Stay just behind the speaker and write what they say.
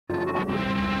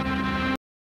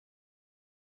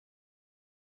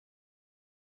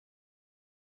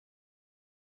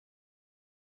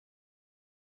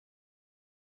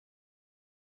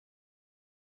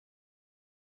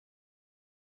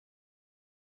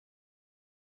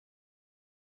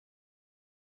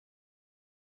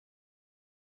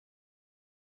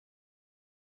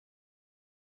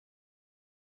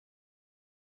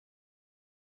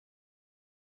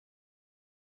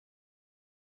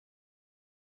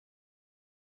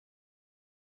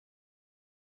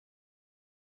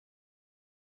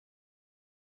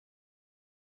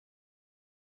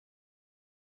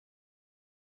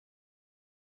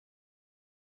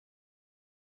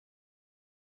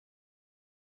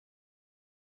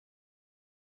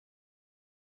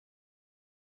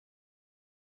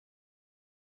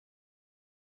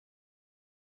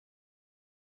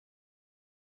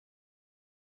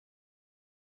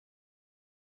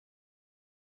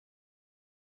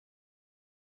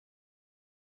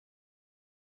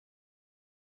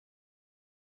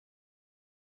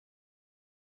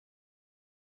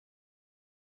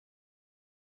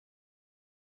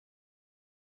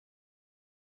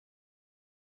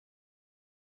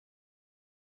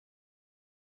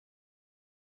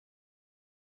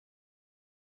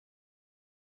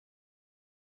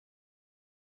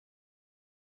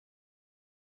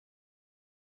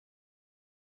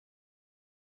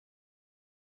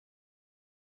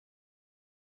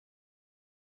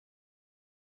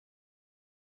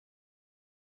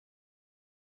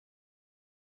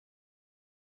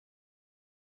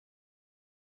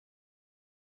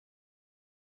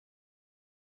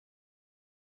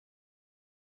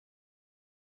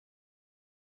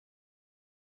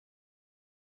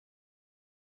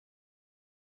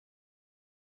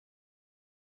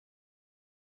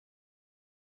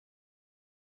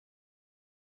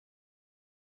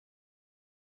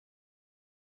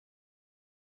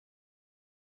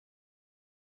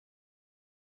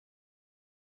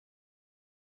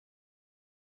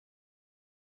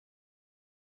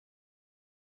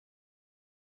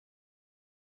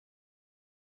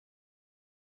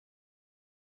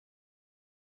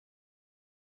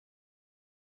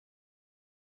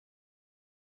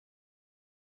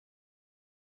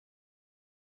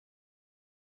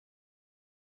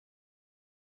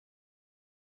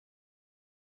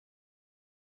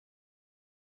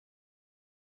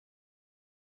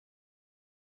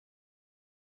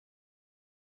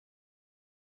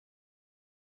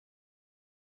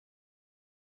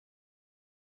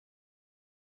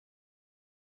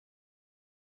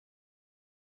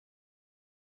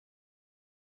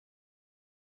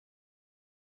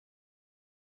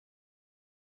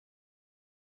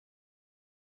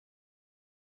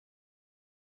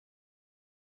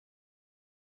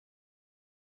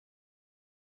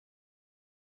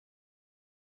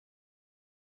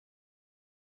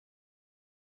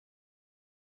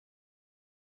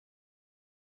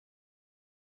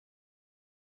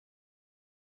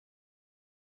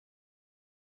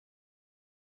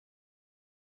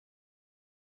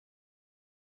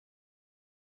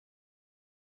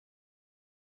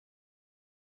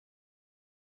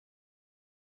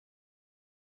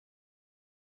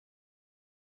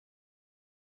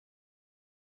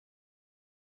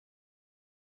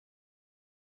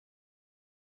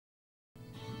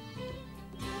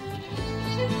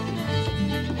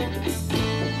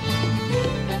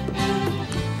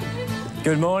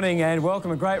Good morning and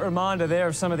welcome. A great reminder there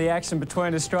of some of the action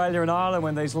between Australia and Ireland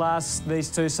when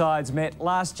these two sides met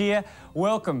last year.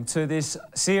 Welcome to this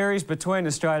series between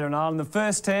Australia and Ireland. The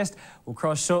first test will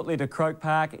cross shortly to Croke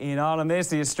Park in Ireland. There's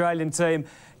the Australian team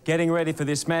getting ready for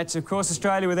this match. Of course,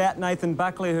 Australia without Nathan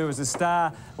Buckley, who was a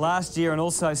star last year, and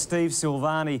also Steve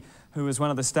Silvani, who was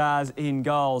one of the stars in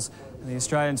goals. And the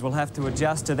Australians will have to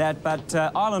adjust to that. But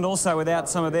Ireland also without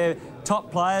some of their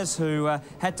top players who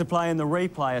had to play in the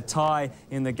replay, a tie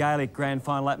in the Gaelic Grand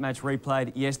Final. That match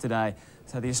replayed yesterday.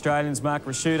 So the Australians, Mark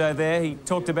Rasciuto there, he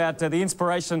talked about the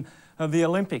inspiration of the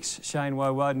Olympics, Shane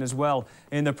Woden as well,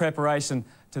 in the preparation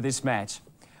to this match.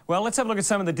 Well, let's have a look at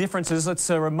some of the differences. Let's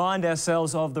remind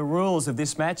ourselves of the rules of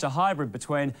this match, a hybrid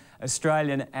between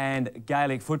Australian and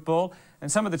Gaelic football.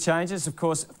 And some of the changes, of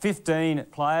course, 15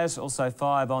 players, also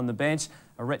 5 on the bench,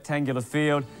 a rectangular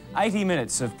field, 80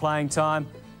 minutes of playing time.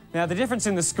 Now, the difference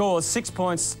in the score, 6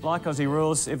 points, like Aussie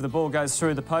rules, if the ball goes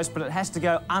through the post, but it has to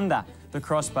go under the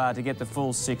crossbar to get the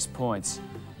full 6 points.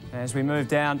 As we move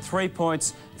down, 3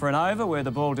 points for an over, where the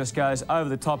ball just goes over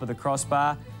the top of the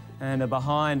crossbar, and a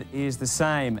behind is the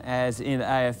same as in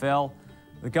AFL.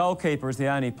 The goalkeeper is the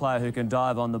only player who can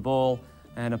dive on the ball,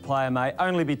 and a player may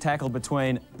only be tackled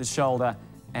between the shoulder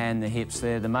and the hips.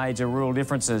 They're the major rule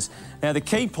differences. Now, the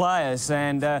key players,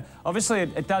 and obviously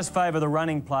it does favour the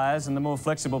running players and the more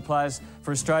flexible players.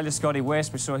 For Australia, Scotty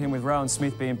West, we saw him with Rowan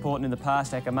Smith be important in the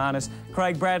past, Ackermanis,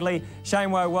 Craig Bradley,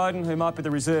 Shane Woden, who might be the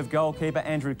reserve goalkeeper,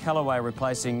 Andrew Callaway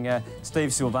replacing Steve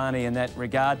Silvani in that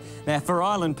regard. Now, for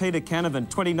Ireland, Peter Canavan,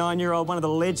 29-year-old, one of the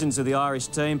legends of the Irish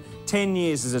team, 10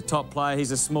 years as a top player.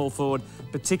 He's a small forward,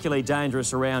 particularly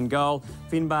dangerous around goal.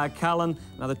 Finbar Cullen,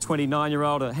 another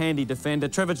 29-year-old, a handy defender.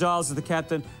 Trevor Giles is the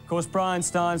captain. Of course, Brian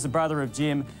Stein's the brother of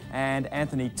Jim, and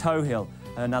Anthony Tohill,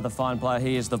 another fine player.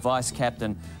 He is the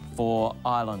vice-captain for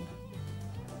Ireland.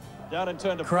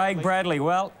 Craig Bradley,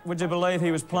 well, would you believe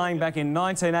he was playing back in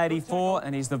 1984,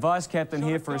 and he's the vice-captain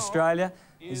here for Australia.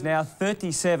 He's now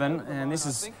 37, and this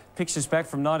is pictures back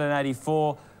from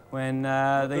 1984 when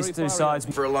these two sides...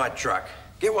 For a light truck,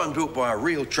 get one built by a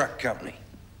real truck company.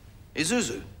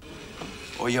 Isuzu.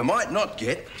 Or you might not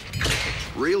get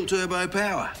real turbo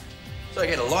power. So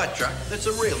get a light truck that's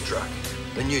a real truck.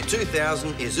 The new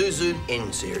 2000 Isuzu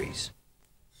N-Series.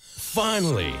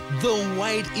 Finally, the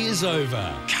wait is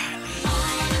over.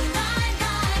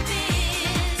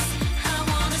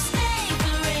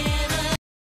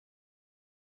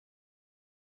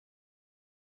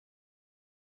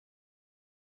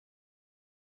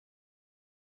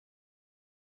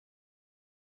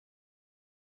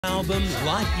 Album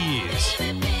Light Years.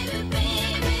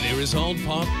 There is old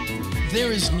pop,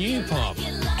 there is new pop,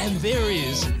 and there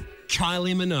is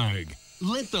Kylie Minogue.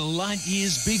 Let the light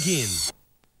years begin.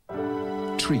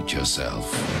 Treat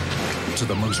yourself to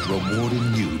the most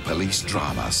rewarding new police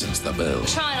drama since The Bill.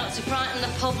 Try not to frighten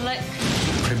the public.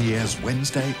 Premieres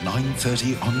Wednesday,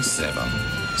 9:30 on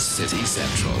 7. City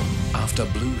Central, after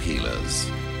Blue Healers.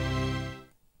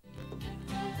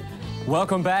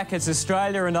 Welcome back. It's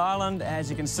Australia and Ireland. As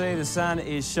you can see, the sun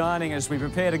is shining as we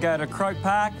prepare to go to Croke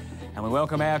Park, and we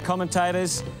welcome our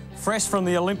commentators, fresh from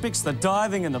the Olympics, the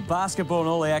diving and the basketball and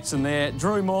all the action there,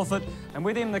 Drew Morfitt, and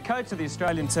with him the coach of the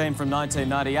Australian team from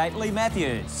 1998, Lee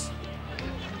Matthews.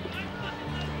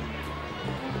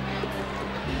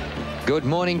 Good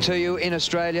morning to you in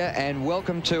Australia and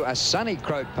welcome to a sunny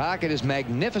Croke Park. It is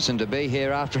magnificent to be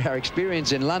here after our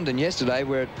experience in London yesterday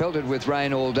where it pelted with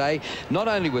rain all day, not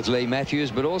only with Lee Matthews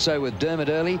but also with Dermot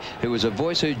Earley, who was a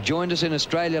voice who joined us in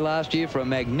Australia last year for a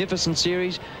magnificent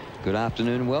series. Good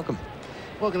afternoon and welcome.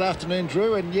 Well, good afternoon,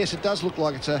 Drew, and yes, it does look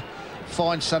like it's a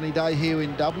fine sunny day here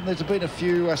in Dublin. There's been a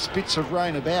few spits of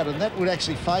rain about, and that would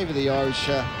actually favour the Irish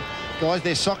guys.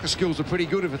 Their soccer skills are pretty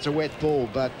good if it's a wet ball,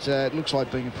 but it looks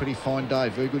like being a pretty fine day.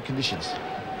 Very good conditions.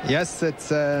 Yes,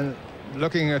 it's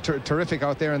looking terrific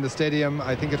out there in the stadium.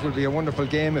 I think it will be a wonderful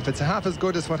game. If it's half as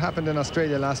good as what happened in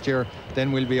Australia last year,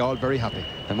 then we'll be all very happy.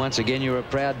 And once again, you're a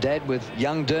proud dad with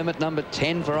young Dermot, number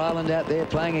 10 for Ireland, out there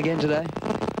playing again today.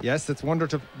 Yes, it's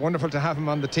wonderful to have him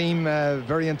on the team.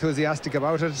 Very enthusiastic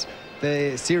about it.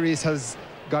 The series has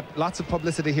got lots of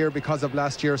publicity here because of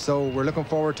last year, so we're looking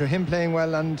forward to him playing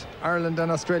well and Ireland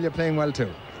and Australia playing well too.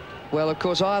 Well, of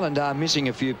course, Ireland are missing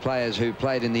a few players who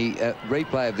played in the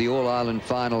replay of the All-Ireland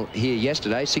final here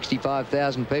yesterday.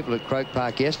 65,000 people at Croke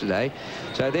Park yesterday.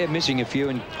 So they're missing a few,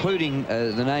 including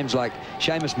the names like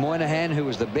Seamus Moynihan, who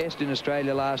was the best in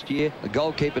Australia last year, the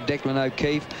goalkeeper Declan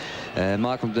O'Keefe,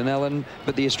 Michael Donnellan.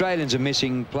 But the Australians are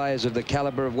missing players of the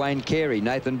calibre of Wayne Carey,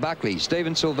 Nathan Buckley,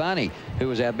 Stephen Silvani, who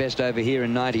was our best over here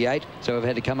in '98. So we've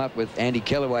had to come up with Andy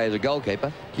Kellaway as a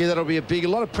goalkeeper. Yeah, that'll be a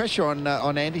lot of pressure on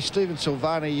Andy. Stephen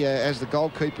Silvani as the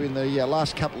goalkeeper in the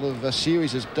last couple of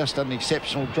series, has just done an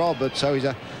exceptional job. But so he's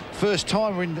a first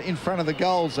timer in front of the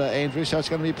goals, Andrew, so it's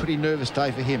going to be a pretty nervous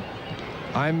day for him.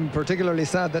 I'm particularly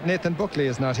sad that Nathan Buckley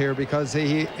is not here, because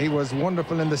he was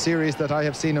wonderful in the series that I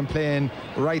have seen him playing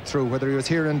right through. Whether he was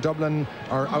here in Dublin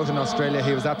or out in Australia,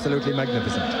 he was absolutely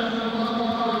magnificent.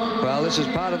 Well, this is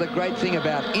part of the great thing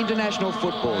about international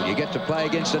football. You get to play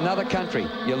against another country.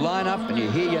 You line up and you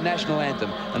hear your national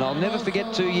anthem. And I'll never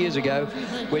forget 2 years ago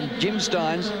when Jim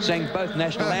Steins sang both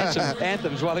national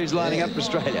anthems while he was lining up for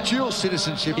Australia. Dual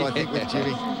citizenship, I think, with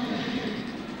Jimmy.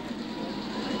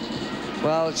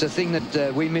 Well, it's a thing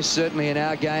that we miss certainly in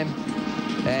our game,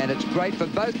 and it's great for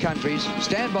both countries.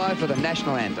 Stand by for the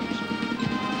national anthems.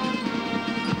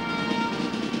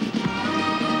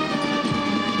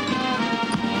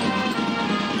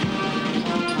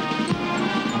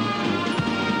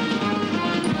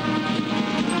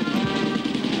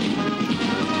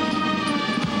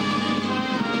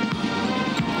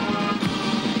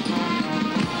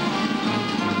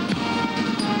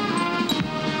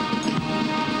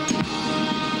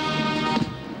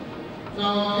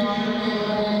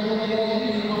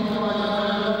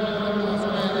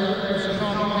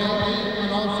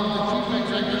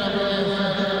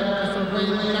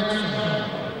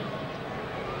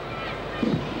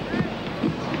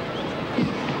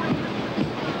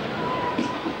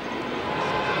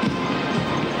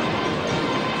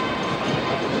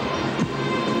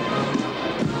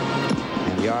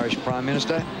 Prime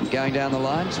Minister going down the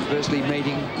lines, firstly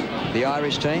meeting the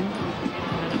Irish team,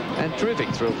 and terrific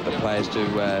thrill for the players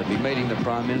to be meeting the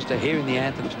Prime Minister, hearing the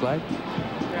anthems played.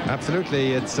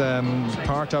 Absolutely, it's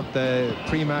part of the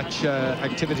pre-match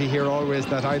activity here always,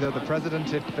 that either the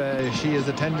President, if she is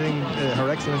attending, Her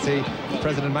Excellency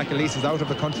President McAleese is out of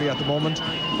the country at the moment,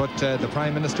 but the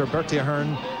Prime Minister Bertie Ahern,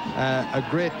 a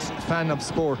great fan of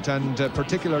sport, and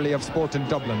particularly of sport in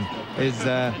Dublin, is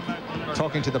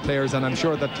talking to the players, and I'm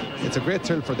sure that it's a great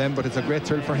thrill for them, but it's a great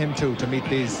thrill for him too, to meet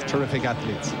these terrific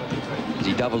athletes.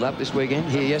 He doubled up this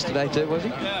weekend here yesterday too, was he?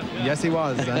 Yes, he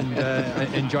was, and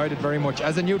enjoyed it very much.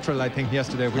 As a neutral, I think,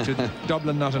 yesterday, which is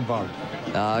Dublin not involved.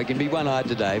 He can be one-eyed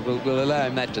today. We'll allow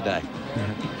him that today.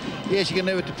 Yes, you can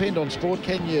never depend on sport,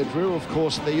 can you, Drew? Of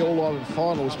course, the All-Ireland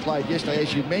final was played yesterday,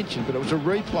 as you mentioned, but it was a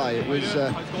replay. It was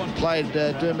played,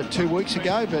 Dermot, 2 weeks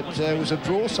ago, but it was a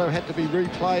draw, so it had to be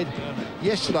replayed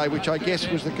yesterday, which I guess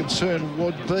was the concern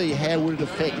would be, how would it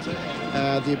affect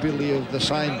the ability of the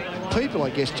same people, I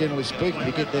guess, generally speaking,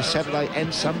 to get their Saturday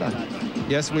and Sunday.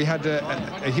 Yes, we had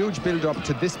a huge build-up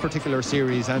to this particular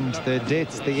series, and the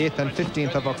dates, the 8th and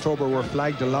 15th of October, were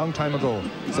flagged a long time ago.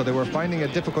 So they were finding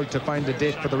it difficult to find a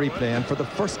date for the replay, and for the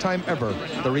first time ever,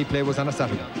 the replay was on a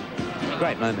Saturday.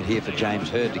 Great moment here for James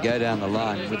Hird to go down the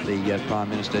line with the Prime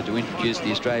Minister to introduce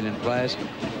the Australian players.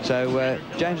 So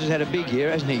James has had a big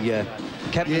year, hasn't he?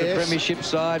 Captain of the Premiership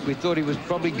side. We thought he was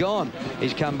probably gone.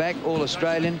 He's come back,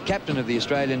 all-Australian, captain of the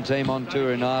Australian team on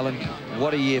tour in Ireland.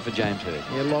 What a year for James Hird.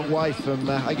 Yeah, a long way from,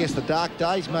 I guess, the dark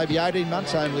days, maybe 18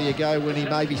 months only ago, when he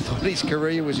maybe thought his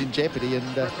career was in jeopardy.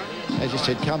 And as you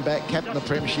said, come back, captain of the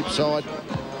Premiership side,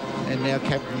 and now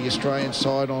captain the Australian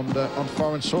side on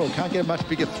foreign soil. Can't get a much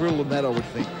bigger thrill than that, I would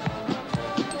think.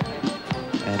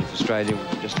 And if Australia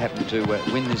just happened to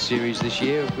win this series this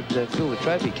year, it would fill the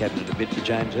trophy cabinet a bit for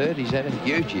James Hird. He's had a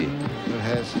huge year. It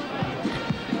has.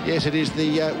 Yes, it is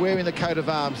the wearing the coat of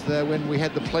arms, when we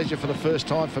had the pleasure for the first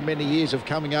time for many years of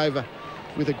coming over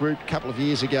with a group a couple of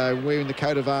years ago, wearing the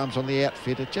coat of arms on the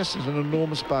outfit. It just is an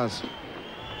enormous buzz.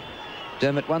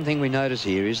 Dermot, one thing we notice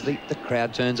here is the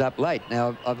crowd turns up late.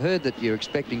 Now, I've heard that you're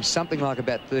expecting something like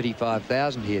about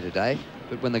 35,000 here today,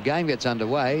 but when the game gets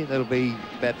underway, that'll be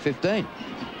about 15.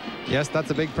 Yes, that's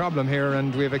a big problem here,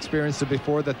 and we've experienced it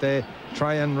before, that they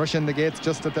try and rush in the gates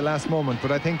just at the last moment.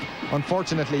 But I think,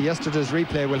 unfortunately, yesterday's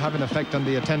replay will have an effect on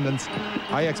the attendance.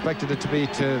 I expected it to be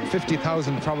to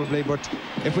 50,000 probably, but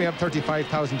if we have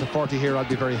 35,000 to 40 here, I'll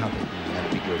be very happy.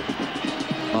 That'd be good.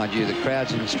 Mind you, the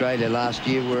crowds in Australia last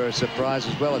year were a surprise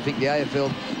as well. I think the AFL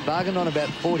bargained on about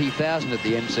 40,000 at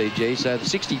the MCG, so the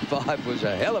 65 was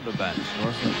a hell of a bonus.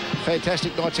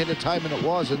 Fantastic night's entertainment it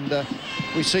was, and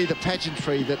we see the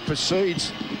pageantry that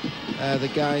precedes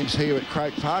the games here at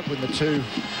Croke Park, when the two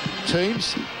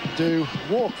teams do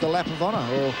walk the lap of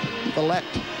honour, or the lap,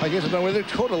 I guess I don't know whether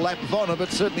it's called a lap of honour, but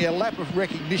certainly a lap of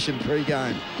recognition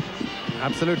pre-game.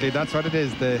 Absolutely, that's what it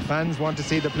is. The fans want to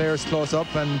see the players close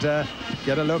up and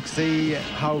get a look, see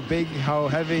how big, how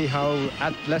heavy, how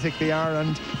athletic they are,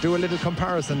 and do a little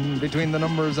comparison between the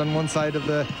numbers on one side of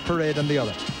the parade and the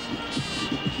other.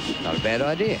 Not a bad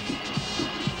idea.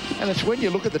 And it's when you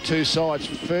look at the two sides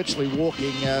virtually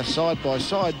walking side by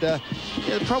side, yeah,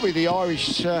 probably the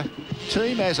Irish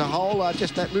team as a whole are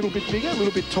just that little bit bigger, a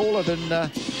little bit taller than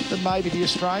maybe the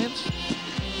Australians.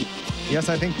 Yes,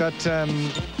 I think that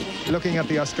looking at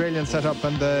the Australian setup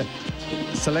and the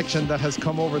selection that has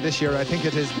come over this year, I think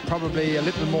it is probably a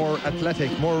little more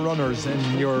athletic, more runners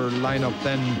in your lineup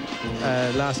than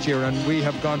last year, and we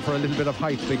have gone for a little bit of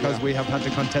height because we have had to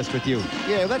contest with you.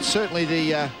 Yeah, that's certainly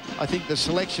the I think the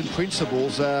selection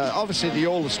principles. Obviously the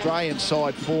All-Australian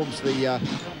side forms the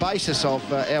basis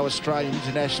of our Australian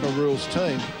international rules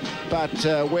team, but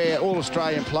where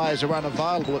All-Australian players are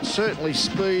unavailable, it's certainly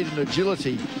speed and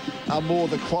agility are more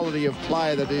the quality of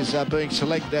player that is being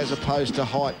selected as opposed to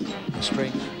height and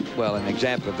strength. Well, an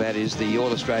example of that is the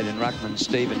All-Australian ruckman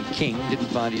Stephen King didn't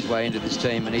find his way into this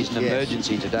team, and he's an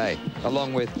emergency today,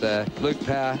 along with Luke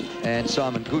Power and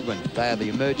Simon Goodwin. They are the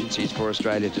emergencies for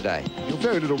Australia today.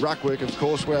 Very little ruck work, of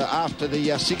course, where after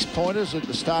the six-pointers at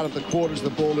the start of the quarters, the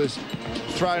ball is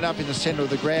thrown up in the centre of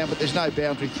the ground, but there's no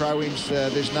boundary throw-ins,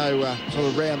 there's no sort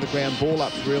of round-the-ground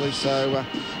ball-ups, really, so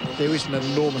there isn't an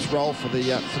enormous role for the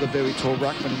very tall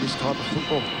ruckman in this type of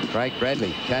football. Craig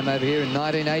Bradley came over here in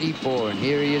 1984, and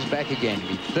here he is back again.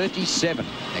 He'll be 37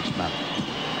 next month.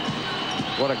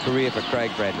 What a career for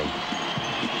Craig Bradley.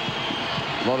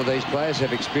 A lot of these players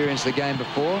have experienced the game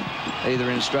before, either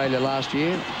in Australia last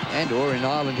year and or in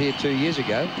Ireland here 2 years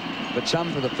ago, but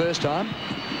some for the first time.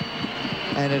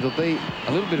 And it'll be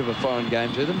a little bit of a foreign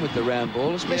game to them with the round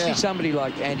ball, especially somebody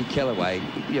like Andy Kellaway.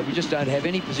 Yeah, we just don't have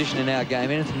any position in our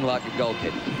game, anything like a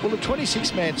goalkeeper. Well, the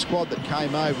 26-man squad that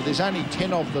came over, there's only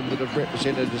 10 of them that have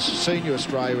represented as senior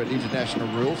Australia at international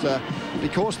rules.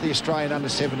 Because the Australian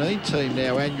under-17 team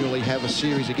now annually have a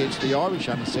series against the Irish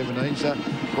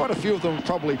under-17s, quite a few of them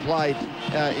probably played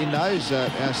in those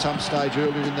some stage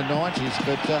earlier in the 90s,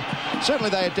 but certainly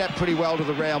they adapt pretty well to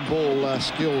the round ball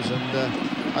skills, and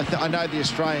I know the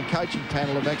Australian coaching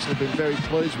panel have actually been very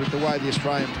pleased with the way the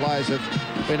Australian players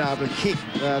have been able to kick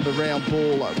the round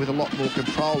ball with a lot more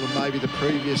control than maybe the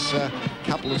previous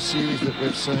couple of series that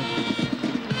we've seen.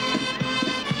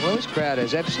 Well, this crowd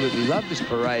has absolutely loved this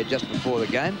parade just before the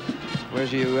game.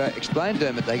 Whereas you explained,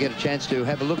 Dermot, they get a chance to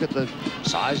have a look at the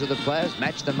size of the players,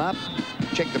 match them up,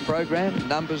 check the program,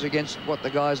 numbers against what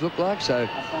the guys look like. So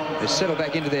they settle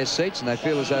back into their seats and they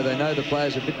feel as though they know the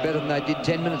players a bit better than they did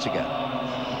 10 minutes ago.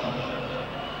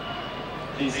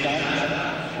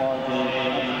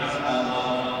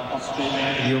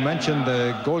 You mentioned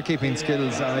the goalkeeping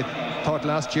skills. I thought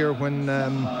last year when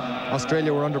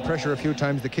Australia were under pressure a few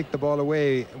times, they kicked the ball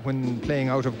away when playing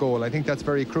out of goal. I think that's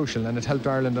very crucial, and it helped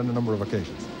Ireland on a number of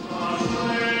occasions.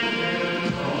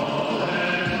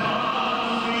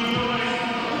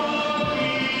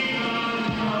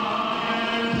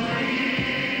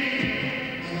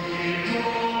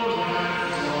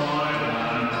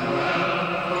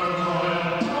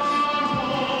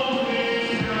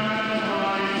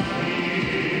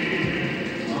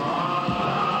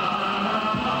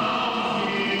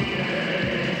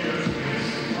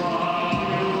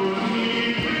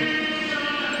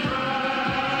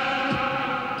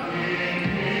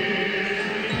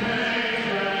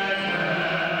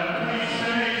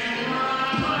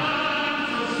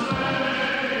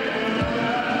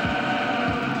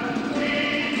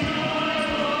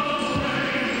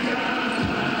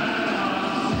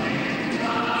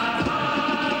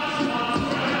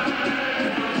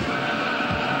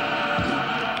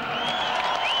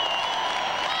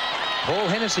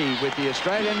 With the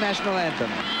Australian national anthem.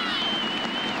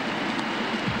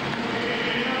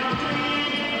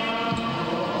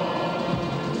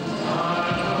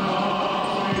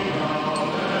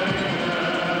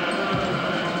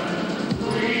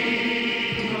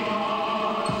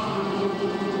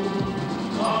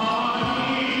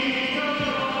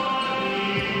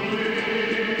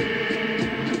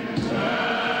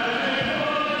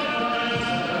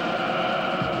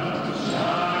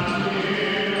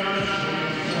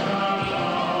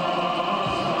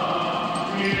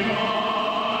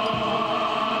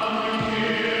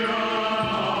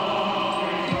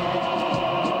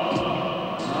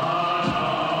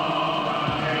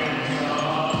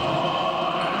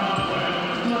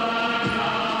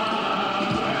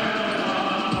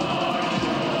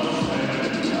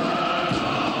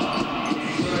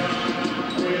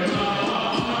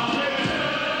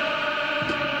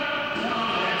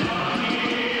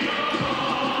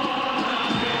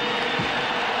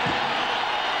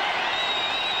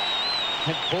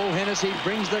 He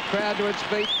brings the crowd to its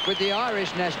feet with the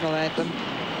Irish national anthem.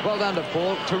 Well done to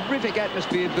Paul. Terrific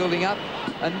atmosphere building up.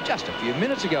 And just a few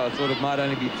minutes ago, I thought it might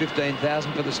only be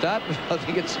 15,000 for the start, but I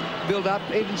think it's built up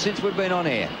even since we've been on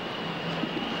air.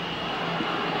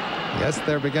 Yes,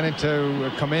 they're beginning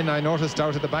to come in. I noticed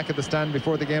out at the back of the stand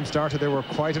before the game started, there were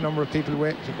quite a number of people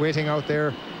waiting out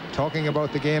there, talking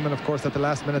about the game, and of course at the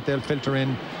last minute they'll filter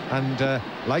in. And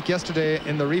like yesterday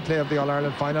in the replay of the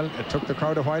All-Ireland final, it took the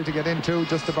crowd a while to get into.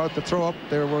 Just about the throw-up,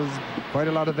 there was quite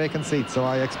a lot of vacant seats, so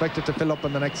I expect it to fill up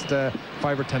in the next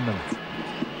 5 or 10 minutes.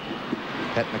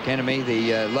 Pat McEnemy,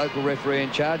 the local referee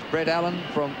in charge. Brett Allen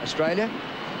from Australia.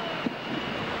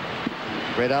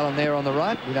 Brett Allen there on the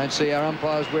right. We don't see our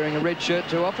umpires wearing a red shirt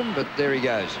too often, but there he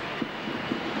goes.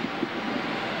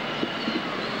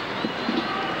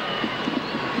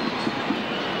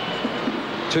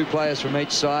 Two players from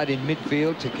each side in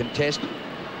midfield to contest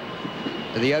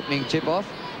the opening tip-off.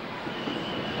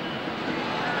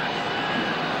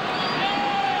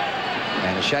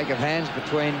 And a shake of hands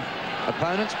between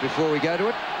opponents before we go to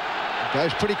it.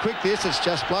 Goes pretty quick this. It's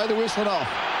just blow the whistle off.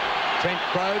 Trent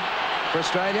Crode for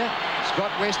Australia.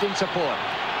 Scott West in support.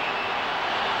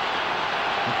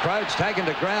 Crode's taken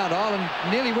to ground. Ireland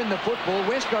nearly win the football.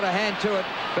 West got a hand to it,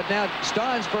 but now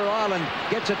Steins for Ireland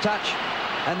gets a touch,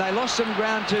 and they lost some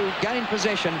ground to gain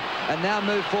possession and now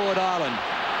move forward Ireland.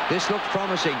 This looks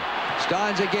promising.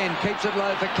 Steins again keeps it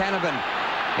low for Canavan.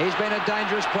 He's been a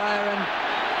dangerous player, and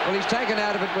well, he's taken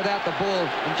out of it without the ball,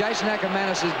 and Jason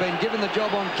Ackermanis has been given the job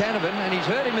on Canavan, and he's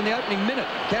hurt him in the opening minute.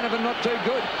 Canavan not too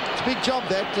good. It's a big job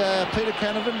that Peter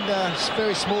Canavan,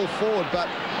 very small forward, but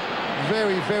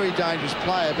very, very dangerous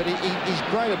player. But his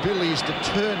great ability is to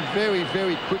turn very,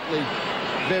 very quickly,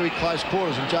 very close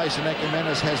quarters, and Jason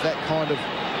Ackermanis has that kind of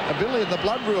ability, and the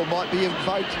blood rule might be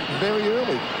invoked very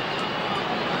early.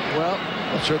 Well,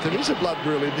 not sure if there is a blood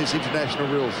rule in this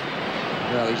international rules.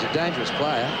 Well, he's a dangerous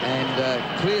player,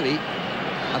 and clearly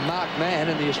a marked man,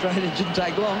 and the Australians didn't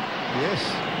take long. Yes,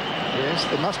 yes,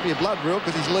 there must be a blood rule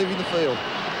because he's leaving the field.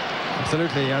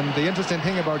 Absolutely, and the interesting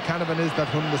thing about Canavan is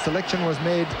that when the selection was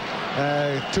made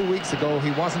 2 weeks ago,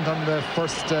 he wasn't on the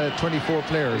first 24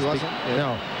 players. He wasn't? Yeah.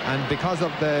 No, and because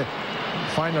of the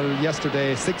final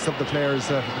yesterday, 6 of the players,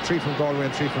 3 from Galway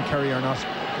and 3 from Kerry, are not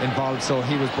involved, so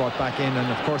he was brought back in,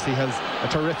 and of course he has a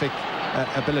terrific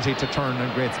ability to turn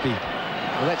and great speed.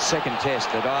 Well, that second test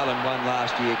that Ireland won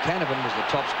last year, Canavan was the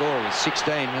top scorer with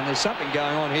 16, and there's something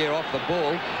going on here off the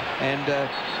ball, and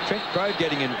Trent Crode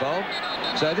getting involved.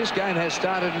 So this game has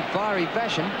started in fiery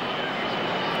fashion.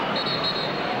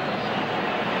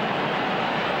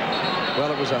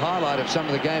 Well, it was a highlight of some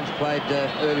of the games played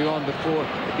earlier on before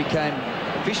it became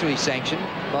officially sanctioned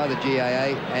by the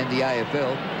GAA and the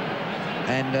AFL,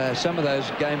 and some of those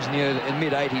games in the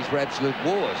mid-80s were absolute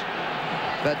wars.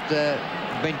 But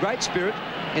been great spirit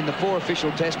in the 4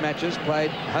 official test matches played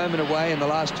home and away in the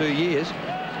last 2 years,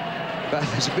 but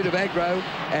there's a bit of aggro,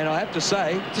 and I have to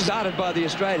say, started by the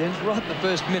Australians right in the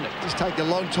first minute. It's taken a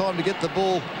long time to get the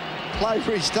ball play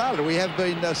restarted. We have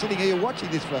been sitting here watching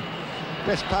this for the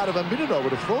best part of a minute, I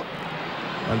would have thought.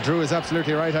 Well, Drew is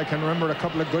absolutely right. I can remember a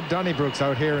couple of good Donnybrooks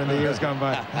out here in the years gone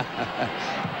by.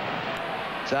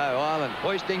 So Ireland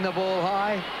hoisting the ball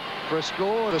high for a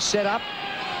score to set up.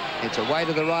 It's away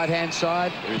to the right-hand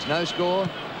side. There is no score.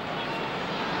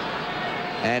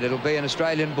 And it'll be an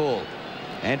Australian ball.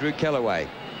 Andrew Kellaway.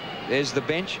 There's the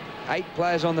bench. 8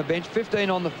 players on the bench, 15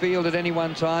 on the field at any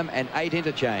one time, and 8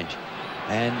 interchange.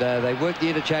 And they work the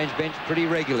interchange bench pretty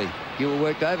regularly. You were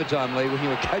worked overtime, Lee, when you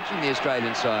were coaching the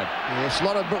Australian side. Yes, a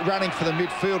lot of running for the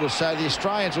midfielders, so the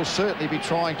Australians will certainly be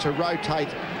trying to rotate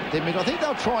their mid. I think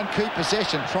they'll try and keep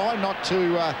possession, try not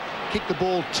to kick the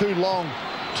ball too long,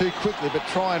 too quickly, but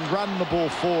try and run the ball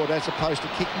forward as opposed to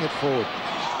kicking it forward.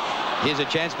 Here's a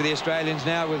chance for the Australians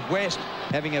now with West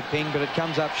having a ping, but it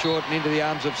comes up short and into the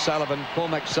arms of Sullivan,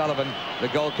 Cormac Sullivan, the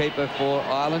goalkeeper for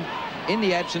Ireland, in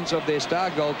the absence of their star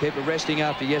goalkeeper resting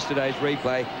after yesterday's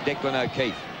replay, Declan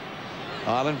O'Keefe.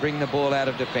 Ireland bring the ball out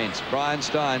of defence. Brian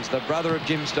Steins, the brother of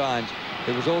Jim Steins,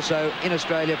 who was also in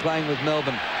Australia playing with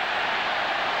Melbourne.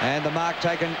 And the mark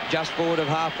taken just forward of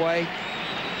halfway.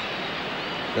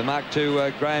 The mark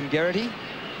to Graham Geraghty.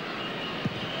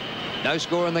 No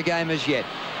score in the game as yet.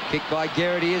 Kick by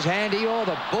Geraghty is handy. Oh,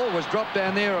 the ball was dropped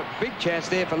down there. A big chance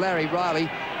there for Larry Riley,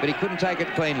 but he couldn't take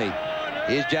it cleanly.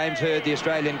 Here's James Hird, the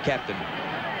Australian captain.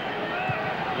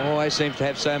 Always seems to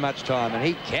have so much time, and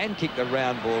he can kick the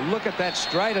round ball. Look at that,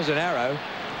 straight as an arrow.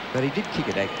 But he did kick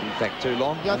it, in fact, too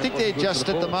long. Yeah, I think they're just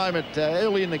at the moment,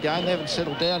 early in the game, they haven't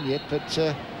settled down yet,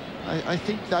 but I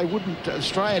think they wouldn't,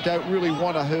 Australia don't really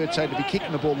want a Hird, say, to be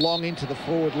kicking the ball long into the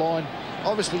forward line.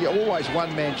 Obviously, you're always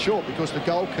one man short because the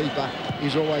goalkeeper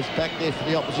is always back there for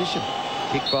the opposition.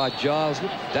 Kick by Giles.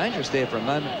 Looked dangerous there for a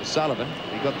moment for Sullivan.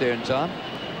 He got there in time.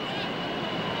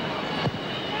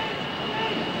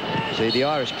 See, the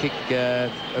Irish kick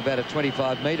about a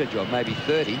 25-metre job, maybe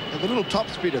 30. The little top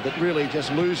spinner that really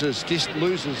just loses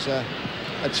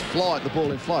its flight, the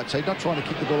ball in flight. So he's not trying to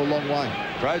kick the ball a long way.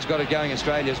 Crowe's got it going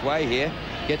Australia's way here.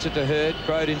 Gets it to Hurd.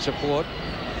 Crowe in support.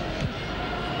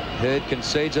 Hurd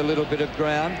concedes a little bit of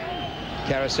ground.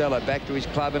 Carosella back to his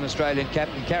club and Australian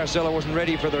captain. Carosella wasn't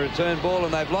ready for the return ball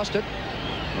and they've lost it.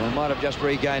 And they might have just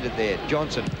regained it there.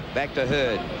 Johnson back to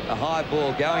Hurd. A high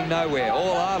ball going nowhere.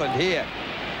 All Ireland here.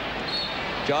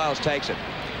 Giles takes it.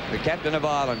 The captain of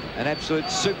Ireland, an absolute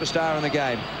superstar in the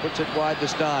game, puts it wide to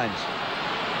Steins.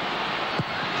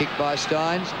 Kicked by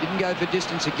Steins. Didn't go for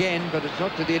distance again, but it's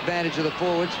not to the advantage of the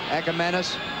forwards.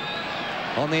 Ackermanis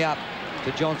on the up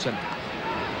to Johnson.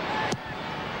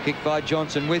 Kicked by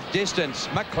Johnson with distance.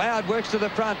 McLeod works to the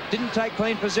front. Didn't take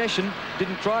clean possession.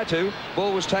 Didn't try to.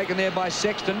 Ball was taken there by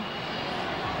Sexton.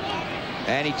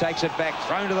 And he takes it back.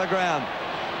 Thrown to the ground.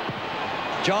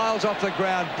 Giles off the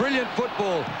ground. Brilliant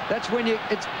football. That's when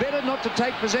it's better not to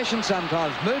take possession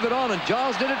sometimes. Move it on, and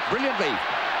Giles did it brilliantly.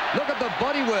 Look at the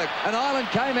bodywork, and Ireland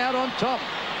came out on top.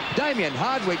 Damien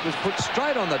Hardwick was put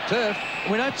straight on the turf.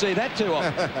 We don't see that too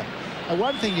often. And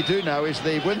one thing you do know is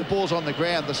when the ball's on the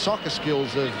ground, the soccer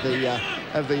skills of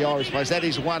the Irish players, that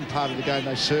is one part of the game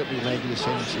they certainly lend the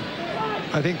ascendancy.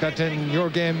 I think that in your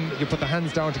game, you put the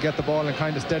hands down to get the ball and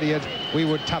kind of steady it. We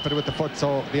would tap it with the foot,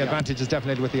 so the advantage is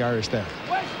definitely with the Irish there.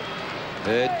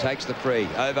 Hurd takes the free.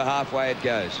 Over halfway it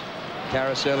goes.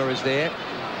 Carosella is there.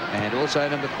 And also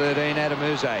number 13, Adam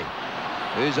Uze.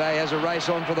 Uze has a race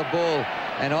on for the ball.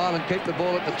 And Ireland keep the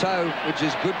ball at the toe, which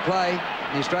is good play.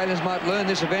 The Australians might learn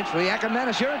this eventually.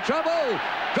 Ackermanis, you're in trouble.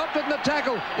 Dropped it in the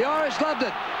tackle. The Irish loved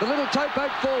it. The little toe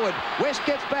poke forward. West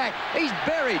gets back. He's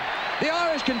buried. The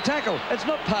Irish can tackle. It's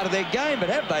not part of their game, but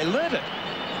have they learned it?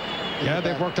 Yeah,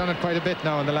 they've worked on it quite a bit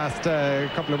now in the last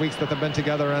couple of weeks that they've been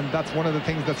together, and that's one of the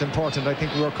things that's important. I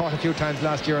think we were caught a few times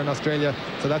last year in Australia,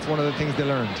 so that's one of the things they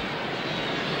learned.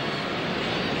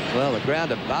 Well, the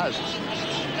ground are buzzed.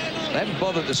 They haven't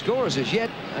bothered to score us as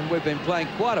yet, and we've been playing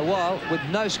quite a while with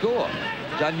no score.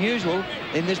 It's unusual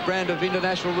in this brand of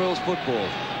international rules football.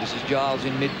 This is Giles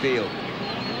in midfield.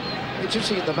 It's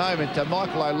interesting at the moment,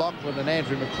 Michael O'Loughlin and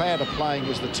Andrew McLeod are playing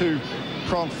as the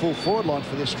two-pronged full forward line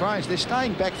for the Australians. They're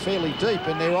staying back fairly deep,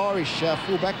 and their Irish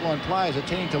full back line players are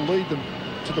tending to lead them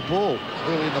to the ball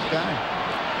early in the game.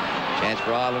 Chance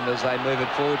for Ireland as they move it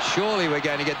forward. Surely we're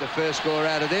going to get the first score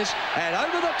out of this. And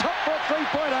over the top for a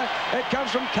three-pointer, it comes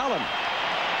from Cullen.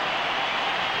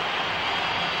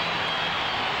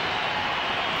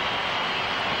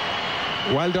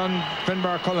 Well done,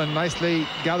 Finbar Cullen. Nicely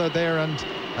gathered there, and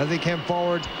as he came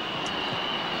forward,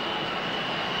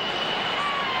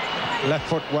 left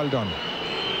foot, well done.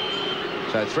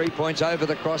 So 3 points over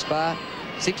the crossbar.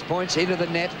 6 points into the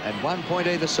net and 1 point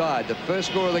either side. The first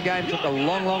score of the game took a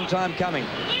long, long time coming.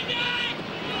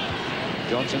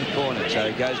 Johnson cornered,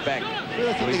 so he goes back.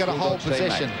 I think they got a hold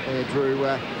possession there, Drew.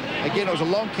 Again, it was a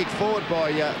long kick forward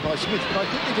by Smith, but I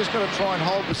think they just got to try and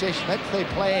hold possession. That's their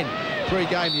plan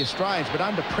pre-game, the Australians. But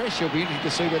under pressure, it'll be interesting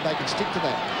to see whether they can stick to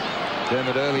that.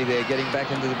 Dermot early there, getting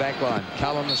back into the back line.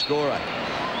 Cullen, the scorer.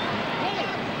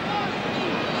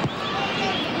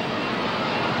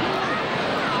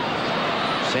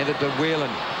 Sent it to Whelan.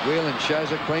 Whelan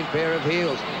shows a clean pair of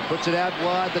heels. Puts it out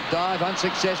wide. The dive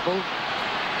unsuccessful.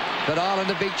 But Ireland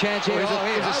a big chance here.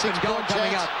 Here's a six-point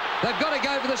coming up. They've got to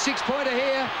go for the six-pointer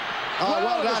here.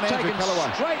 Well done, Andrew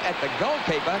Callaway. Straight at the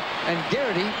goalkeeper, and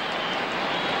Geraghty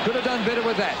could have done better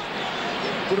with that.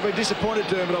 Would have been disappointed,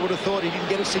 Dermot. I would have thought he didn't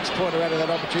get a six-pointer out of that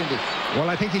opportunity. Well,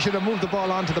 I think he should have moved the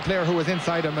ball on to the player who was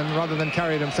inside him, and rather than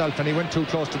carry it himself, and he went too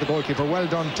close to the goalkeeper. Well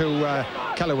done to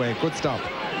Callaway. Good stop.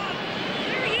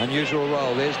 Unusual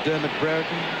role. There's Dermot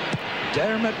Brereton.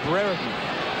 Dermot Brereton.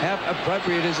 How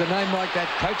appropriate is a name like that,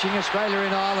 coaching Australia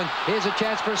in Ireland. Here's a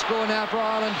chance for a score now for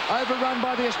Ireland. Overrun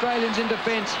by the Australians in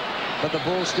defence. But the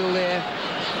ball's still there.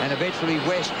 And eventually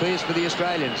West clears for the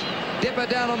Australians. Dipper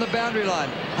down on the boundary line.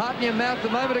 Heart in your mouth a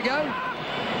moment ago.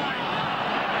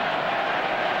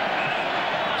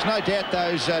 There's no doubt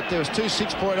there was two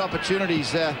six-point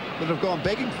opportunities that have gone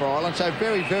begging for Ireland. So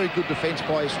very, very good defence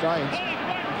by Australians.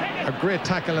 A great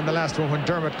tackle in the last one when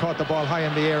Dermot caught the ball high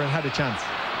in the air and had a chance.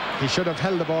 He should have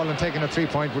held the ball and taken a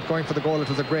three-point, but going for the goal, it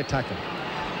was a great tackle.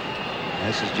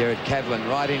 This is Jared Cavlin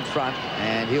right in front,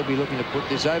 and he'll be looking to put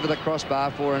this over the crossbar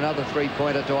for another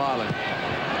three-pointer to Ireland.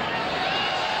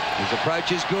 His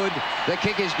approach is good. The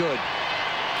kick is good.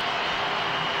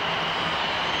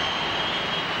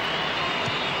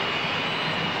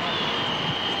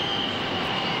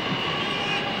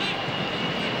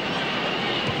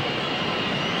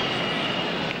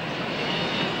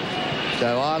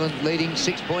 So Ireland leading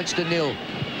 6 points to 0.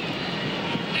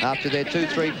 after their 2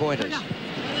 3-pointers.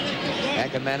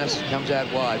 Ackermanis comes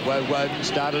out wide. Woden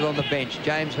started on the bench.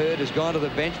 James Hird has gone to the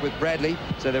bench with Bradley,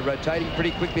 so they're rotating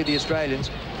pretty quickly, the Australians.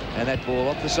 And that ball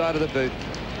off the side of the boot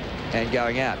and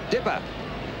going out. Dipper.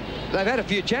 They've had a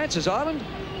few chances, Ireland.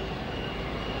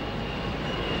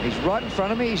 He's right in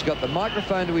front of me. He's got the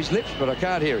microphone to his lips, but I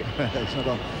can't hear him. It's not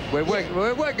on.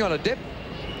 We're working on a dip.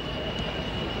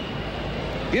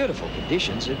 Beautiful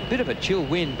conditions. A bit of a chill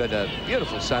wind, but a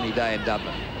beautiful sunny day in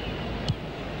Dublin.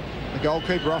 The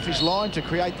goalkeeper off his line to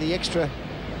create the extra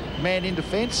man in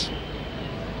defence.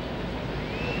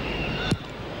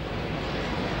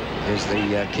 There's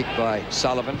the kick by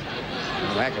Sullivan.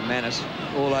 Ackermanis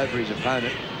all over his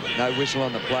opponent. No whistle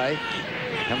on the play.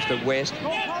 Comes to West.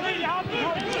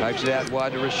 Pokes it out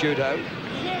wide to Rasciuto.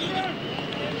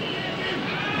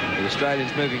 The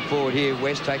Australians moving forward here.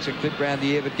 West takes a clip round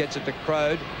the ear but gets it to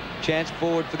Crode. Chance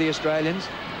forward for the Australians.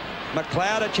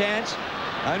 McLeod a chance.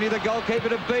 Only the goalkeeper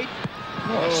to beat.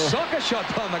 Oh, a soccer shot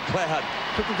by McLeod.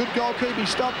 Took a good goalkeeper. He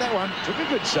stopped that one. Took a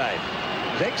good save.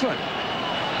 It was excellent.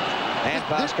 Hand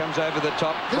pass comes over the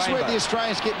top. This is where the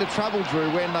Australians get into trouble, Drew,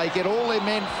 when they get all their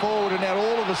men forward and now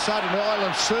all of a sudden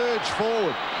Ireland surge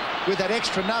forward with that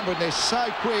extra number and they're so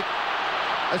quick.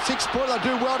 A 6-pointer, they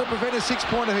do well to prevent a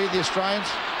 6-pointer here, the Australians.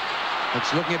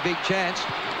 It's looking a big chance.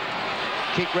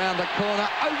 Kick round the corner,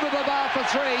 over the bar for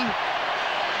 3.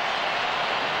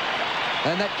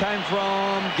 And that came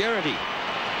from Geraghty.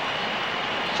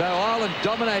 So Ireland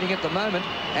dominating at the moment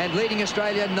and leading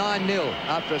Australia 9-0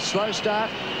 after a slow start.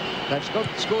 They've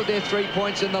scored their 3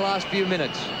 points in the last few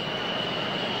minutes.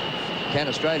 Can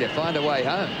Australia find a way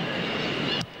home?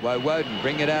 Woden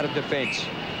bring it out of defence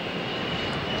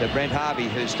to Brent Harvey,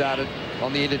 who started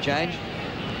on the interchange.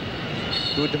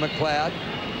 Good to McLeod.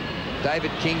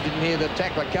 David King didn't hear the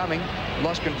tackler coming,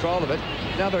 lost control of it.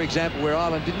 Another example where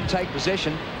Ireland didn't take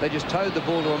possession, they just towed the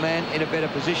ball to a man in a better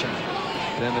position.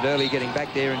 Dermot Early getting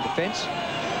back there in defence.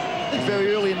 I think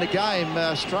very early in the game,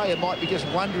 Australia might be just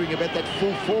wondering about that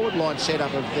full forward line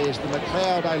setup of theirs. The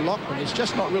McLeod, Lockman, it's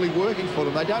just not really working for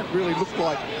them. They don't really look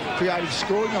like creating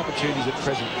scoring opportunities at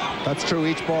present. That's true.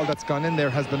 Each ball that's gone in there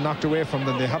has been knocked away from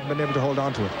them. They haven't been able to hold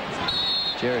on to it.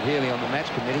 Jared Healy on the match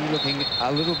committee looking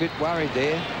a little bit worried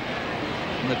there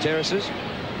on the terraces.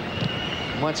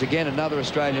 Once again, another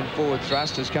Australian forward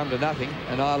thrust has come to nothing,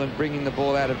 and Ireland bringing the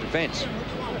ball out of defence.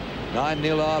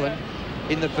 9-0 Ireland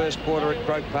in the first quarter at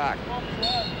Croke Park.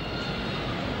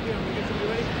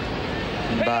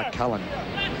 Cullen.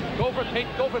 Go for it, Pete.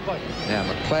 Go for it, boy. Now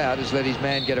McLeod has let his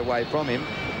man get away from him,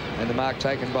 and the mark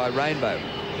taken by Rainbow.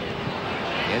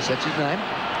 Yes, that's his name.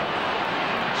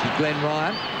 This is Glenn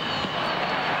Ryan.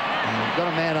 And we've got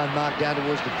a man unmarked down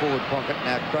towards the forward pocket.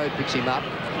 Now Crode picks him up.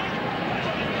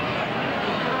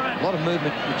 A lot of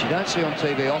movement which you don't see on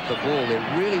TV off the ball.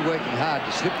 They're really working hard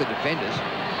to slip the defenders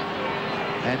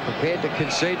and prepared to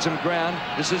concede some ground.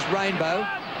 This is Rainbow.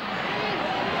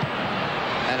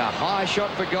 And a high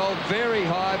shot for goal, very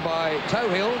high by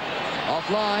Tohill.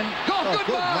 Offline.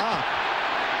 Good mark.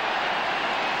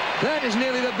 That is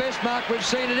nearly the best mark we've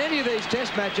seen in any of these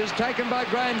test matches, taken by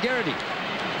Graham Geraghty.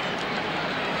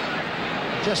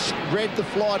 Just read the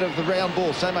flight of the round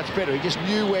ball so much better. He just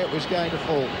knew where it was going to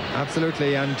fall.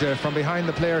 Absolutely, and from behind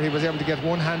the player, he was able to get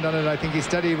one hand on it. I think he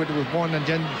steadied with one and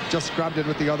then just grabbed it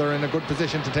with the other in a good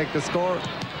position to take the score.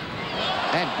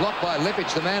 And blocked by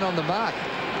Lepic, the man on the mark.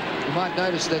 You might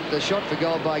notice that the shot for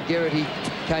goal by Geraghty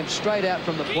came straight out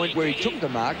from the point where he took the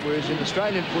mark, whereas in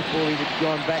Australian football he would have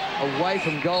gone back away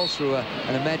from goals through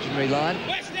an imaginary line.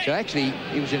 So actually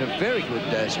he was in a very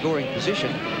good scoring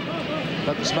position.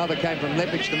 But the smother came from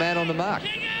Lepic, the man on the mark.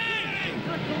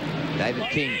 David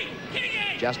King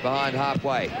just behind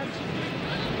halfway.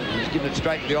 He's given it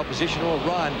straight to the opposition. Or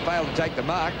Ryan failed to take the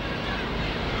mark,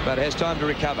 but has time to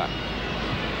recover.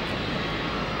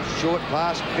 Short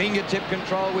pass, fingertip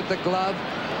control with the glove,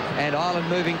 and Ireland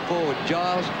moving forward.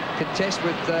 Giles contests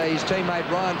with his teammate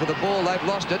Ryan for the ball. They've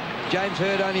lost it. James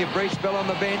Hird only a brief spell on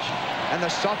the bench, and the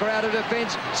soccer out of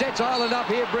defence sets Ireland up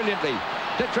here brilliantly.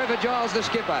 To Trevor Giles, the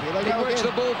skipper. He works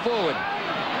the ball forward.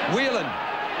 Whelan.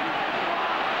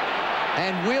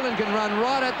 And Whelan can run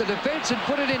right at the defence and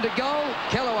put it into goal.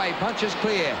 Kellaway punches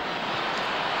clear.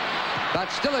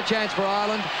 But still a chance for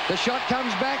Ireland. The shot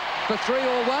comes back for 3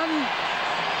 or 1.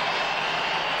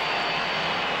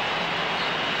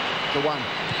 The one.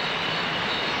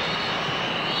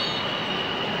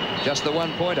 Just the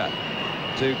 1-pointer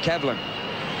to Cavlin.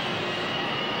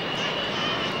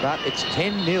 But it's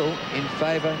 10-0 in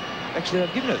favour. Actually,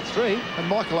 they've given it 3. And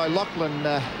Michael O'Loughlin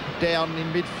down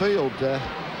in midfield.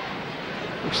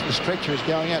 Looks like the stretcher is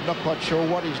going out. Not quite sure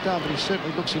what he's done, but he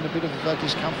certainly looks in a bit of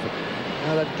discomfort.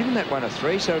 Now, they've given that one a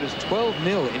 3, so it is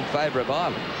 12-0 in favour of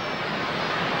Ireland.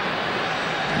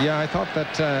 Yeah, I thought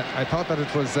that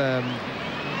it was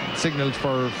signalled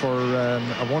for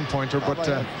a one-pointer, but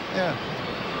yeah.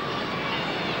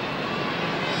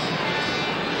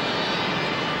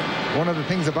 One of the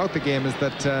things about the game is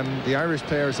that the Irish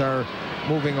players are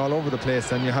moving all over the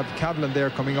place, and you have Cavlin there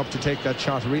coming up to take that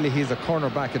shot. Really, he's a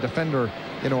cornerback, a defender,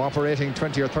 you know, operating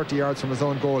 20 or 30 yards from his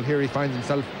own goal. Here he finds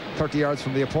himself 30 yards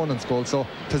from the opponent's goal. So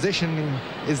positioning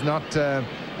is not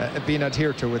being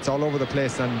adhered to. It's all over the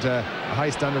place, and a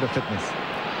high standard of fitness.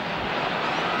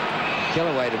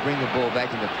 Kellaway to bring the ball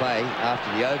back into play after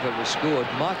the over was scored.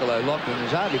 Michael O'Loughlin,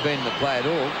 who's hardly been in the play at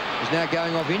all, is now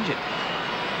going off injured.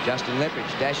 Justin Lepridge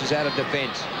dashes out of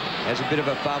defence, has a bit of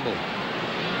a fumble.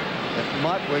 That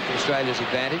might work to Australia's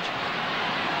advantage.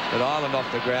 But Ireland off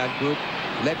the ground, good.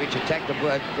 Lepridge attacked the ball,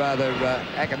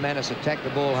 Ackermanis attacked the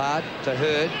ball hard to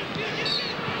Hurd.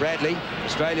 Bradley,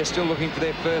 Australia still looking for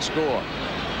their first score.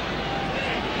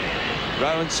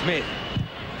 Rowan Smith.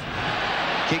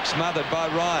 Kick smothered by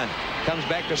Ryan. Comes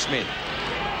back to Smith.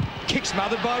 Kick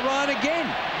smothered by Ryan again.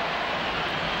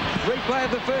 Replay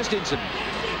of the first incident.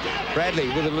 Bradley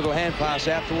with a little hand pass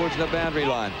out towards the boundary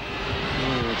line.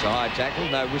 It's a high tackle,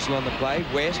 no whistle on the play.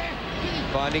 West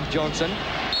finding Johnson.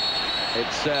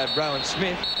 It's Rowan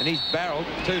Smith, and he's barreled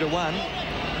 2-1.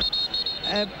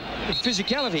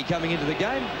 Physicality coming into the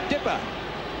game. Dipper,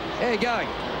 there you going.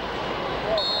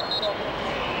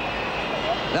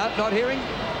 No, not hearing.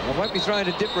 I won't be throwing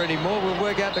to Dipper anymore. We'll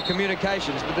work out the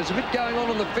communications, but there's a bit going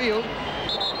on the field.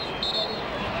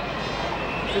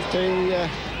 50.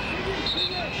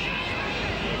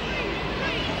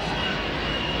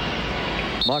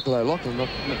 Michael O'Loughlin not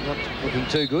looking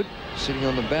too good, sitting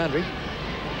on the boundary.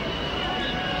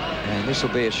 And this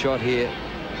will be a shot here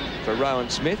for Rowan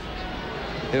Smith.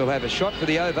 He'll have a shot for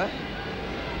the over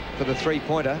for the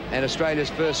three-pointer and Australia's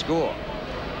first score.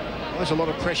 Well, there's a lot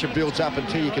of pressure builds up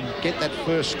until you can get that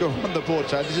first score on the board.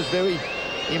 So this is very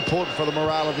important for the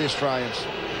morale of the Australians.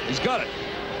 He's got it.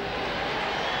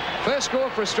 First score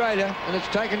for Australia, and it's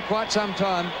taken quite some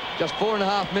time. Just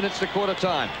 4.5 minutes to quarter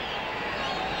time.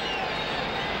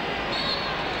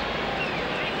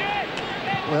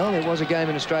 Well, there was a game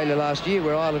in Australia last year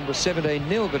where Ireland was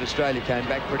 17-0, but Australia came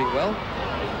back pretty well.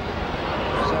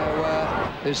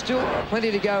 So there's still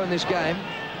plenty to go in this game.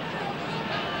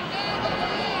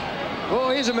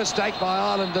 Oh, here's a mistake by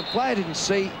Ireland. The player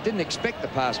didn't expect the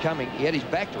pass coming. He had his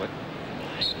back to it.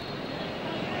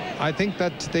 I think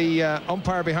that the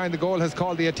umpire behind the goal has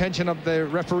called the attention of the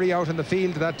referee out in the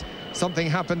field that something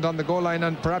happened on the goal line,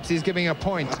 and perhaps he's giving a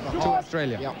point to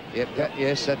Australia. Yep,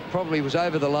 yes, that probably was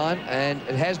over the line, and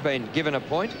it has been given a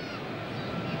point.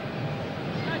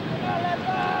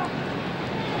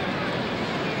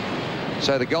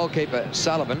 So the goalkeeper,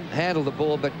 Sullivan, handled the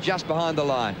ball, but just behind the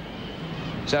line.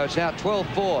 So it's now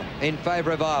 12-4 in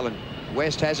favour of Ireland.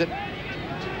 West has it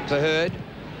to Hurd.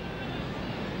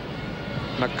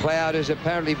 McLeod has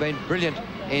apparently been brilliant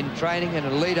in training in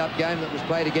a lead-up game that was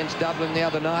played against Dublin the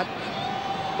other night.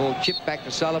 Ball chipped back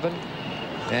to Sullivan,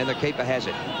 and the keeper has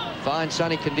it. Fine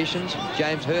sunny conditions.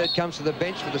 James Hurd comes to the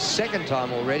bench for the second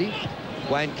time already.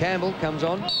 Wayne Campbell comes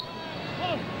on,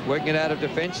 working it out of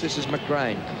defence. This is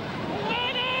McGrain.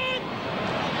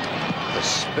 The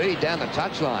speed down the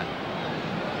touchline.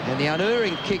 And the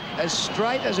unerring kick as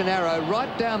straight as an arrow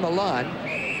right down the line,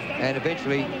 and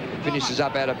eventually it finishes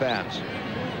up out of bounds.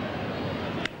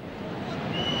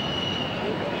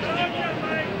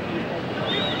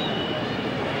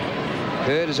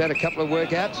 Hurd has had a couple of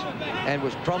workouts and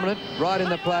was prominent right in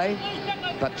the play,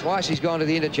 but twice he's gone to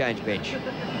the interchange bench.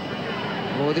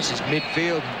 Oh, this is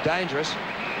midfield, dangerous.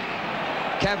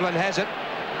 Cavlin has it.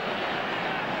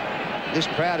 This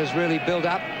crowd has really built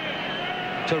up.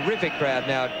 Terrific crowd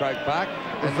now at Croke Park.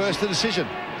 Reverse the decision.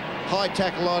 High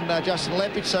tackle on Justin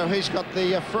Lepridge, so he's got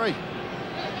the free.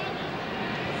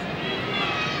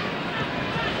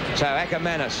 So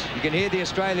Ackermanis, you can hear the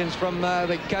Australians from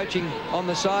the coaching on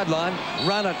the sideline.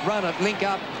 Run it, link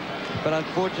up. But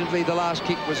unfortunately, the last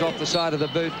kick was off the side of the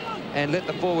boot and let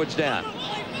the forwards down.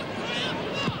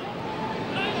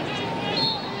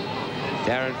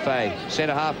 Darren Fay,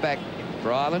 centre half back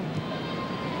for Ireland.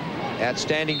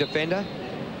 Outstanding defender.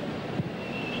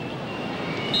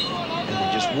 And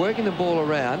they're just working the ball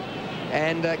around,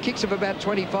 and kicks of about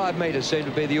 25 metres seem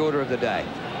to be the order of the day.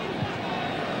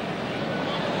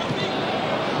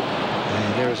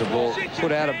 And there is a ball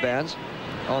put out of bounds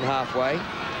on halfway.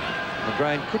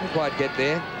 McGrain couldn't quite get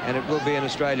there, and it will be an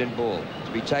Australian ball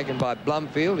to be taken by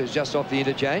Blumfield, who's just off the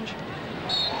interchange.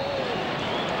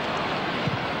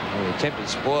 The attempted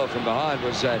spoil from behind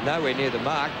was nowhere near the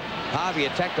mark. Harvey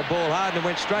attacked the ball hard and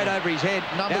went straight over his head.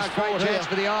 Numbers now a great forward chance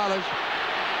here for the Islanders.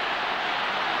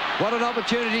 What an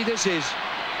opportunity this is.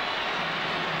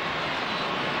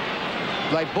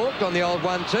 They balked on the old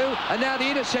 1-2, and now the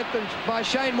interception by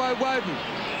Shane Woden.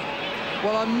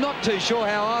 Well, I'm not too sure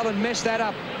how Ireland messed that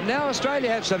up. Now Australia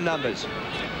have some numbers.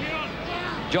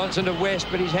 Johnson to West,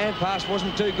 but his hand pass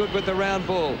wasn't too good with the round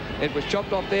ball. It was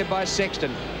chopped off there by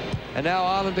Sexton. And now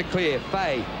Ireland to clear.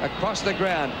 Fay across the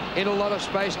ground. In a lot of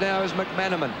space now is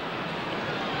McManaman.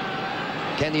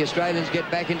 Can the Australians get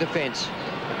back in defence?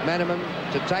 McManaman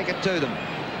to take it to them.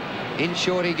 In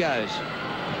short he goes.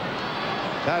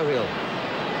 Cohill.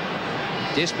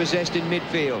 Dispossessed in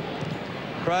midfield.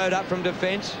 Crowed up from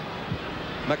defence.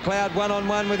 McLeod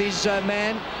one-on-one with his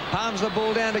man. Palms the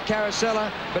ball down to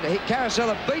Caracella, but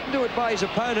Caracella beaten to it by his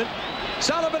opponent.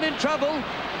 Sullivan in trouble.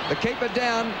 The keeper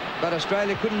down, but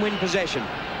Australia couldn't win possession.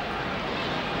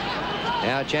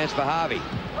 Now a chance for Harvey.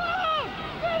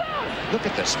 Look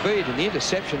at the speed and the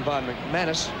interception by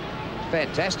McManus.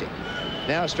 Fantastic.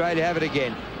 Now Australia have it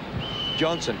again.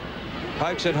 Johnson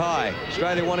pokes it high.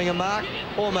 Australia wanting a mark.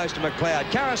 Almost to McLeod.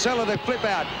 Caracella, the flip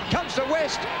out. Comes to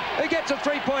West, who gets a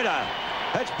three-pointer.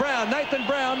 That's Brown, Nathan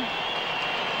Brown.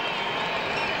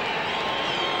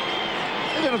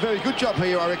 They've done a very good job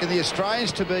here, I reckon, the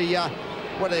Australians, to be,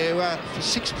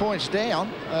 6 points down.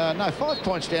 No, 5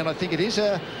 points down, I think it is,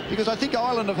 because I think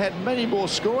Ireland have had many more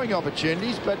scoring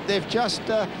opportunities, but they've just,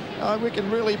 I reckon,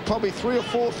 really probably 3 or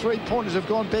 4 three-pointers have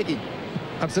gone begging.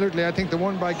 Absolutely. I think the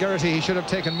one by Geraghty, he should have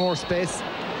taken more space.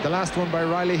 The last one by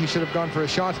Riley, he should have gone for a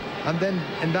shot. And then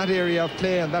in that area of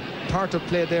play and that part of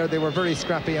play there, they were very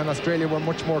scrappy, and Australia were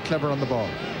much more clever on the ball.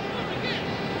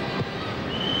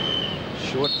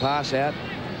 Short pass out.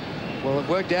 Well, it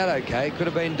worked out okay. Could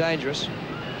have been dangerous.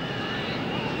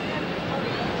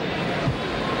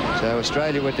 So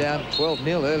Australia were down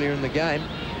 12-0 earlier in the game.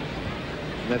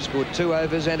 And they've scored 2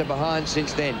 overs and a behind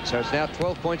since then. So it's now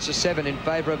 12 points to 7 in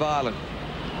favour of Ireland.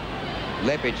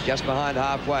 Lepage just behind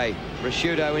halfway.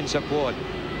 Rasciuto in support.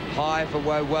 High for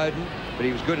Woden, but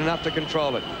he was good enough to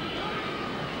control it.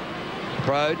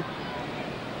 Crowd.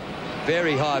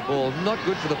 Very high ball. Not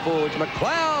good for the forwards.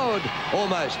 McLeod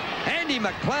almost. Andy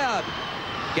McLeod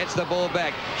gets the ball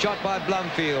back. Shot by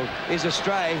Blumfield is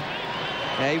astray.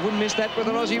 Now, he wouldn't miss that with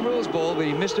an Aussie rules ball, but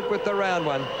he missed it with the round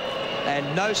one.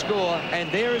 And no score.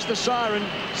 And there is the siren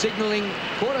signalling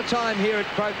quarter time here at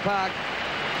Croke Park.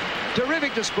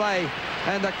 Terrific display.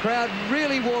 And the crowd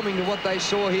really warming to what they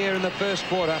saw here in the first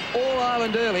quarter. All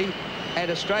Ireland early,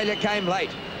 and Australia came late.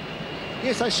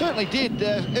 Yes, they certainly did.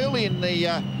 Early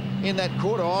in that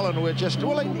quarter, Ireland were just,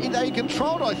 well, they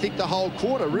controlled, I think, the whole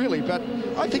quarter, really, but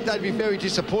I think they'd be very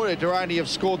disappointed to only have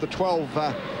scored the 12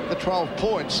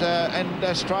 points, and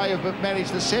Australia have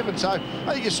managed the 7. So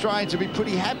I think Australians will be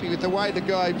pretty happy with the way the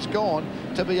game's gone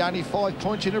to be only 5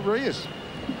 points in arrears.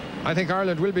 I think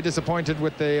Ireland will be disappointed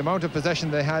with the amount of possession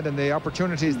they had and the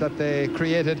opportunities that they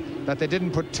created, that they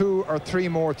didn't put 2 or 3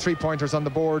 more three-pointers on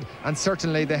the board, and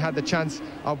certainly they had the chance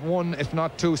of 1, if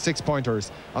not 2,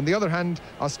 6-pointers. On the other hand,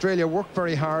 Australia worked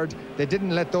very hard. They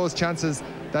didn't let those chances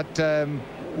that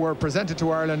were presented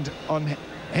to Ireland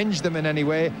unhinge them in any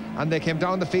way, and they came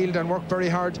down the field and worked very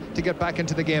hard to get back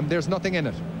into the game. There's nothing in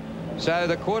it. So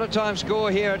the quarter-time score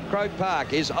here at Croke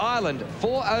Park is Ireland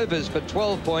 4 overs for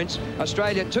 12 points.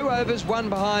 Australia 2 overs, 1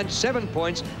 behind, 7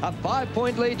 points. A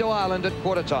 5-point lead to Ireland at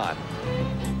quarter-time.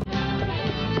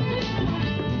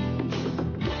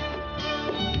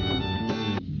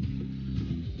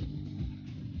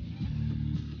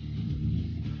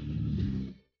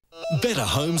 Better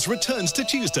Homes returns to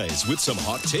Tuesdays with some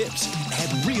hot tips.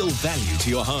 Add real value to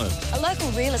your home. A local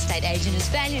real estate agent has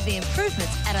valued the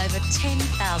improvements at over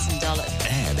 $10,000.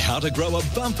 And how to grow a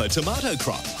bumper tomato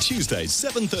crop. Tuesdays,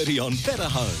 7:30 on Better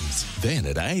Homes. Then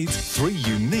at 8, 3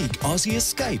 unique Aussie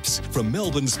escapes. From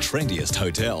Melbourne's trendiest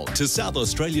hotel to South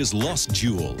Australia's lost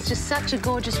jewel. It's just such a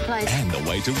gorgeous place. And the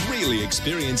way to really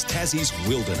experience Tassie's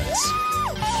wilderness.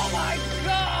 Oh my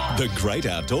God! The Great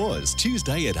Outdoors,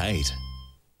 Tuesday at 8.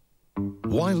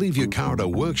 Why leave your car at a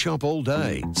workshop all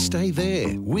day? Stay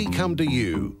there. We come to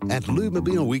you. At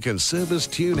Lubmobile, we can service,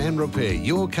 tune and repair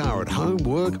your car at home,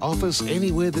 work, office,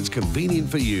 anywhere that's convenient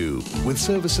for you. With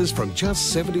services from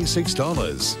just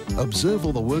 $76. Observe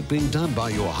all the work being done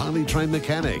by your highly trained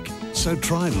mechanic. So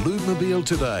try Lubmobile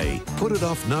today. Put it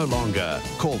off no longer.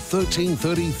 Call 13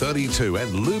 30 32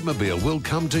 and Lubmobile will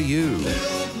come to you.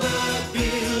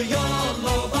 Lubmobile, your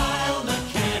mobile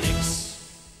mechanics.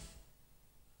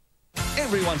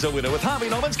 Everyone's a winner with Harvey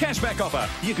Norman's cashback offer.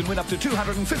 You can win up to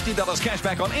 $250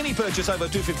 cashback on any purchase over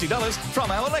 $250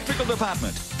 from our electrical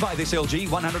department. Buy this LG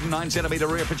 109cm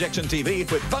rear projection TV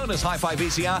with bonus hi-fi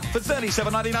VCR for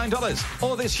 $37.99.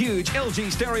 Or this huge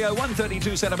LG stereo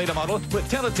 132cm model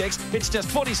with teletext, it's just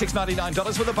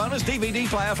 $46.99 with a bonus DVD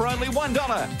player for only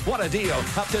 $1. What a deal.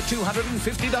 Up to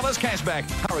 $250 cashback.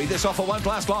 Hurry, this offer won't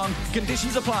last long.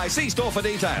 Conditions apply. See store for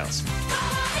details.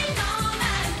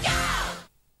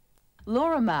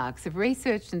 Laura Marks have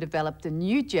researched and developed a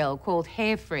new gel called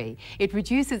Hair Free. It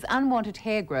reduces unwanted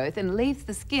hair growth and leaves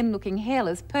the skin looking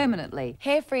hairless permanently.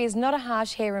 Hair Free is not a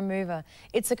harsh hair remover.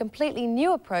 It's a completely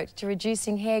new approach to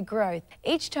reducing hair growth.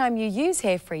 Each time you use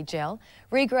Hair Free gel,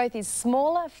 regrowth is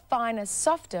smaller, finer,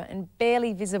 softer and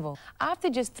barely visible. After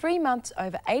just 3 months,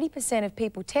 over 80% of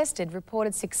people tested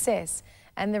reported success,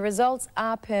 and the results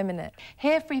are permanent.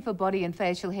 Hair Free for body and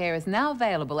facial hair is now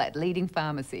available at leading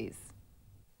pharmacies.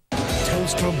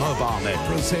 Telstra MobileNet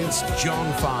presents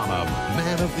John Farnham,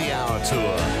 Man of the Hour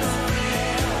Tour.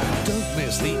 Don't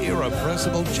miss the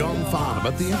irrepressible John Farnham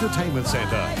at the Entertainment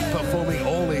Centre, performing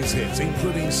all his hits,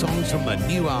 including songs from the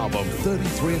new album,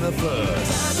 33 1/3.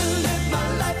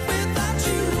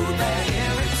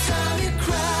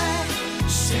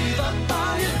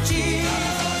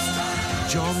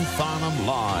 John Farnham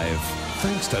Live,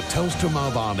 thanks to Telstra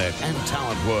MobileNet and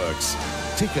TalentWorks.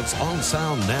 Tickets on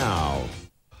sale now.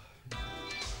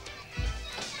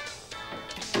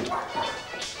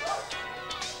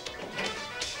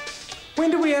 When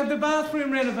do we have the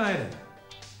bathroom renovated?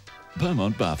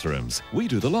 Beaumont Bathrooms. We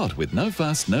do the lot with no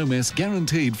fuss, no mess,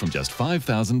 guaranteed from just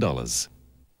 $5,000.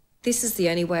 This is the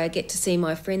only way I get to see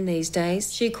my friend these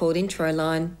days. She called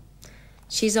Introline.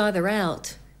 She's either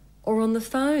out or on the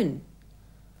phone.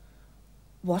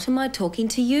 What am I talking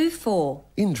to you for?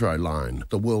 Introline,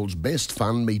 the world's best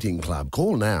fun meeting club.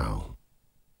 Call now.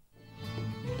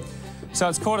 So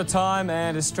it's quarter time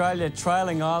and Australia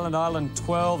trailing Ireland. Ireland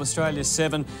 12, Australia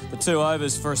 7. The 2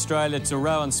 overs for Australia to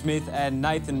Rowan Smith and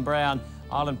Nathan Brown.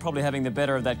 Ireland probably having the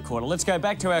better of that quarter. Let's go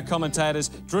back to our commentators,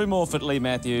 Drew Morfitt, Lee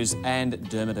Matthews and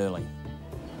Dermot Earley.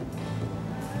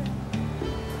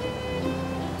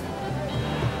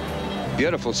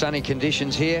 Beautiful sunny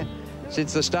conditions here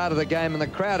since the start of the game, and the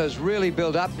crowd has really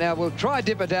built up. Now we'll try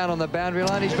Dipper down on the boundary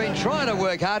line. He's been trying to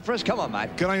work hard for us. Come on,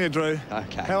 mate. Good on you, Drew.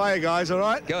 Okay. How are you guys? All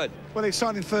right? Good. Well,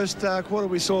 exciting first quarter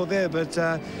we saw there, but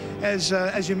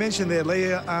as you mentioned there, Lee,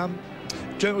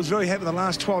 Dermot was very happy in the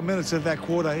last 12 minutes of that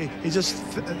quarter. He just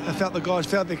felt the guys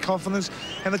felt their confidence,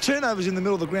 and the turnovers in the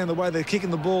middle of the ground, the way they're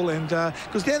kicking the ball, and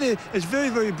because down there it's very,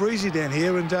 very breezy down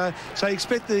here, and so you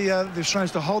expect the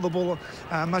Australians to hold the ball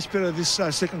much better this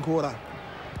second quarter.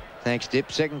 Thanks,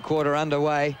 Dip. Second quarter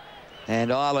underway,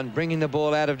 and Ireland bringing the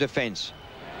ball out of defence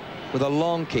with a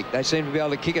long kick. They seem to be able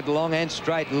to kick it long and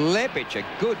straight. Lepic, a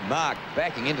good mark,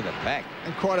 backing into the pack.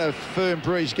 And quite a firm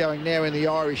breeze going now in the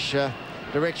Irish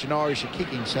direction. Irish are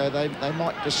kicking, so they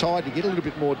might decide to get a little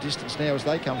bit more distance now as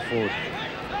they come forward.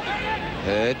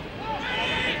 Hurd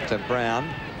to Brown,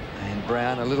 and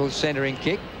Brown a little centering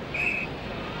kick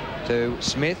to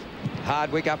Smith.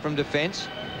 Hardwick up from defence.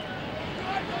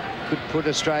 Could put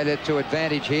Australia to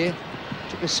advantage here.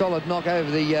 Took a solid knock over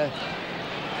the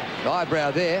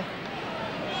eyebrow there.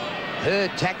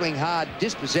 Hurd tackling hard,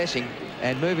 dispossessing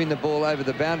and moving the ball over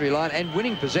the boundary line and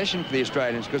winning possession for the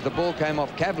Australians because the ball came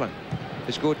off Kavlin,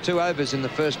 who scored 2 overs in the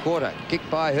first quarter. Kicked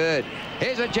by Hurd.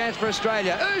 Here's a chance for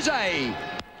Australia. Uze!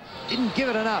 Didn't give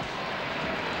it enough.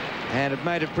 And it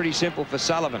made it pretty simple for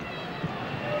Sullivan.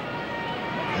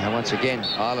 Now once again,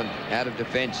 Ireland out of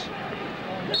defence.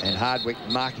 And Hardwick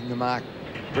marking the mark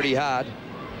pretty hard.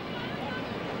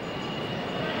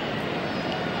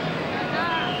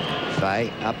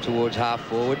 Fay up towards half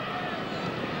forward.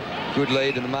 Good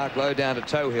lead in the mark low down to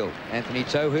Tohill. Anthony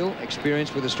Tohill,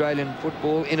 experienced with Australian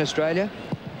football in Australia.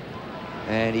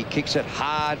 And he kicks it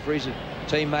hard for his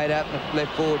teammate out in the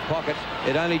left forward pocket.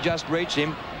 It only just reached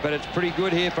him, but it's pretty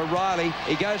good here for Riley.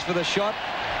 He goes for the shot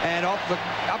and off the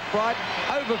upright,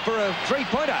 over for a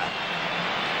three-pointer.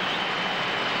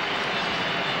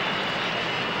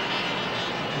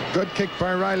 Good kick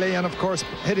by Riley, and of course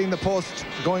hitting the post,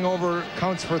 going over,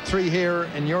 counts for 3 here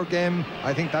in your game.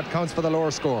 I think that counts for the lower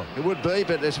score. It would be,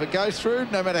 but if it goes through,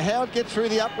 no matter how it gets through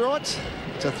the uprights,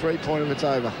 it's a 3-pointer if it's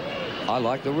over. I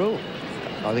like the rule.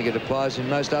 I think it applies in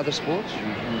most other sports.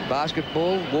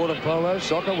 Basketball, water polo,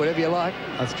 soccer, whatever you like.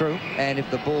 That's true. And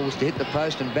if the ball was to hit the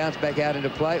post and bounce back out into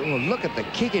play, well, look at the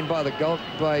kick in by the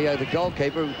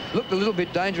goalkeeper. Looked a little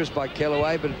bit dangerous by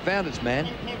Kellaway, but it found its man.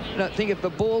 I think if the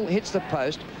ball hits the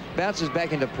post, bounces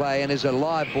back into play and is a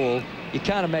live ball, you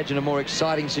can't imagine a more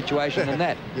exciting situation than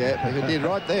that. Yeah, it did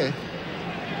right there.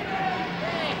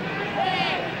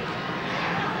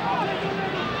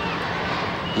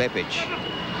 Leppich.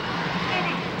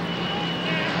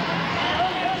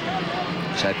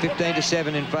 So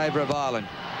 15-7 in favour of Ireland.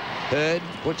 Hurd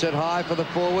puts it high for the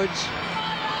forwards.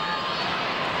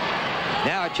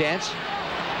 Now a chance.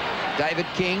 David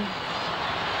King.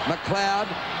 McLeod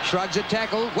shrugs a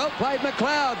tackle. Well played,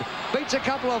 McLeod. Beats a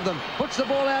couple of them. Puts the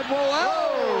ball out. Whoa,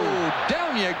 oh,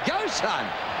 down you go, son.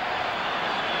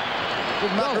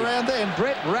 Good muck around then.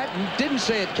 Brett Ratton didn't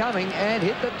see it coming and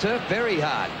hit the turf very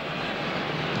hard.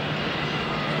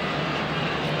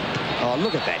 Oh,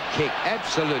 look at that kick.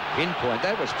 Absolute pinpoint.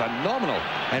 That was phenomenal.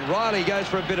 And Riley goes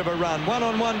for a bit of a run.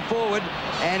 One-on-one forward,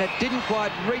 and it didn't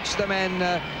quite reach the man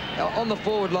on the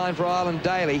forward line for Ireland,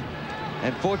 Daly.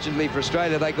 And fortunately for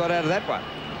Australia, they got out of that one.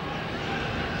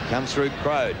 Comes through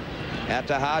Crode. Out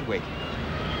to Hardwick.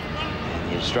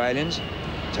 And the Australians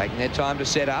taking their time to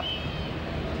set up.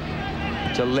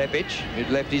 To Leppich, who'd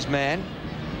left his man.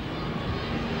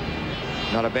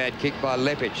 Not a bad kick by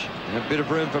Leppich. And a bit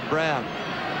of room for Brown.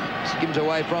 Skims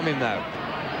away from him, though.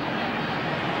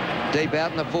 Deep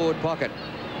out in the forward pocket.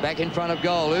 Back in front of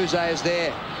goal. Uze is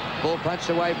there. Ball punched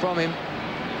away from him.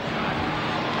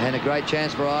 And a great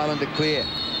chance for Ireland to clear.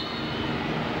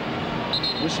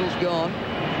 Whistle's gone.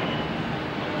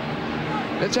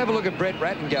 Let's have a look at Brett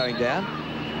Ratton going down.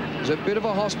 It was a bit of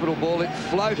a hospital ball. It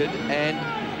floated and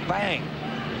bang.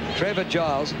 Trevor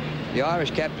Giles, the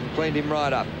Irish captain, cleaned him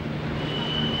right up.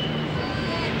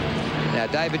 Now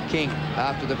David King,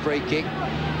 after the free kick,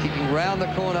 kicking round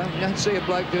the corner. You don't see a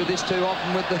bloke do this too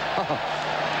often with the...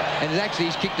 And actually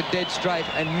he's kicked it dead straight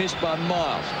and missed by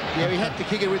miles. Yeah, he had to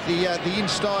kick it with the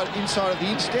inside of the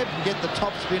instep and get the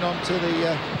top spin onto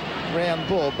the round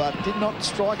ball, but did not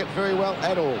strike it very well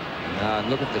at all. And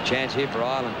look at the chance here for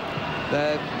Ireland.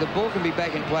 The ball can be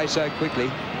back in play so quickly,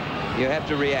 you have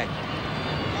to react.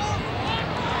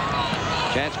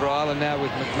 Chance for Ireland now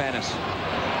with McManus.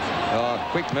 Oh,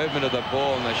 quick movement of the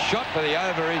ball, and the shot for the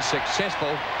over is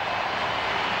successful.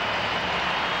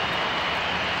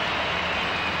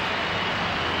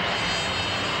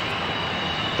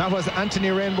 That was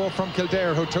Anthony Rainbow from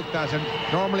Kildare who took that, and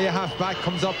normally a half-back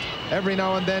comes up every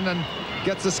now and then and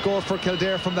gets a score for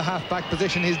Kildare from the half-back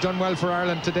position. He's done well for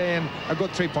Ireland today, and a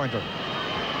good three-pointer.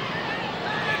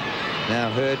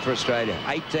 Now Hurd for Australia,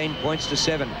 18 points to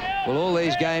 7. Well, all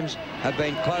these games have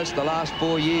been close the last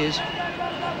 4 years.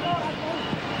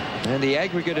 And the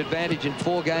aggregate advantage in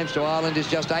 4 games to Ireland is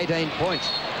just 18 points.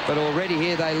 But already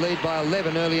here they lead by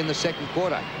 11 early in the second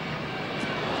quarter.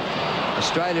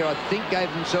 Australia, I think,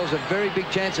 gave themselves a very big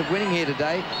chance of winning here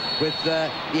today with the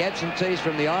absentees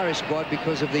from the Irish squad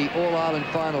because of the All-Ireland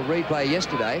final replay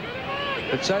yesterday.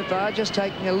 But so far, just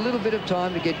taking a little bit of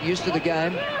time to get used to the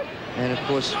game. And, of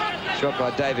course, shot by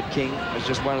David King was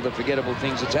just one of the forgettable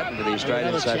things that's happened to the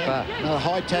Australians so far. Another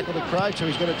high tackle to Crowe, so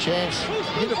he's got a chance.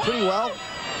 He hit it pretty well.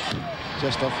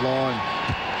 Just offline.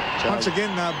 Once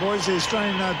again, boys, the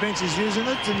Australian bench is using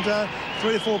it, and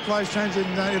 3 or 4 players changing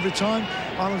every time.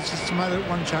 Ireland's just made it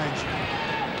one change.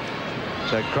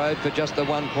 So Crode for just the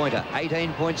 1-pointer,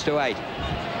 18 points to 8.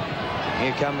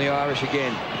 Here come the Irish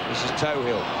again. This is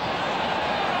Tohill.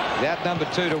 He's outnumbered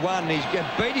 2-1. He's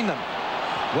beating them.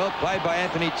 Well played by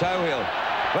Anthony Tohill.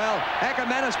 Well,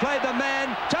 Ackermanis played the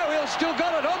man. Tohill's still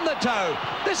got it on the toe.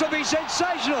 This will be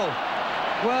sensational.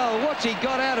 Well, what's he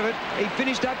got out of it? He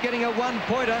finished up getting a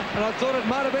 1-pointer, and I thought it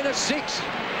might have been a 6.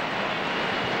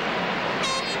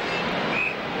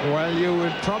 Well, you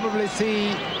would probably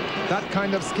see that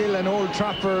kind of skill in Old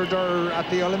Trafford or at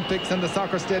the Olympics and the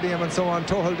soccer stadium and so on.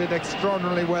 Tohill did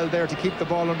extraordinarily well there to keep the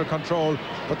ball under control,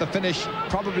 but the finish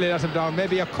probably let him down.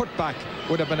 Maybe a cutback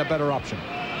would have been a better option.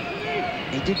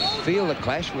 He did feel the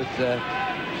clash with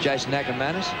Jason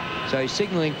Ackermanis, so he's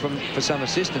signalling for some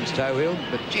assistance, Tohill,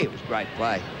 but gee, it was great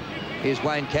play. Here's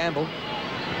Wayne Campbell.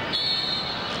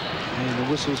 And the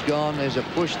whistle's gone. There's a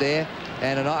push there,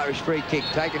 and an Irish free kick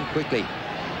taken quickly.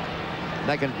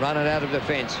 They can run it out of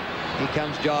defence. Here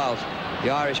comes Giles,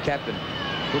 the Irish captain.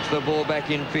 Puts the ball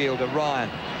back in field to Ryan.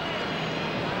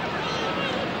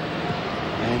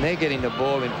 And they're getting the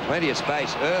ball in plenty of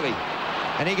space early.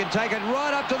 And he can take it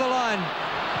right up to the line.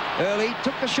 Early,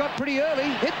 took the shot pretty early,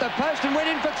 hit the post and went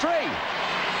in for 3.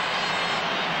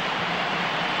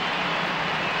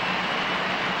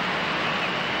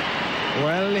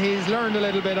 Well, he's learned a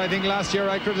little bit. I think last year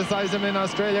I criticised him in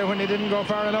Australia when he didn't go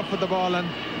far enough with the ball and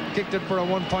kicked it for a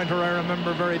 1-pointer. I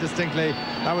remember very distinctly.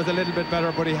 That was a little bit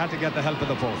better, but he had to get the help of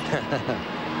the post.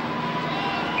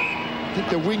 I think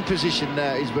the wing position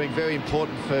is being very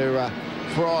important for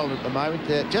Ireland at the moment.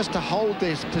 Just to hold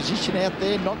their position out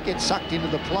there, not get sucked into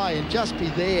the play, and just be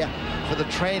there for the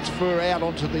transfer out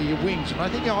onto the wings. And I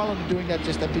think Ireland are doing that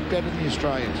just a bit better than the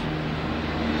Australians.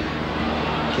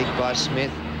 Kick by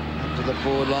Smith. Up to the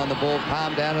forward line. The ball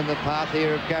palmed down in the path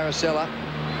here of Carosella.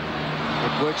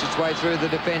 It works its way through the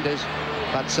defenders,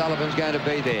 but Sullivan's going to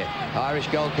be there. Irish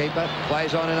goalkeeper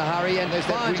plays on in a hurry and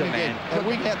finds a man. The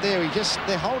wing out there,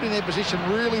 they're holding their position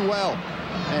really well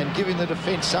and giving the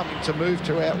defence something to move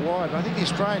to out wide. And I think the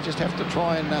Australians just have to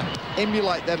try and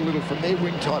emulate that a little from their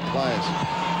wing-type players.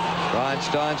 Ryan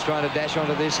Stein's trying to dash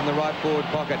onto this in the right forward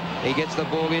pocket. He gets the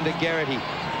ball into Garrity.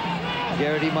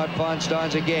 Garrity might find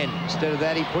Steins again. Instead of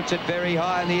that, he puts it very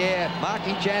high in the air.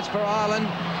 Marking chance for Ireland.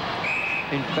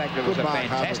 In fact, it was a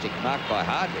fantastic mark by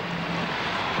Hardwick.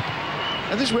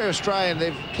 And this is where Australia,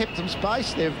 they've kept them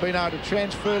space. They've been able to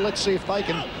transfer. Let's see if they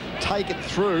can take it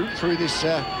through this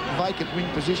vacant wing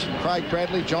position. Craig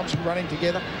Bradley, Johnson running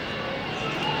together.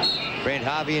 Brent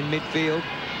Harvey in midfield.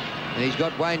 And he's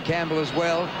got Wayne Campbell as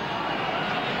well.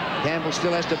 Campbell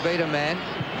still has to beat a man.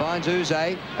 Finds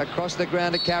Uze across the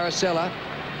ground to Carosella.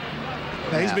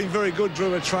 Now, he's been very good,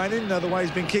 Drew, at training, the way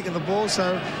he's been kicking the ball,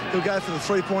 so he'll go for the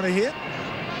three-pointer here.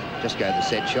 Just go the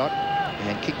set shot.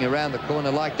 And kicking around the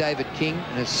corner like David King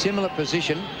in a similar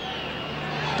position.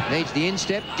 Needs the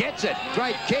instep. Gets it.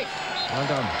 Great kick. Well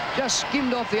done. Just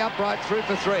skimmed off the upright, through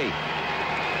for three.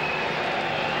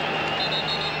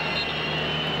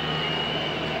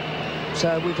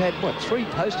 So we've had, what, 3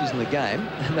 posters in the game,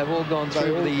 and they've all gone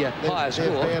through for the higher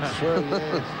score. Through,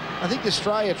 yeah. I think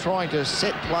Australia trying to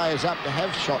set players up to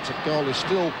have shots at goal is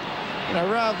still, you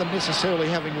know, rather than necessarily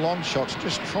having long shots,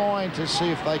 just trying to see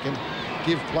if they can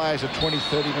give players a 20,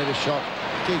 30-metre shot.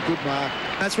 Gee, good mark.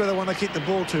 That's where they want to kick the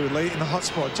ball to, Lee, in the hot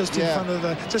spot, just in front of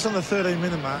just on the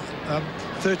 13-metre mark,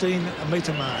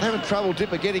 13-metre mark. They're having trouble,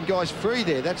 Dipper, getting guys free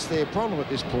there. That's their problem at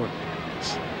this point.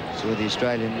 So the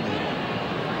Australian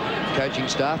coaching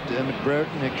staff, Dermot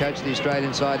Brereton, who coached the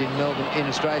Australian side in Melbourne, in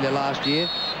Australia last year,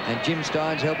 and Jim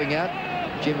Steins helping out.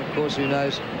 Jim, of course, who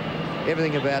knows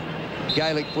everything about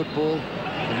Gaelic football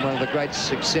and one of the great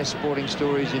success sporting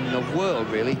stories in the world,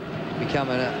 really, become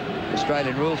an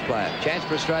Australian rules player. Chance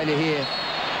for Australia here,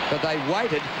 but they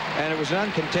waited, and it was an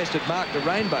uncontested mark to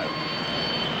Rainbow.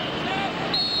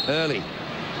 Early.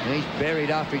 And he's buried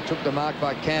after he took the mark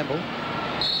by Campbell.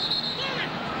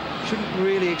 Shouldn't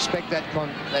really expect that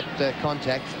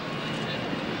contact.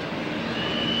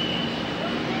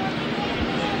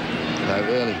 So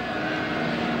early.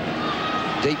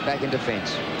 Deep back in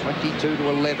defence.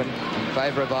 22-11 in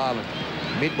favour of Ireland.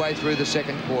 Midway through the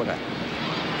second quarter.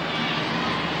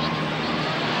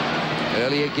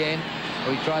 Early again.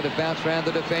 We tried to bounce around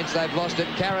the defence. They've lost it.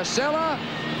 Carosella.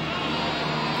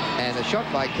 And the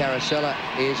shot by Carosella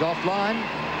is offline.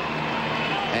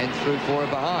 And through for a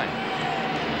behind.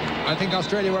 I think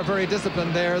Australia were very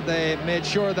disciplined there. They made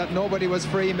sure that nobody was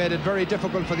free, made it very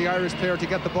difficult for the Irish player to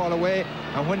get the ball away.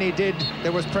 And when he did,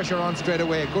 there was pressure on straight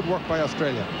away. Good work by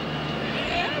Australia.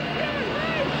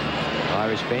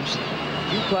 Irish bench. A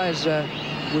few players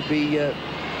would be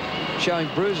showing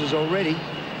bruises already.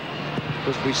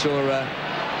 Because we saw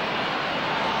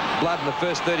blood in the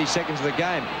first 30 seconds of the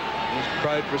game. Here's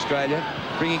Crode for Australia,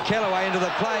 bringing Kellaway into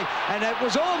the play, and it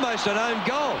was almost an own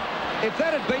goal. If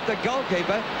that had beat the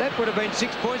goalkeeper, that would have been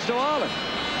 6 points to Ireland.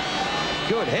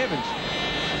 Good heavens.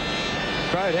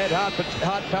 Crode had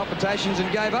heart palpitations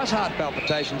and gave us heart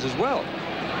palpitations as well.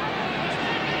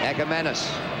 Ackermanis.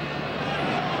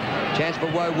 Chance for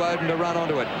Woe Woden to run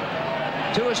onto it.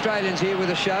 2 Australians here with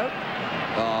a show.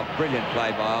 Oh, brilliant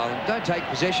play by Ireland. Don't take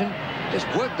possession. Just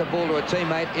work the ball to a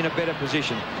teammate in a better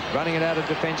position. Running it out of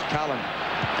defence, Cullen.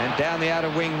 And down the outer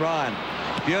wing, Ryan.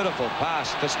 Beautiful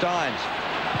pass for Steins.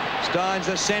 Steins,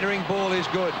 the centering ball is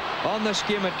good. On the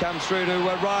skim, it comes through to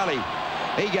Riley.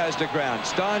 He goes to ground.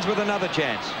 Steins with another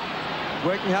chance.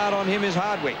 Working hard on him is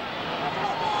Hardwick.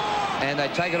 And they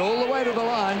take it all the way to the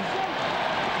line.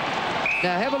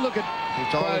 Now, have a look at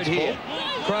Crode here.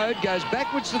 Crode goes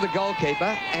backwards to the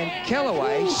goalkeeper, and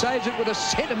Kellaway saves it with a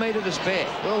centimetre to spare.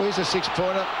 Well, here's a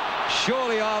 6-pointer.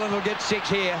 Surely Ireland will get 6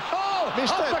 here. Oh,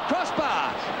 missed off it. The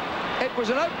crossbar. It was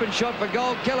an open shot for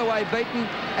goal. Kellaway beaten,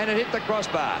 and it hit the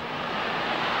crossbar.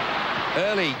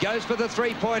 Early goes for the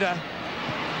 3-pointer.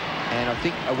 And I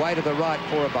think away to the right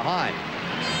for a behind.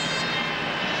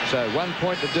 So 1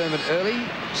 point to Dermot Early.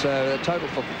 So a total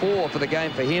for 4 for the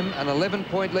game for him. An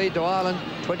 11-point lead to Ireland,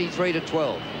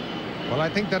 23-12. Well, I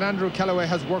think that Andrew Kellaway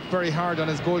has worked very hard on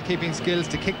his goalkeeping skills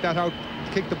to kick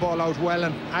the ball out well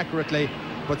and accurately.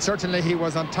 But certainly he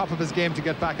was on top of his game to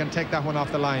get back and take that one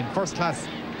off the line. First class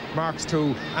marks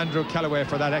to Andrew Kellaway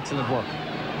for that excellent work.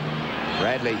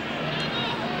 Bradley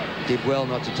did well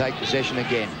not to take possession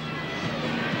again.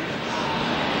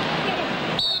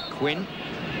 Quinn,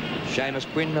 Seamus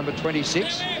Quinn, number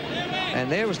 26.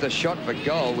 And there was the shot for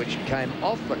goal, which came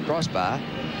off the crossbar.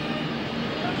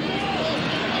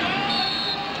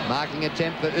 Marking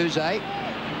attempt for Uze.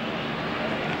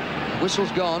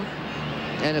 Whistle's gone,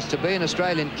 and it's to be an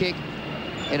Australian kick.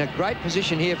 In a great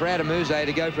position here for Adam Uze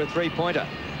to go for a three-pointer.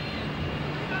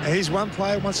 He's one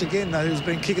player, once again, though, who's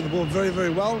been kicking the ball very, very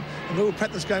well. In the little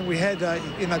practice game we had,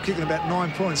 ended up kicking about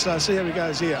 9 points. So see how he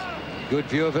goes here. Good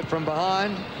view of it from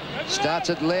behind. Starts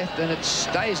at left, and it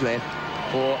stays left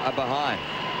for a behind.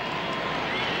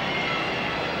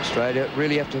 Australia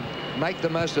really have to make the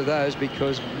most of those,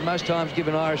 because most times give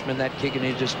an Irishman that kick and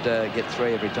he'd just get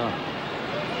 3 every time.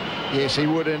 Yes, he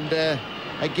would. And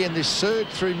again, this surge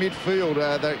through midfield,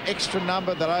 the extra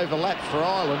number that overlapped for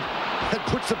Ireland, that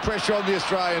puts the pressure on the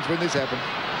Australians when this happens.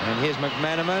 And here's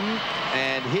McManaman,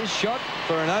 and his shot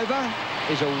for an over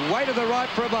is away to the right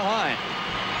for a behind.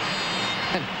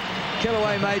 And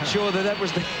Kellaway made sure that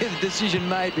was the decision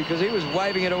made, because he was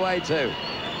waving it away too.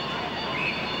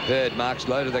 Third marks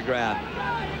low to the ground.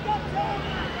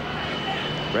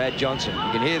 Brad Johnson,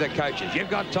 you can hear the coaches. You've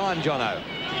got time, Jono.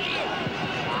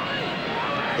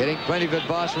 Getting plenty of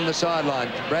advice from the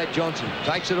sideline. Brad Johnson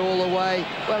takes it all away.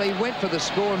 Well, he went for the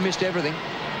score and missed everything.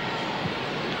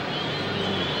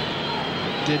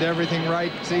 Did everything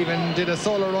right, even did a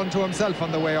solo run to himself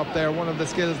on the way up there. One of the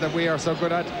skills that we are so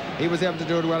good at. He was able to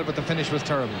do it well, but the finish was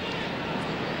terrible.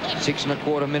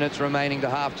 6.25 minutes remaining to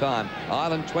half-time.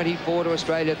 Ireland 24 to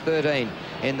Australia 13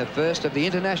 in the first of the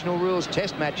international rules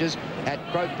test matches at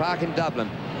Croke Park in Dublin.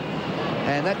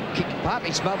 And that kick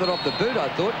partly smothered off the boot, I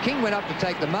thought. King went up to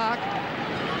take the mark,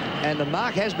 and the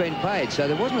mark has been paid. So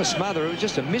there wasn't a smother, it was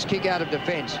just a missed kick out of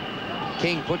defence.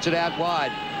 King puts it out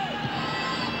wide.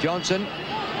 Johnson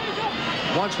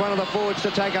wants one of the forwards to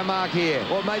take a mark here,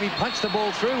 or maybe punch the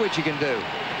ball through, which he can do.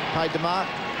 Paid the mark.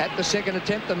 At the second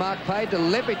attempt, the mark paid to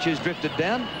Lepic, who's drifted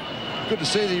down. Good to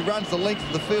see that he runs the length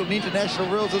of the field in international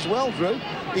rules as well, Drew.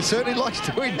 He certainly likes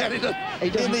doing that in the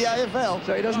AFL.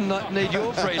 So he doesn't need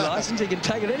your free licence, he can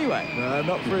take it anyway. No,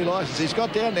 not free licence. He's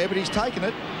got down there, but he's taken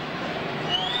it.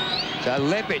 So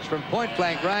Lepic from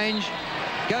point-blank range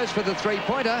goes for the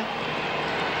three-pointer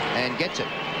and gets it.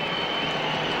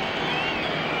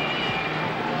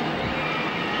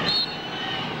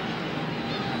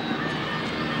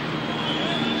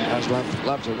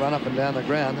 Love to run up and down the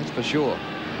ground, that's for sure.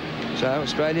 So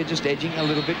Australia just edging a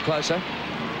little bit closer.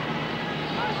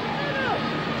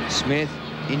 Smith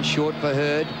in short for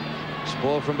Hurd.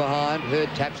 Spoil from behind. Hurd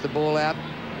taps the ball out.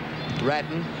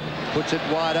 Ratton puts it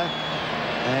wider.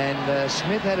 And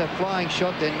Smith had a flying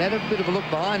shot then. Had a bit of a look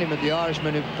behind him at the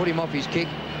Irishman, who put him off his kick.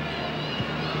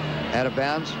 Out of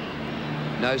bounds.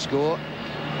 No score.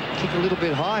 Kick a little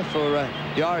bit high for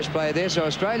the Irish player there. So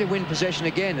Australia win possession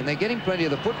again, and they're getting plenty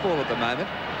of the football at the moment.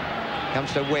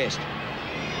 Comes to West.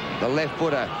 The left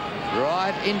footer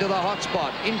right into the hot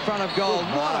spot in front of goal.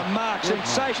 What a mark.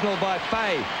 Sensational by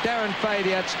Fay. Darren Fay,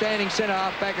 the outstanding centre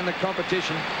half back in the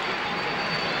competition.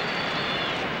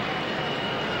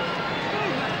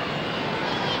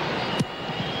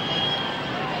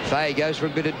 Fay goes for a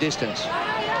bit of distance.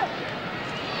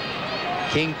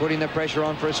 King putting the pressure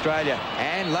on for Australia,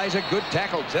 and lays a good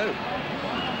tackle too.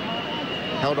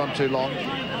 Held on too long.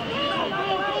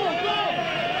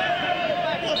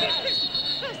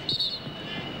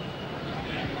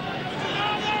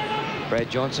 Brad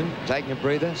Johnson taking a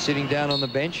breather, sitting down on the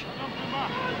bench,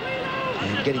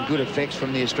 and getting good effects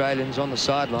from the Australians on the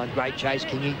sideline. Great chase,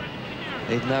 Kingy,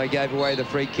 even though he gave away the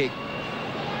free kick.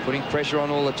 Putting pressure on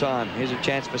all the time. Here's a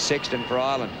chance for Sexton for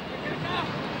Ireland.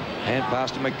 Hand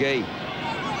pass to McGee.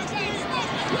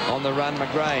 On the run,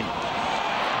 McGrain.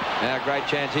 Now a great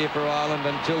chance here for Ireland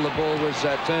until the ball was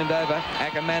turned over.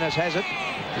 Ackermanis has it.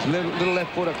 His little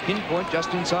left foot, a pinpoint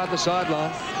just inside the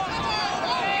sideline.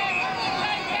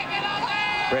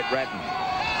 Brett Ratton.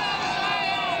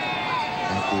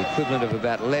 At the equivalent of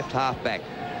about left half-back.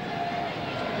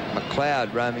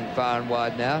 McLeod roaming far and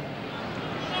wide now.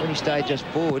 When he stayed just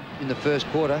forward in the first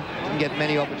quarter, didn't get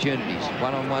many opportunities.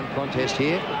 One-on-one contest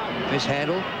here.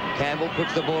 Mishandle. Campbell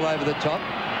puts the ball over the top.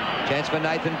 Chance for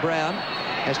Nathan Brown.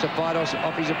 Has to fight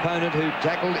off his opponent, who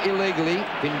tackled illegally,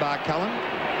 Finbar Cullen.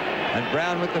 And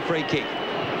Brown with the free kick.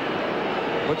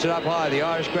 Puts it up high. The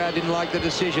Irish crowd didn't like the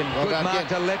decision. Good mark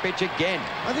to Lepic again.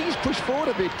 I think he's pushed forward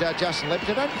a bit, Justin Lepic.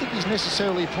 I don't think he's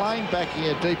necessarily playing back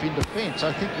here deep in defence.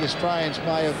 I think the Australians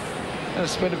may have... And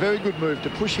it's been a very good move to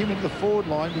push him into the forward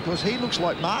line, because he looks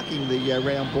like marking the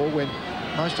round ball when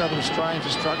most other Australians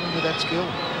are struggling with that skill.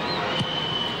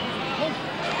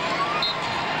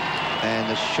 And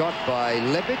the shot by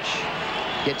Lepic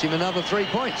gets him another 3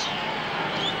 points.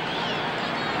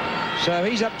 So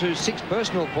he's up to 6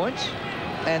 personal points.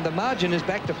 And the margin is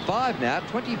back to 5 now,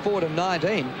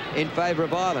 24-19 in favour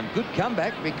of Ireland. Good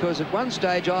comeback, because at one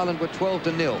stage Ireland were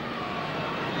 12-0.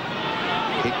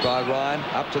 Kick by Ryan,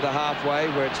 up to the halfway,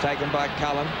 where it's taken by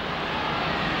Cullen.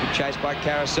 Good chase by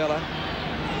Carosella.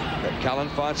 But Cullen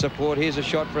finds support. Here's a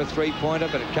shot for a three-pointer,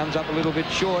 but it comes up a little bit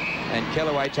short, and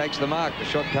Kellaway takes the mark. The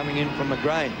shot coming in from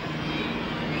McGrain.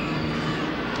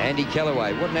 Andy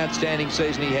Kellaway, what an outstanding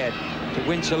season he had to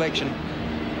win selection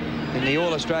in the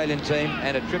All-Australian team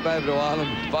and a trip over to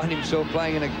Ireland, find himself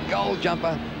playing in a goal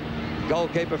jumper,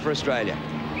 goalkeeper for Australia.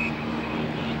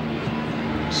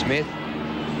 Smith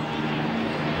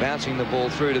bouncing the ball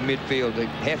through to midfield to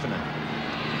Heffernan.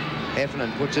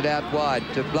 Heffernan puts it out wide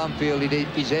to Blumfield,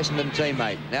 his Essendon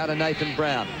teammate. Now to Nathan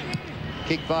Brown.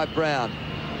 Kick by Brown.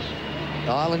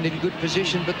 Ireland in good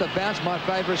position, but the bounce might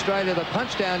favour Australia. The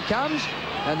punch down comes,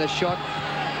 and the shot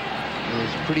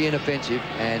is pretty inoffensive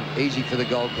and easy for the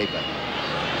goalkeeper.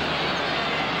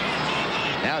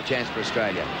 Now a chance for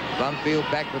Australia.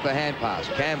 Blumfield back with the hand pass.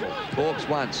 Campbell talks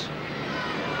once.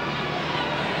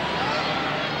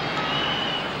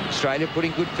 Australia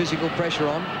putting good physical pressure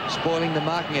on, spoiling the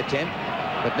marking attempt.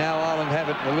 But now Ireland have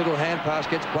it. The little hand pass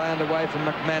gets play underway from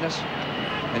McManus,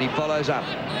 and he follows up.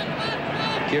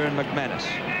 Kieran McManus.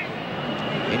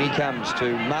 In he comes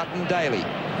to Martin Daly.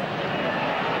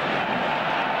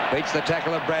 Beats the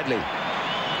tackle of Bradley.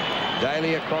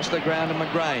 Daly across the ground to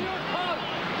McGrain.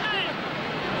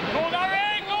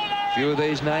 A few of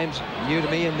these names new to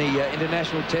me in the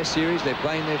International Test Series. They're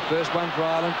playing their first one for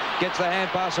Ireland. Gets the hand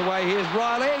pass away. Here's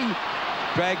Riley.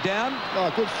 Dragged down.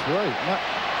 Oh, good three. No,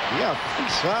 yeah, I think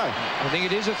so. I think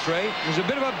it is a three. There's a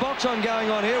bit of a box on going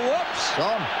on here. Whoops.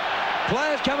 On.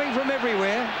 Players coming from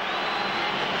everywhere.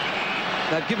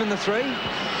 They've given the three.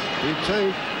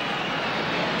 2-2.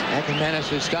 McManus,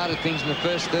 who started things in the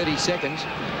first 30 seconds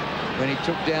when he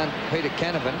took down Peter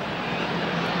Canavan.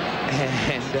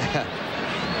 And,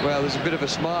 well, there's a bit of a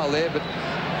smile there, but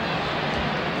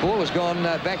ball has gone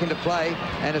back into play,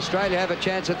 and Australia have a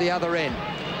chance at the other end.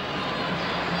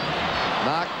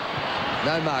 Mark,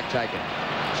 no mark taken.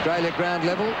 Australia ground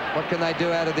level, what can they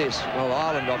do out of this? Well,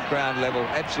 Ireland off ground level,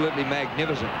 absolutely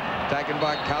magnificent. Taken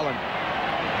by Cullen.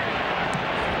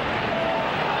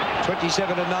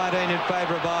 27-19 in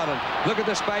favour of Ireland. Look at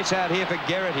the space out here for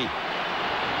Geraghty.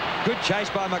 Good chase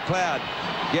by McLeod.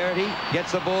 Geraghty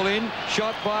gets the ball in.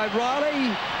 Shot by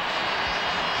Riley.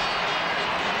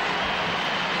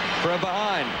 For a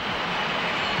behind.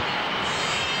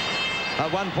 A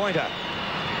one-pointer.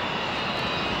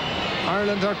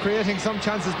 Ireland are creating some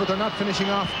chances, but they're not finishing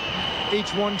off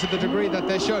each one to the degree that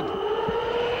they should.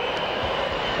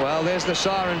 Well, there's the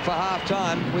siren for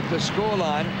half-time with the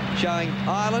scoreline showing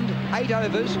Ireland 8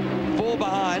 overs, 4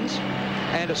 behinds,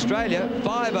 and Australia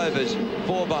 5 overs,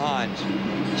 4 behinds.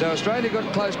 So Australia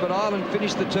got close, but Ireland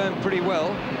finished the term pretty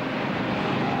well.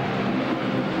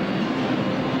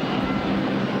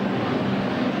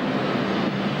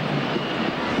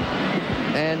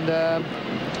 And,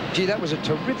 gee, that was a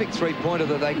terrific three-pointer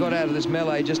that they got out of this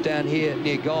melee just down here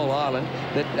near Goal Island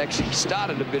that actually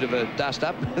started a bit of a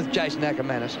dust-up with Jason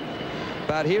Ackermanis.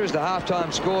 But here is the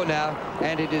half-time score now,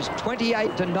 and it is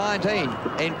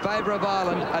 28-19 in favour of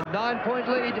Ireland, a 9-point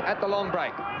lead at the long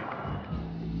break.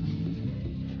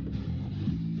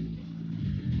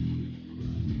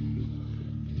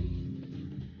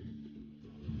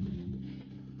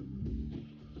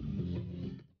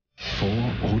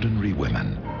 Four ordinary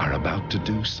women are about to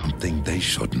do something they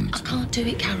shouldn't. I can't do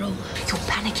it, Carol. You're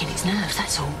panicking his nerves,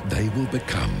 that's all. They will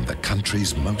become the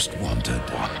country's most wanted.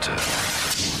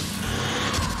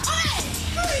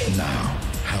 Now,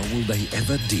 how will they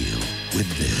ever deal with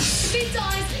this? If he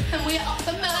dies, then we're up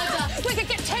for murder. We could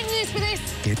get 10 years for this.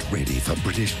 Get ready for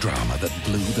British drama that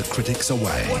blew the critics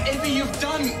away. Whatever you've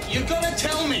done, you've got to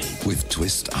tell me. With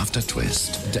twist after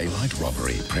twist, Daylight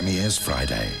Robbery premieres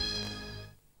Friday.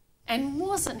 And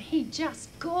wasn't he just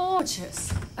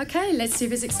gorgeous? OK, let's see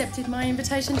if he's accepted my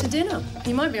invitation to dinner.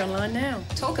 He might be online now.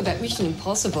 Talk about Mission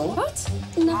Impossible. What?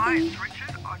 Hi, Nothing. it's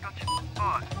Richard. I got you.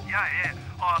 Oh, yeah.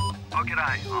 Oh,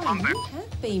 g'day. I'm back. You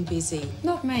have been busy.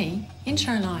 Not me.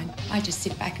 Intro line. I just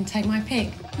sit back and take my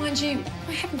pick. Mind you,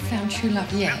 I haven't found true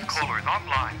love yet. This caller is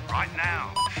online right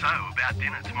now. So, about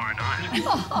dinner tomorrow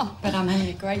night. But I'm having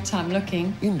a great time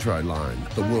looking. Intro Line,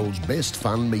 the world's best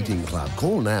fun meeting club.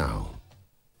 Call now.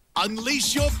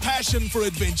 Unleash your passion for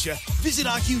adventure. Visit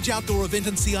our huge outdoor event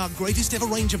and see our greatest ever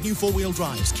range of new four-wheel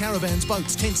drives, caravans,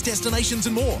 boats, tents, destinations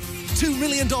and more. $2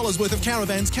 million worth of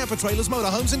caravans, camper trailers,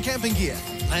 motorhomes and camping gear.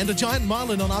 And a giant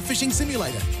mile-in on our fishing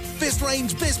simulator. Best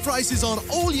range, best prices on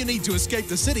all you need to escape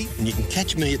the city. And you can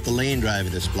catch me at the Land Rover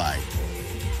display.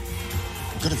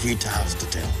 Got a few tales to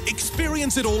tell.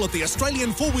 Experience it all at the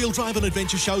Australian Four-Wheel Drive and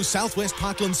Adventure Show, Southwest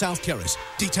Parkland, South Terrace.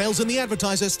 Details in the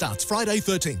advertiser. Starts Friday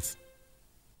 13th.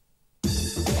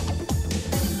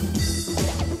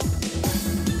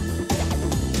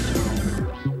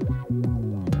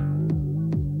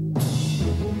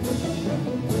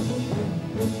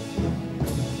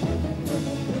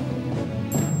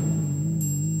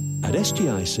 At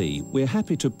SGIC, we're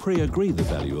happy to pre-agree the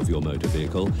value of your motor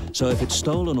vehicle, so if it's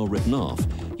stolen or written off,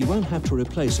 you won't have to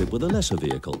replace it with a lesser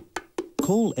vehicle.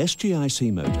 Call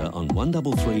SGIC Motor on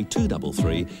 133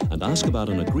 233 and ask about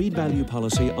an agreed value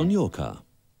policy on your car.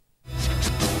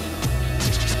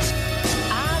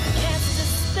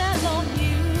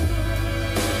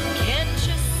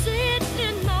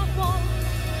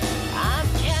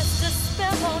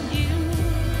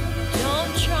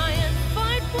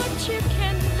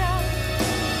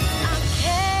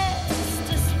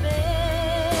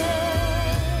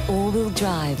 All-wheel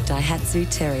drive Daihatsu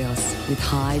Terios with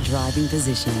high driving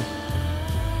position.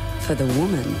 For the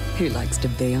woman who likes to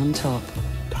be on top.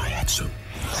 Daihatsu.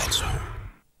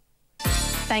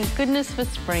 Thank goodness for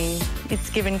spring. It's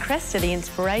given Cresta the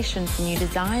inspiration for new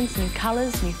designs, new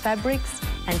colours, new fabrics,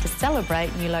 and to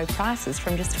celebrate new low prices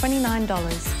from just $29.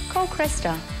 Call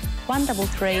Cresta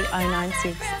 133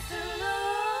 096.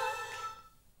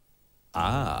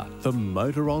 Ah, the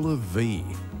Motorola V.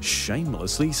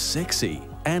 Shamelessly sexy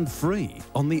and free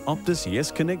on the Optus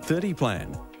Yes Connect 30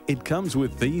 plan. It comes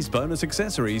with these bonus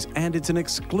accessories and it's an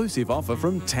exclusive offer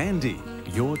from Tandy,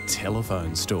 your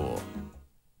telephone store.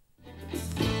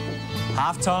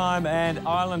 Half-time and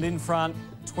Ireland in front,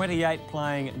 28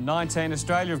 playing 19.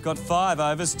 Australia have got 5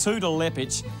 overs, 2 to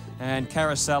Lepic, and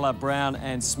Carosella, Brown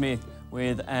and Smith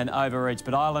with an over each.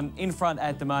 But Ireland in front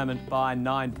at the moment by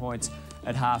 9 points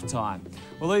at half-time.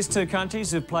 Well, these two countries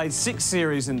have played 6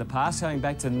 series in the past, going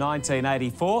back to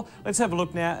 1984. Let's have a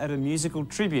look now at a musical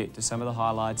tribute to some of the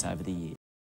highlights over the years.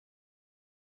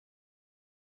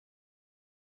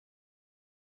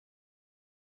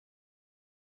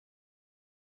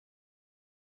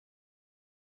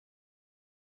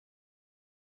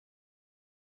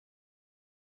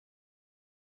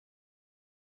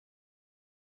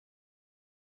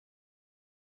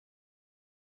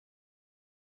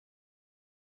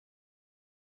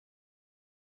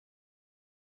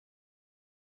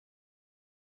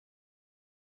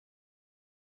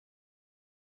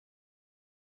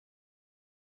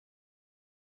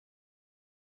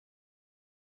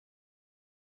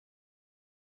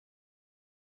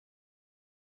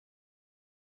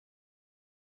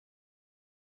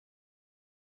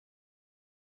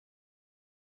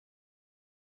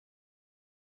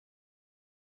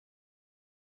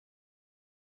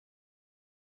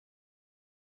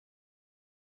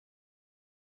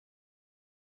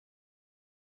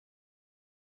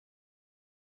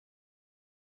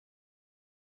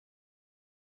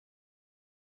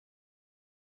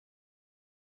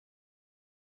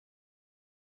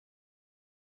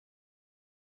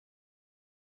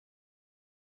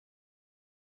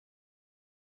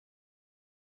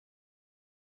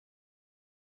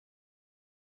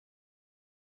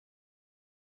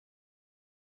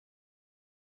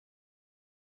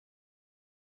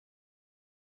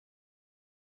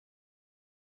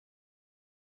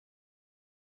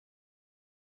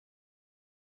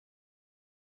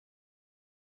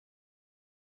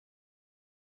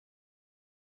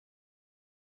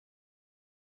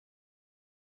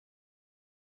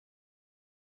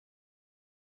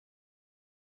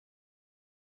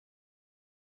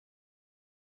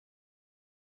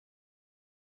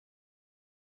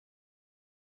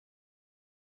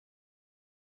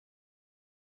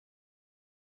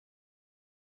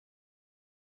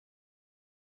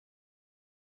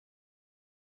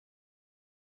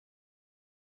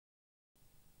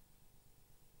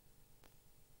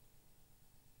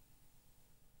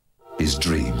 His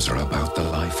dreams are about the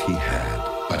life he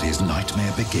had, but his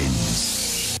nightmare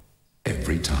begins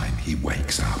every time he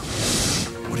wakes up.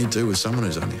 What do you do with someone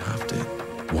who's only half dead?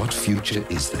 What future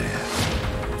is there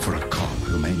for a cop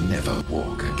who may never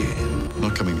walk again?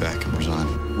 Not coming back and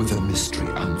resigning. With a mystery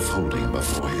unfolding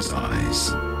before his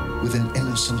eyes, with an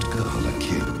innocent girl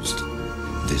accused,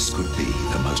 this could be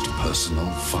the most personal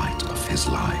fight of his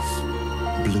life.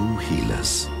 Blue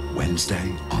Healers,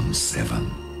 Wednesday on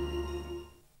 7.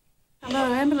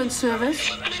 Hello, ambulance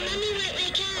service.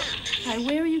 Okay,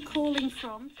 where are you calling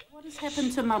from? What has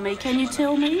happened to Mummy? Can you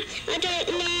tell me? I don't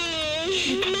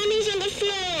know. Mummy's on the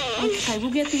floor. Okay,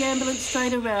 we'll get the ambulance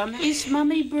straight around. Is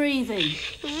Mummy breathing?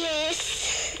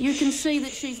 Yes. You can see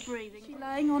that she's breathing. She's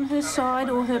laying on her side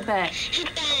or her back.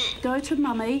 Go to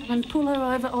Mummy and pull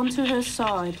her over onto her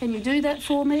side. Can you do that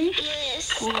for me?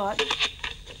 Yes. All right.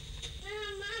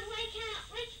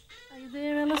 Are you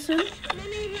there, Alison?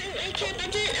 Mummy won't wake up. I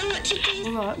don't know what to do.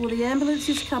 All right, well, the ambulance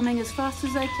is coming as fast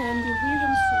as they can. We'll hear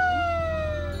them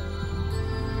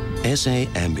soon. SA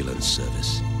Ambulance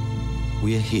Service.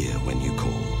 We're here when you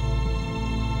call.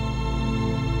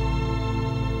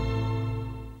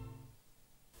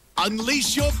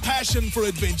 Unleash your passion for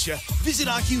adventure. Visit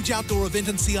our huge outdoor event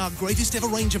and see our greatest ever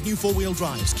range of new four-wheel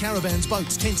drives, caravans,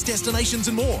 boats, tents, destinations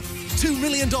and more. $2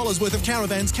 million worth of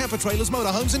caravans, camper trailers,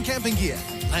 motorhomes and camping gear.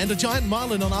 Land a giant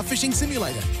marlin on our fishing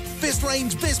simulator. Best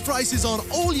range, best prices on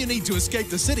all you need to escape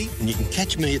the city. And you can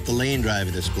catch me at the Land Rover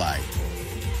display.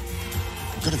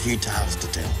 I've got a few tales to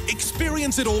tell.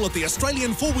 Experience it all at the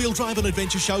Australian Four-Wheel Drive and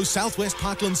Adventure Show, Southwest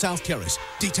Parkland, South Terrace.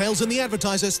 Details in the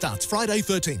advertiser. Starts Friday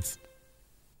 13th.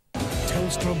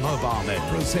 Telstra MobileNet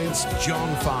presents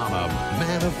John Farnham,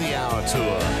 Man of the Hour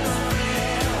Tour.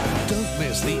 Don't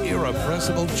miss the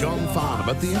irrepressible John Farnham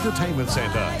at the Entertainment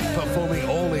Centre, performing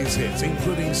all his hits,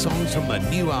 including songs from the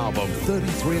new album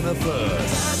 33 1/3.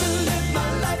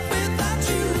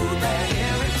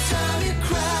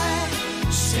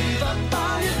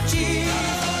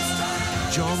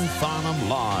 John Farnham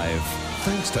Live,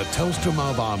 thanks to Telstra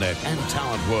MobileNet and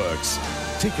TalentWorks.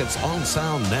 Tickets on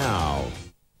sale now.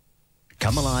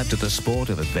 Come alive to the sport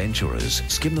of adventurers.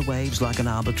 Skim the waves like an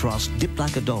albatross, dip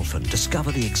like a dolphin.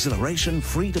 Discover the exhilaration,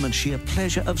 freedom and sheer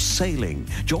pleasure of sailing.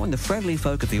 Join the friendly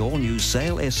folk at the all-new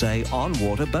Sail SA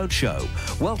on-water boat show.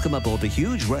 Welcome aboard the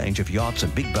huge range of yachts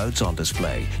and big boats on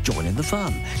display. Join in the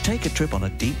fun. Take a trip on a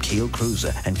deep keel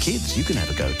cruiser. And kids, you can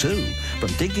have a go too. From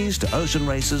dinghies to ocean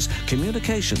races,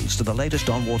 communications to the latest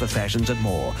on-water fashions and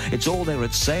more. It's all there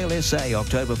at Sail SA,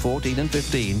 October 14 and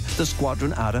 15, the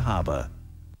Squadron Outer Harbour.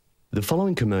 The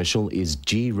following commercial is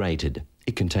G-rated.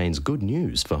 It contains good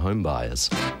news for home buyers.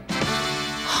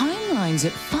 Home loans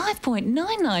at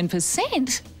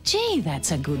 5.99%? Gee,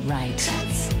 that's a good rate.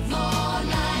 That's more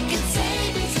like it,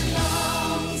 savings and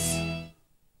loans.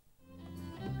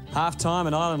 Half-time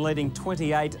and Ireland leading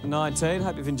 28-19.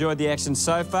 Hope you've enjoyed the action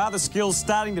so far. The skills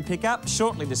starting to pick up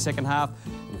shortly the second half.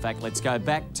 In fact, let's go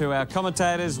back to our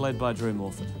commentators led by Drew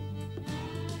Morford.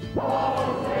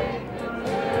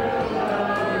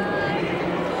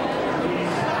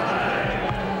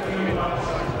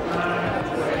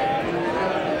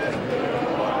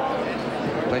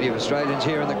 Plenty of Australians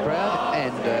here in the crowd,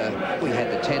 and we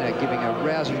had the tenor giving a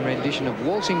rousing rendition of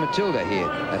Waltzing Matilda here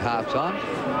at halftime,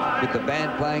 with the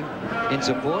band playing in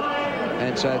support.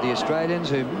 And so the Australians,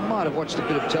 who might have watched a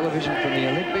bit of television from the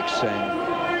Olympics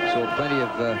and saw plenty of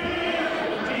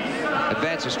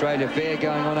Advance Australia fair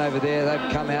going on over there,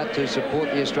 they've come out to support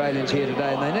the Australians here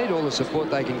today, and they need all the support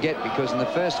they can get, because in the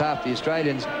first half the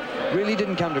Australians really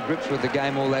didn't come to grips with the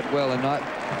game all that well, and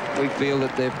we feel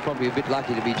that they're probably a bit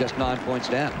lucky to be just 9 points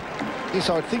down. Yes,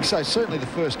 I think so. Certainly the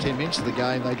first 10 minutes of the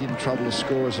game, they didn't trouble the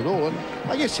scorers at all. And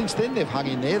I guess since then they've hung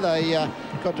in there. They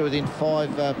got to within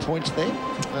 5 points there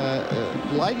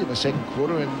late in the second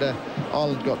quarter, and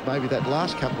Ireland got maybe that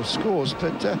last couple of scores.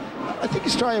 But I think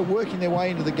Australia working their way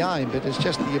into the game, but it's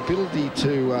just the ability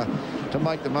to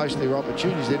make the most of their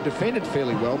opportunities. They've defended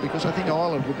fairly well, because I think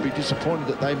Ireland would be disappointed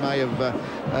that they may have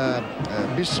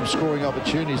missed some scoring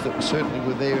opportunities that certainly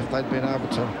were there if they'd been able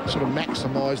to sort of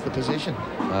maximise the possession.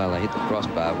 Well, they hit the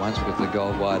crossbar once with the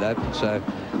goal wide open, so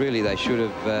really they should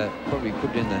have probably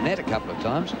put it in the net a couple of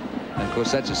times. And of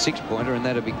course that's a 6-pointer, and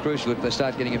that'll be crucial if they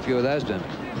start getting a few of those done.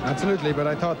 Absolutely, but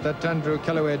I thought that Andrew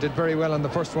Kellaway did very well on the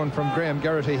first one from Graham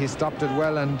Geraghty. He stopped it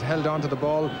well and held on to the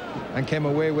ball and came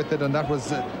away with it, and that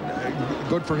was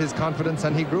good for his confidence,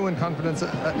 and he grew in confidence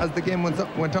as the game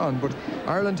went on. But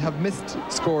Ireland have missed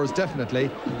scores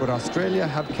definitely, but Australia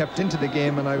have kept into the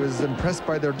game, and I was impressed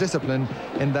by their discipline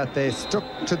in that they stuck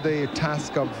to the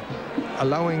task of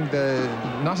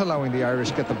not allowing the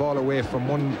Irish get the ball away from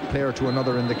one player to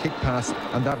another in the kick pass,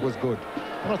 and that was good.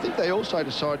 And I think they also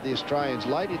decided, the Australians,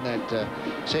 late in that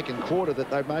second quarter,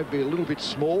 that they may be a little bit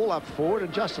small up forward,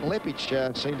 and Justin Leppich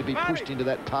seemed to be pushed into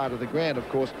that part of the ground. Of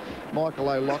course, Michael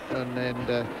O'Loughlin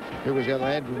and who was the other,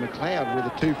 Andrew McLeod, were the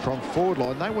two-pronged forward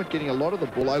line. They weren't getting a lot of the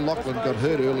ball. O'Loughlin got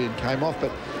hurt early and came off, but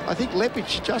I think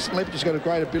Justin Leppich has got a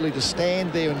great ability to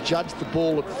stand there and judge the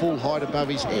ball at full height above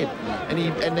his head, and he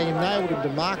nailed him to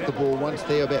mark the ball once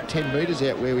there about 10 metres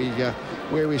out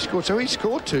where he scored. So he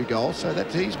scored 2 goals, so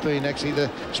that he's been actually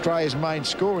Australia's main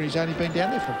scorer, and he's only been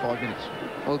down there for 5 minutes.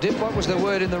 Well, Dip, what was the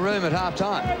word in the room at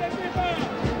half-time?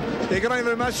 Yeah, good day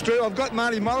very much, Drew. I've got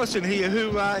Marty Morrison here,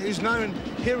 who is known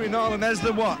here in Ireland as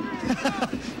the what?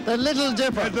 The Little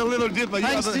Dipper. The Little Dipper.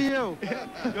 Thanks to you.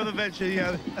 You're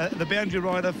the boundary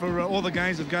rider for all the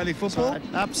games of Gaelic football.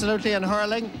 Absolutely, and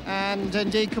hurling, and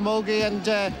indeed camogie,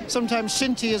 and sometimes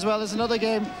shinty as well as another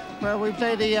game where we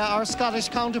play our Scottish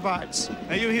counterparts.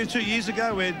 Now, you were here 2 years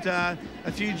ago with a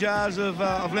few jars of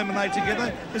lemonade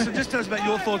together. Listen, just tell us about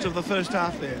your thoughts of the first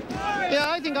half there. Yeah,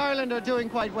 I think Ireland are doing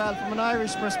quite well from an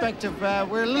Irish perspective.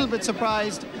 We're a little bit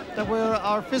surprised that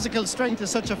our physical strength is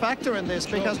such a factor in this,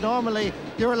 because normally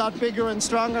you're a lot bigger and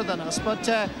stronger than us.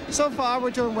 But so far we're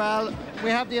doing well. We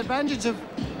have the advantage of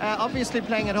obviously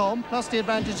playing at home, plus the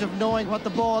advantage of knowing what the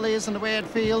ball is and the way it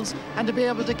feels, and to be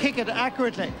able to kick it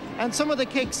accurately. And some of the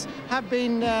kicks have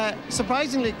been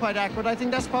surprisingly quite accurate. I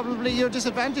think that's probably your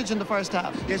disadvantage in the first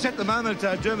half. Yes, at the moment,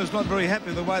 Dermot's not very happy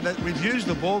with the way that we've used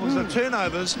the ball, because the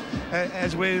turnovers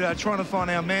as we're trying to find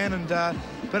our man. And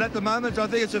but at the moment, I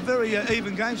think it's a very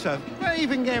even game, so. Very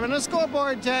even game, and the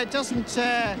scoreboard doesn't.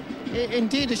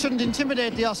 Indeed, it shouldn't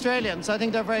intimidate the Australians. I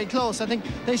think they're very close. I think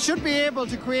they should be able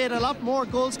to create a lot more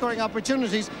goal-scoring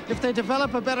opportunities if they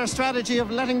develop a better strategy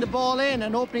of letting the ball in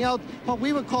and opening out what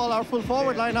we would call our full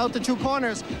forward line out the two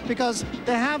corners, because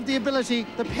they have the ability,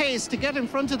 the pace to get in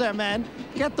front of their man,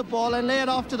 get the ball and lay it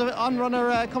off to the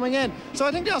on-runner coming in. So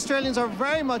I think the Australians are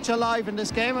very much alive in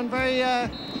this game and very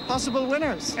possible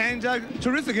winners. And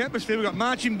terrific atmosphere. We've got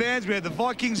marching bands. We had the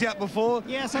Vikings out before.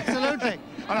 Yes, absolutely.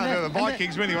 I don't know the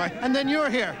Vikings, but anyway. And then you're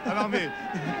here. And I'm here.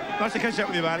 Nice to catch up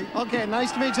with you, Marty. Okay,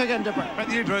 nice to meet you again, Dipper. Back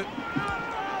to you, Drew.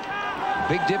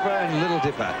 Big Dipper and Little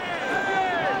Dipper.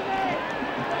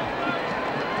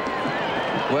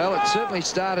 Well, it certainly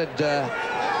started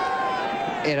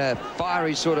in a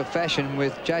fiery sort of fashion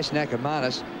with Jason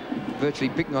Ackermanis virtually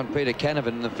picking on Peter Canavan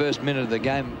in the first minute of the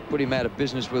game, put him out of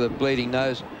business with a bleeding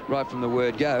nose right from the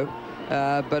word go.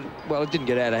 But, well, it didn't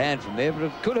get out of hand from there, but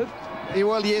it could have. Yeah,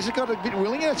 well, yes, it got a bit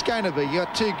willing, and it's going to be. You've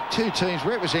got two teams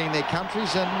representing their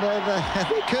countries, and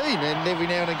they're keen, and every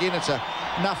now and again it's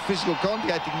enough physical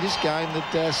contact in this game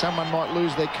that someone might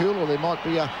lose their cool, or there might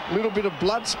be a little bit of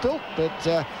blood spilt,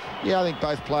 but yeah, I think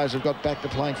both players have got back to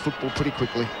playing football pretty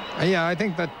quickly. Yeah, I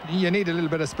think that you need a little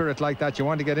bit of spirit like that. You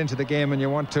want to get into the game and you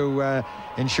want to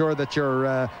ensure that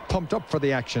you're pumped up for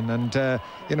the action, and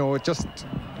you know, it just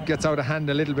gets out of hand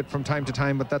a little bit from time to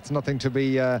time, but that's nothing to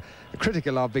be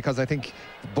critical of, because I think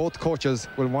both coaches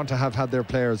will want to have had their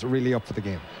players really up for the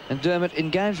game. And Dermot, in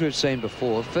games we've seen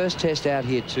before, first test out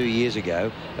here 2 years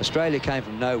ago, Australia came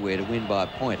from nowhere to win by a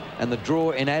point, and the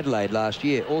draw in Adelaide last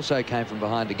year also came from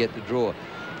behind to get the draw.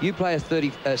 You play a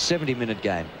 70-minute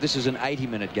game. This is an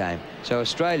 80-minute game. So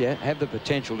Australia have the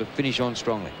potential to finish on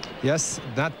strongly. Yes,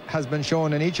 that has been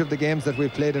shown in each of the games that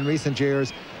we've played in recent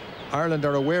years. Ireland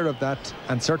are aware of that,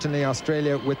 and certainly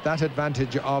Australia, with that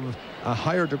advantage of a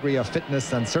higher degree of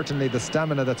fitness and certainly the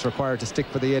stamina that's required to stick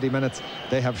for the 80 minutes,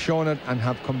 they have shown it and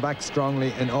have come back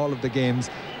strongly in all of the games.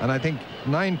 And I think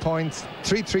 9 points,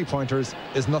 3 3-pointers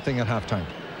is nothing at half-time.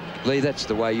 Lee, that's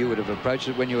the way you would have approached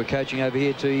it when you were coaching over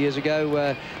here 2 years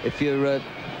ago. If you're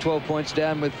 12 points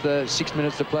down with 6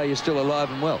 minutes to play, you're still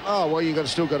alive and well. Oh, well, you've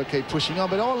still got to keep pushing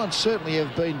on. But Ireland certainly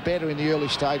have been better in the early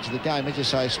stage of the game. As you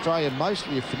say, Australia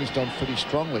mostly have finished on pretty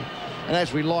strongly. And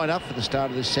as we line up for the start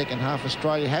of this second half,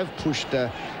 Australia have pushed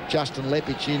Justin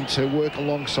Leppich in to work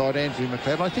alongside Andrew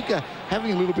McLeod. I think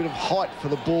having a little bit of height for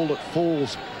the ball that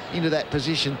falls into that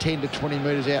position 10 to 20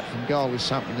 metres out from goal is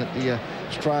something that the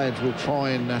Australians will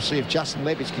try and see if Justin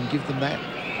Leppich can give them that.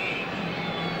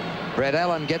 Brad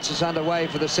Allen gets us underway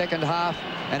for the second half,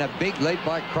 and a big leap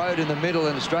by Crode in the middle,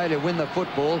 and Australia win the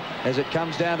football as it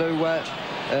comes down to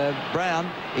Brown.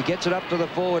 He gets it up to the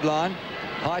forward line.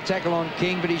 High tackle on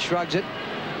King, but he shrugs it.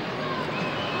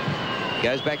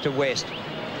 Goes back to West.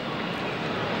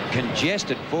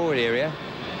 Congested forward area.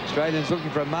 Australians looking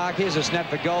for a mark. Here's a snap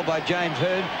for goal by James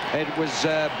Hearn. It was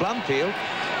Blumfield.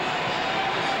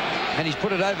 And he's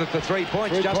put it over for 3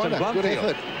 points, Justin Blumfield. Good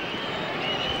effort.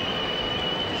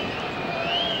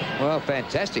 Well,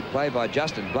 fantastic play by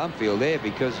Justin Blumfield there,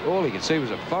 because all he could see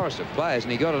was a forest of players,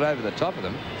 and he got it over the top of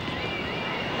them.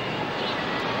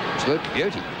 Absolute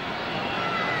beauty.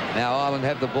 Now Ireland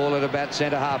have the ball at about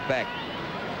centre-half back.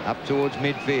 Up towards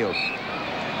midfield.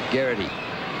 Geraghty.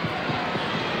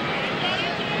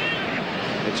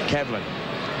 It's Kavlin.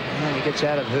 And he gets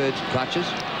out of Hurd's clutches.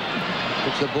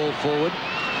 Puts the ball forward.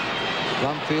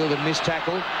 Blumfield, a missed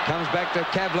tackle. Comes back to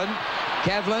Kavlin.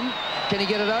 Kavlin, can he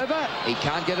get it over? He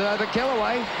can't get it over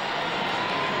Kellaway.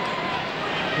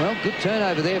 Well, good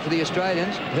turnover there for the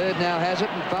Australians. Hurd now has it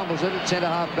and fumbles it at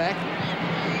centre-half back.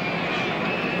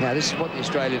 Now, this is what the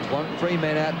Australians want. 3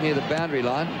 men out near the boundary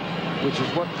line, which is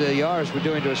what the Irish were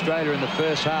doing to Australia in the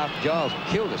first half. Giles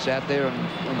killed us out there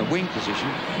on the wing position.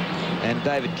 And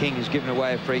David King has given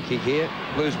away a free kick here.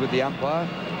 Blues with the umpire.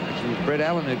 Actually, it was Brett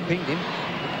Allen who pinged him.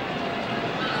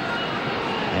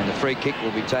 And the free kick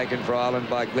will be taken for Ireland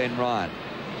by Glenn Ryan.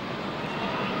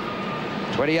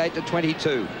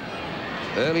 28-22.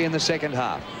 Early in the second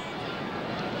half.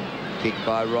 Kick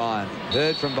by Ryan.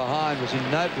 Hurd from behind was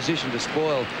in no position to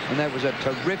spoil, and that was a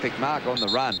terrific mark on the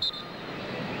run.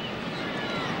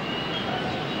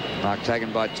 Mark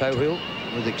taken by Tohill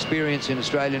with experience in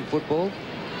Australian football.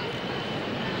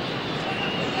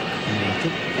 And I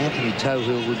think Anthony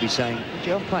Tohill would be saying,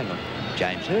 gee, I'm playing on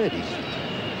James Hurd. He's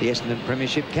the Essendon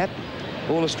Premiership captain,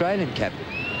 All-Australian captain,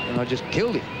 and I just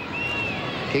killed him.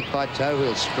 Kick by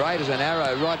Tohill, straight as an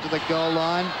arrow, right to the goal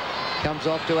line. Comes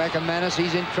off to Ackermanis.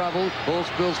 He's in trouble. Ball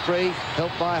spills free.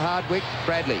 Helped by Hardwick.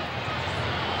 Bradley.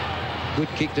 Good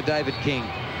kick to David King.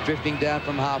 Drifting down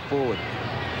from half forward.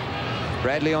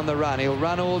 Bradley on the run. He'll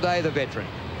run all day, the veteran.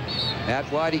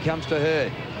 Out wide he comes to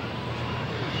Hurd.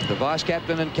 The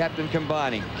vice-captain and captain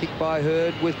combining. Kick by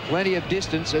Hurd with plenty of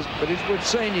distance, but as we've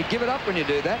seen, you give it up when you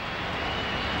do that.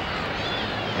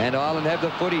 And Ireland have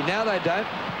the footy. Now they don't.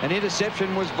 An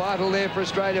interception was vital there for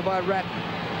Australia by Ratton.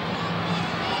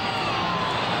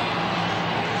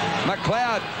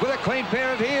 McLeod with a clean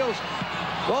pair of heels.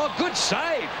 Oh, good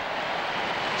save.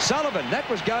 Sullivan, that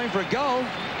was going for a goal.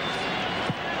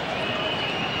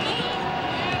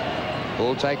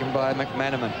 Ball taken by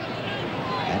McManaman.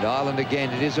 And Ireland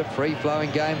again, it is a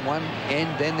free-flowing game, one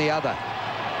end, then the other.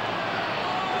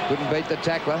 Couldn't beat the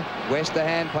tackler. West the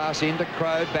hand pass into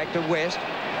Crode, back to West.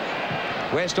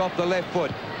 West off the left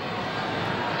foot.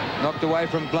 Knocked away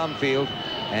from Blumfield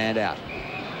and out.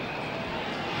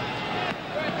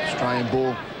 Australian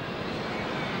ball.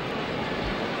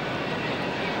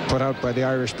 Put out by the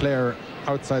Irish player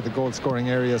outside the goal-scoring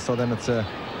area, so then it's a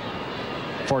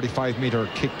 45-metre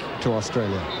kick to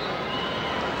Australia.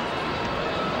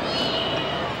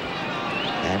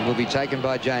 And will be taken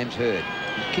by James Hurd.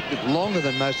 He kicked it longer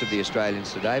than most of the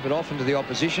Australians today, but often to the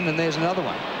opposition, and there's another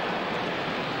one.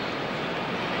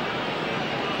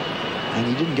 And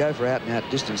he didn't go for out-and-out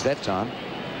distance that time,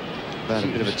 but a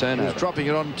bit of a turnover. He was dropping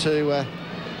it on to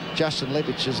Justin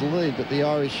Levich's lead, but the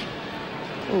Irish,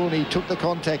 oh, and he took the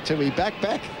contact too. He back.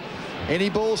 Any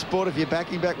ball sport, if you're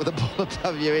backing back with a ball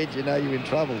above your head, you know you're in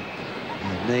trouble.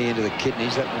 And knee into the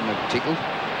kidneys, that wouldn't have tickled.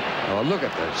 Oh, look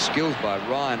at the skills by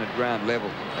Ryan at ground level.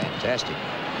 Fantastic.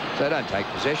 So don't take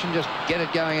possession, just get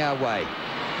it going our way.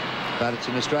 But it's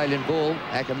an Australian ball.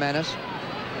 Ackermanis.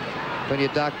 Plenty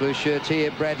of dark blue shirts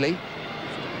here. Bradley.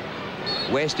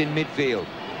 West in midfield.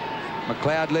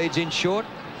 McLeod leads in short.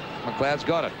 McLeod's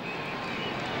got it.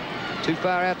 Too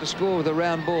far out to score with a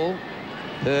round ball.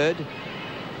 Hurd.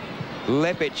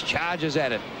 Lepic charges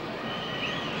at it.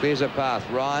 Clears a path.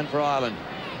 Ryan for Ireland.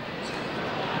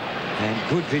 And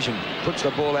good vision. Puts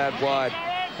the ball out wide.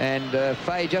 And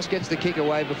Fay just gets the kick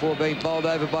away before being bowled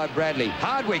over by Bradley.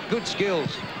 Hardwick, good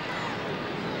skills.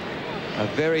 A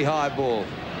very high ball.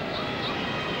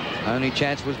 Only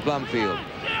chance was Blumfield.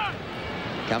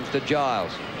 Comes to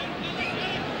Giles.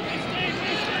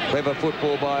 Clever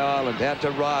football by Ireland. Out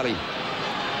to Riley.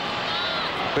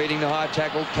 Beating the high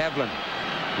tackle, Kavlin.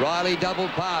 Riley double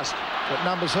passed. What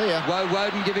numbers here?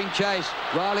 Woden giving chase.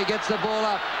 Riley gets the ball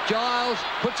up. Giles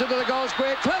puts it to the goal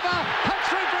square. Clever! Punch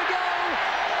through for a goal!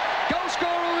 Goal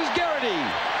scorer was Geraghty.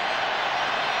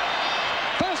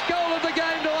 First goal of the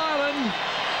game to Ireland.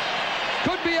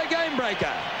 Could be a game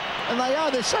breaker. And they are.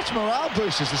 They're such morale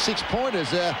boosters, the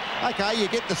 6-pointers. OK, you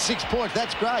get the 6 points.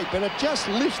 That's great. But it just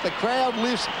lifts. The crowd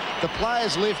lifts. The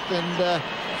players lift. And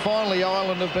finally,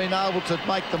 Ireland have been able to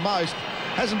make the most.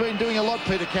 Hasn't been doing a lot,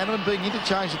 Peter Canavan, being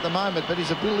interchanged at the moment, but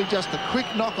his ability, just a quick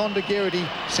knock on to Geraghty,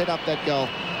 set up that goal.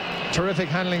 Terrific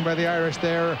handling by the Irish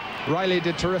there. Riley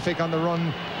did terrific on the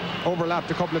run, overlapped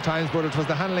a couple of times, but it was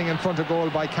the handling in front of goal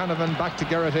by Canavan, back to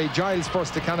Geraghty. Giles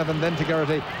first to Canavan, then to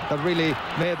Geraghty, that really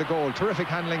made the goal. Terrific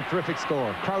handling, terrific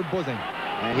score. Crowd buzzing.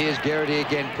 And here's Geraghty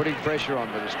again, putting pressure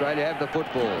on, but Australia have the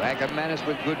football. Ackermanis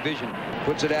with good vision,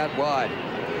 puts it out wide.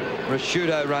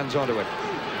 Rashudo runs onto it.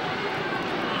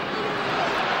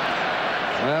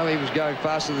 Well, he was going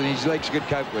faster than his legs could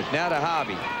cope with. Now to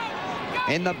Harvey.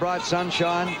 In the bright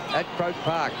sunshine at Croke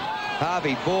Park.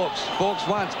 Harvey balks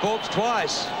once, balks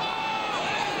twice.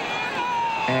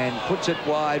 And puts it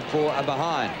wide for a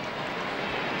behind.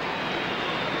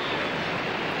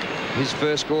 His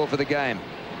first score for the game.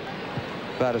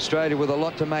 But Australia with a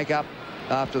lot to make up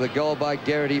after the goal by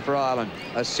Geraghty for Ireland.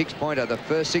 A 6-pointer, the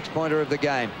first 6-pointer of the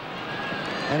game.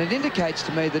 And it indicates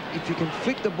to me that if you can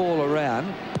flick the ball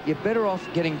around, you're better off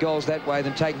getting goals that way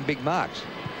than taking big marks.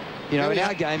 You know, in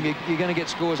our game, you're going to get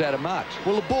scores out of marks.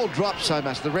 Well, the ball drops so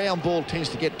much. The round ball tends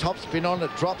to get top spin on it,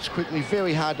 drops quickly.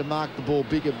 Very hard to mark the ball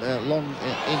big, long,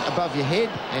 above your head,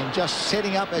 and just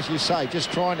setting up, as you say, just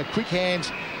trying to quick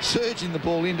hands, surging the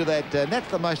ball into that. And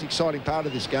that's the most exciting part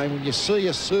of this game, when you see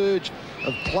a surge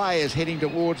of players heading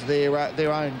towards their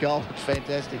own goal. It's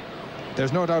fantastic.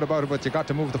 There's no doubt about it, but you got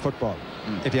to move the football.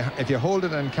 If you hold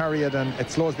it and carry it, and it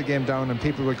slows the game down, and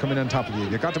people will come in on top of you.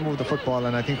 You got to move the football,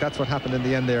 and I think that's what happened in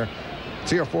the end there.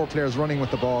 3 or 4 players running with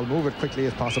the ball, move it quickly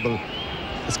as possible.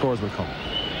 The scores will come.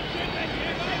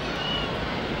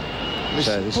 This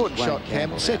is a good shot,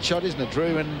 Cam. Set shot, isn't it,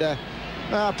 Drew? And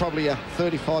probably a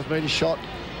 35-metre shot.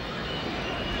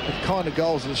 The kind of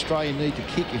goals that Australia need to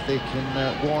kick if they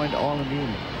can wind Ireland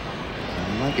in.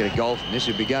 He won't get a goal from this.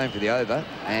 He'll be going for the over,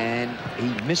 and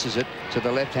he misses it to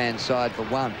the left-hand side for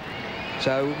 1.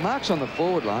 So marks on the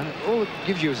forward line. All it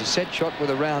gives you is a set shot with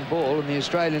a round ball, and the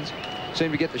Australians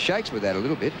seem to get the shakes with that a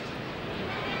little bit.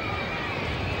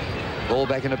 Ball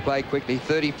back into play quickly.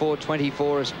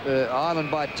 34-24,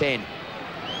 Ireland by 10.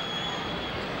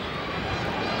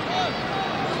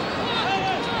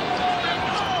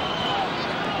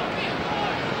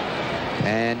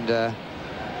 And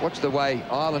watch the way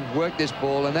Ireland worked this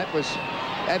ball, and that was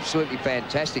absolutely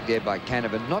fantastic there by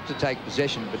Canavan, not to take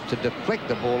possession but to deflect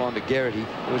the ball onto Geraghty,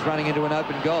 who was running into an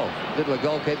open goal. Little a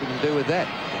goalkeeper can do with that.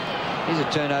 Here's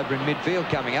a turnover in midfield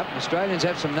coming up. The Australians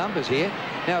have some numbers here.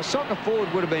 Now, a soccer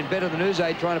forward would have been better than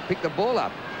Uze trying to pick the ball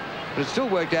up, but it still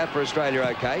worked out for Australia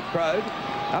okay. Krogh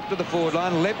up to the forward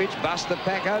line. Lepic busts the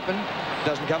pack open,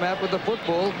 doesn't come out with the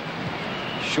football.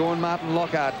 Sean Martin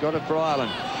Lockhart got it for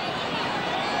Ireland.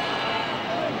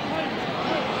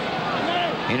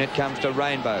 In it comes to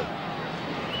Rainbow.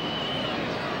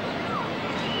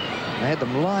 They had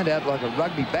them lined out like a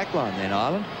rugby backline then,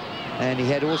 Ireland, and he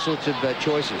had all sorts of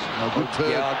choices. Good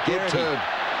turn. Yeah, good turn.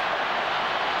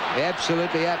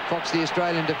 Absolutely outfoxed the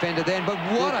Australian defender then, but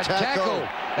what a tackle.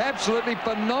 Absolutely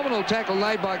phenomenal tackle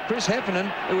laid by Chris Heffernan,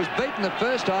 who was beaten the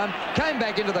first time, came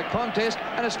back into the contest,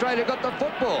 and Australia got the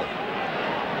football.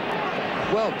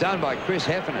 Well done by Chris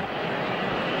Heffernan.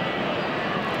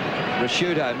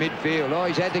 Rashudo, midfield. Oh,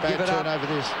 he's had to give it up. Over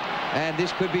this. And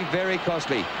this could be very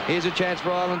costly. Here's a chance for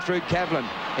Ireland through Kavlin.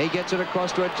 He gets it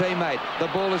across to a teammate. The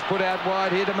ball is put out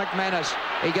wide here to McManus.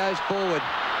 He goes forward.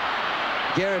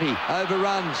 Geraghty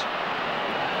overruns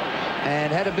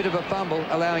and had a bit of a fumble,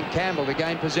 allowing Campbell to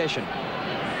gain possession.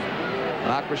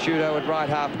 Mark Rashudo at right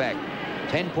half-back.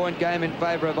 10-point game in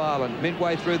favour of Ireland,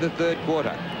 midway through the third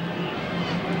quarter.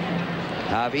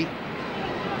 Harvey.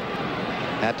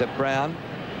 Out to Brown.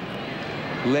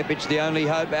 Lepic, the only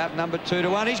hope, out number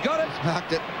 2-1. He's got it.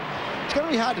 Marked it. It's going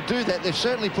to be hard to do that. They've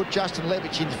certainly put Justin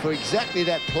Lepic in for exactly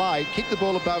that play. Kick the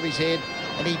ball above his head,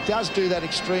 and he does do that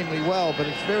extremely well, but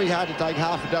it's very hard to take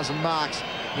half a dozen marks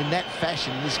in that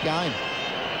fashion in this game.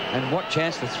 And what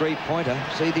chance the three-pointer.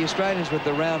 See, the Australians with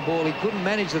the round ball, he couldn't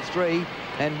manage the three,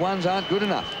 and ones aren't good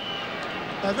enough.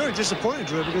 They're very disappointed,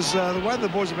 Drew, because the way the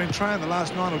boys have been trained the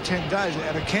last 9 or 10 days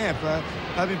out of camp,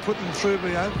 they've been putting them through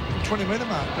the 20-metre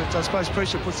mark. But I suppose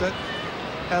pressure puts that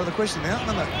out of the question now,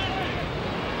 doesn't it?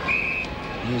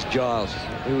 Here's Giles,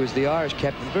 who was the Irish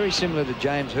captain, very similar to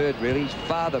James Hird, really. His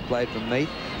father played for Meath.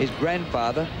 His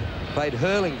grandfather played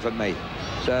hurling for Meath.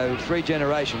 So 3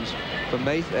 generations for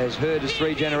Meath, as Hird is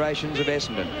 3 generations of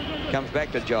Essendon. Comes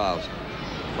back to Giles,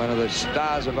 one of the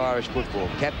stars of Irish football,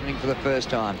 captaining for the first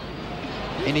time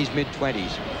in his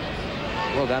mid-20s.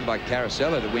 Well done by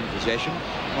Carosella to win possession.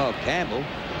 Well, Campbell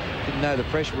didn't know the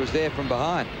pressure was there from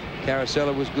behind.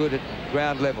 Carosella was good at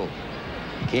ground level.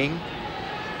 King.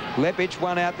 Lepic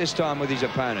won out this time with his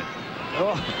opponent.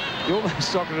 Oh, he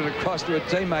almost socketed it across to a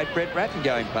teammate, Brett Ratton,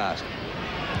 going past.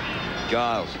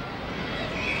 Giles.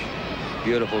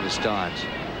 Beautiful to Steins.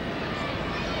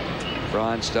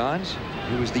 Brian Steins,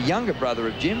 who was the younger brother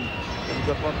of Jim, and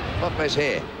got a lot less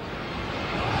hair.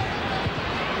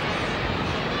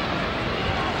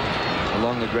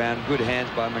 Along the ground, good hands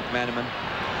by McManaman.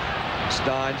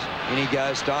 Steins, in he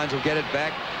goes. Steins will get it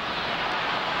back.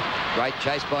 Great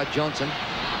chase by Johnson.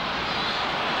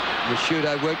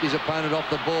 Rashudo worked his opponent off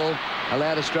the ball,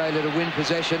 allowed Australia to win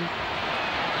possession.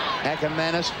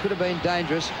 Ackermanis could have been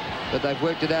dangerous, but they've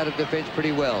worked it out of defence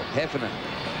pretty well. Heffernan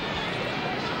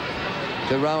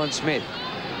to Rowan Smith.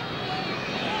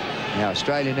 Now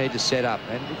Australia need to set up,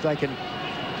 and if they can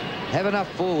have enough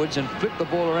forwards and flip the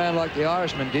ball around like the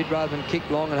Irishman did rather than kick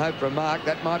long and hope for a mark,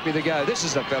 that might be the go. This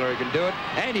is the fella who can do it.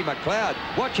 Andy McLeod,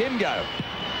 watch him go.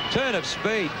 Turn of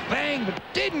speed, bang, but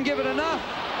didn't give it enough.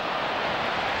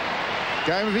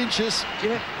 Game of inches.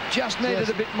 Yeah, just needed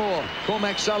a bit more.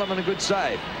 Cormac Sullivan, a good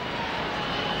save.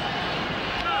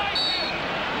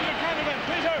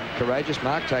 courageous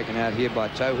mark taken out here by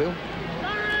Tohill.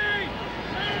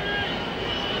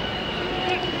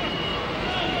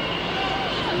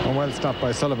 And well stopped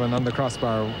by Sullivan on the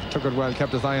crossbar. Took it well,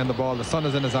 kept his eye on the ball. The sun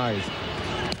is in his eyes.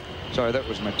 Sorry, that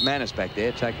was McManus back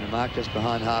there, taking a mark just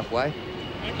behind halfway.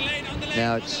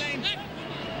 Now it's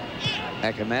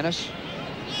Ackermanis.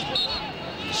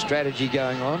 Strategy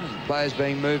going on, and players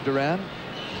being moved around.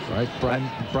 Right,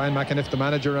 Brian McAniff, the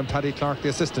manager, and Paddy Clark, the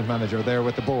assistant manager, there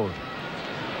with the board.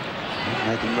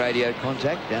 Making radio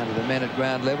contact down to the men at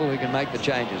ground level who can make the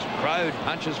changes. Crode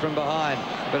punches from behind,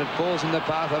 but it falls in the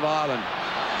path of Ireland.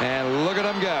 And look at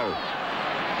him go.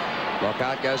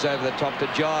 Lockhart goes over the top to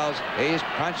Giles. He's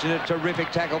punching it.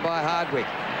 Terrific tackle by Hardwick.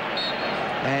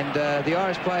 And the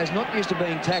Irish players not used to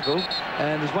being tackled.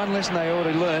 And there's one lesson they ought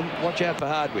to learn. Watch out for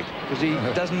Hardwick, because he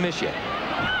doesn't miss you.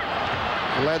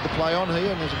 Allowed to play on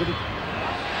here, and there's a bit of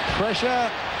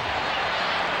pressure.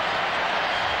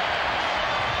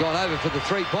 Gone over for the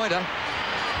three-pointer.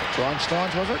 Brian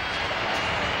Steins, was it?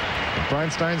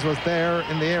 Brian Steins was there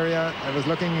in the area. I was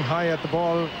looking high at the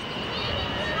ball.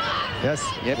 Yes,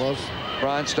 yep. It was.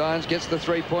 Brian Steins gets the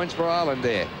 3 points for Ireland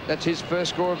there. That's his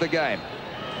first score of the game.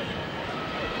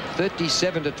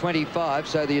 37-25,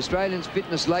 so the Australians'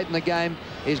 fitness late in the game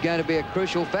is going to be a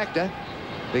crucial factor,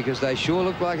 because they sure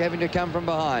look like having to come from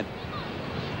behind.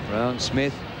 Rowan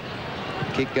Smith,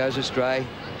 kick goes astray.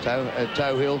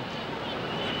 Tohill.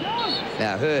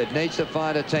 Now Hurd needs to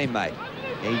find a teammate.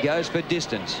 He goes for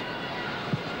distance.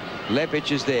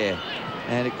 Leppich is there,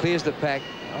 and it clears the pack.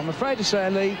 I'm afraid to say,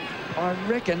 Lee, I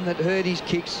reckon that Hurdy's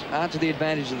kicks aren't to the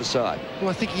advantage of the side. Well,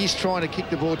 I think he's trying to kick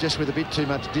the ball just with a bit too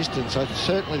much distance. So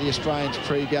certainly the Australians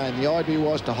pre-game, the idea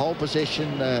was to hold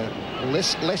possession,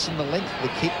 lessen the length of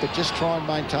the kick, but just try and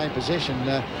maintain possession.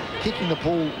 Kicking the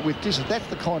ball with distance, that's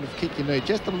the kind of kick you need.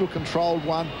 Just a little controlled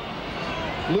one.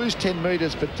 Lose 10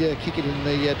 metres, but kick it in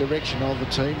the direction of the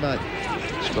teammate.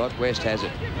 Scott West has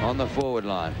it on the forward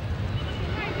line.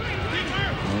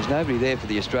 There's nobody there for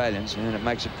the Australians, and it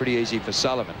makes it pretty easy for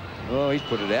Sullivan. Oh, he's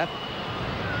put it out.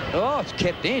 Oh, it's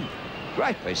kept in.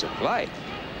 Great piece of play.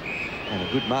 And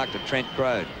a good mark to Trent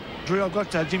Crode. Drew, I've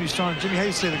got Jimmy Stein. Jimmy, how do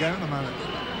you see the game at the moment?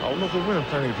 Oh, look, we're winning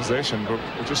plenty of possession, but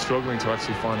we're just struggling to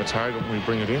actually find a target when we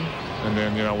bring it in. And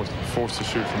then, you know, we're forced to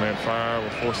shoot from out far.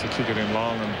 We're forced to kick it in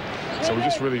long. And so we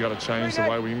just really got to change the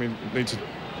way we need to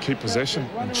keep possession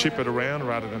and chip it around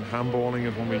rather than handballing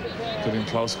it when we get in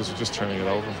close, because we're just turning it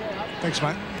over. Thanks,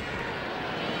 mate.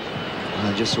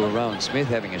 I just saw Rowan Smith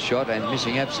having a shot and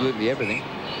missing absolutely everything.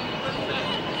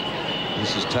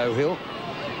 This is Tohill.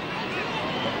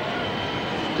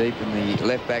 Deep in the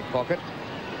left back pocket.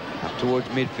 Up towards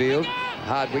midfield.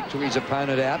 Hardwick took his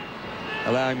opponent out,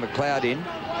 allowing McLeod in.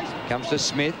 Comes to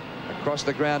Smith. Across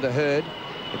the ground to Hurd.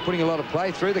 They're putting a lot of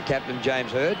play through the captain,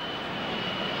 James Hurd.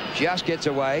 Just gets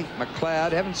away.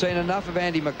 McLeod, haven't seen enough of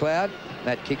Andy McLeod.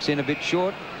 That kicks in a bit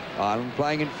short. Ireland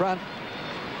playing in front.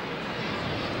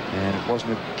 And it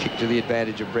wasn't a kick to the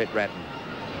advantage of Brett Ratton,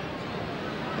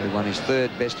 who won his third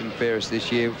best and fairest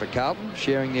this year for Carlton,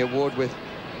 sharing the award with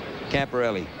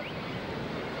Camporelli.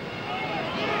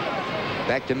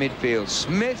 Back to midfield.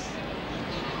 Smith.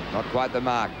 Not quite the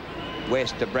mark.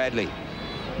 West to Bradley.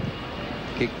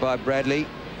 Kicked by Bradley.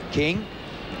 King.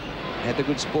 Had the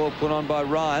good spoil put on by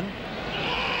Ryan.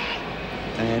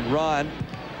 And Ryan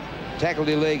tackled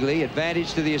illegally.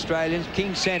 Advantage to the Australians.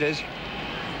 King centres.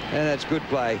 And that's good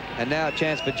play. And now a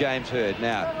chance for James Hurd.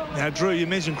 Now, Drew, you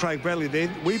mentioned Craig Bradley there.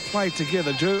 We played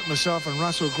together, Drew, myself and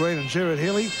Russell Green and Gerard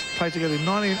Healy played together in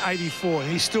 1984,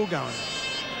 and he's still going.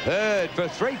 Hurd for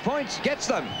 3 points, gets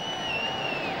them.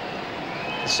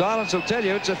 The silence will tell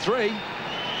you it's a 3.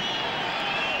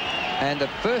 And the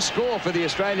first score for the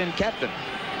Australian captain.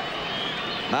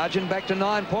 Margin back to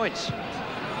 9 points.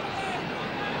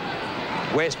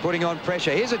 West putting on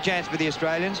pressure. Here's a chance for the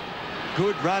Australians.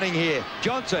 Good running here.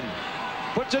 Johnson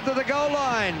puts it to the goal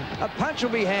line. A punch will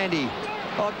be handy.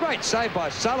 Oh, great save by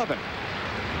Sullivan.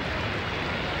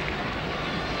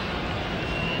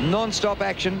 Non-stop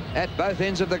action at both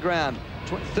ends of the ground.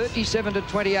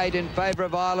 37-28 in favour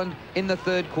of Ireland in the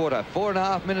third quarter.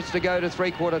 4.5 minutes to go to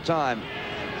three-quarter time.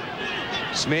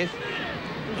 Smith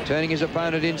turning his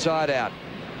opponent inside out.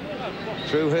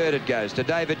 Through Hurd it goes to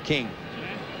David King.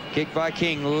 Kick by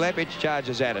King. Leppich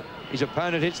charges at it. His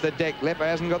opponent hits the deck. Lepper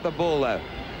hasn't got the ball, though.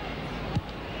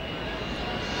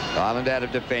 Ireland out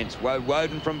of defence.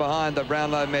 Woden from behind, the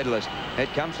Brownlow medalist. It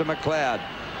comes to McLeod.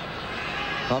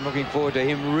 I'm looking forward to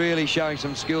him really showing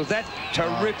some skills. That's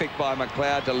terrific by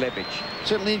McLeod to Leppich.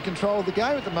 Certainly in control of the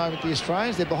game at the moment, the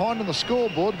Australians. They're behind on the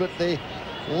scoreboard, but they're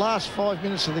last 5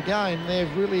 minutes of the game,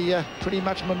 they've really pretty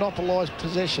much monopolised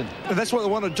possession. And that's what they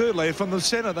want to do, Lee, from the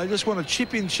centre. They just want to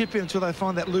chip in until they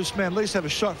find that loose man, at least have a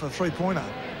shot for a three-pointer.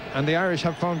 And the Irish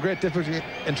have found great difficulty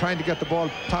in trying to get the ball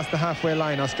past the halfway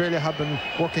line. Australia have been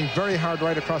working very hard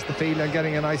right across the field and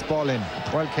getting a nice ball in.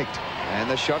 Well kicked. And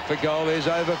the shot for goal is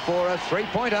over for a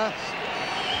three-pointer.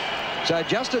 So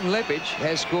Justin Lepage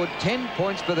has scored 10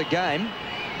 points for the game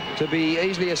to be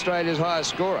easily Australia's highest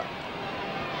scorer.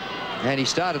 And he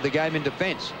started the game in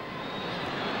defence.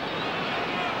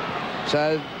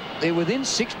 So they're within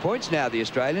 6 points now, the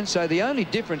Australians. So the only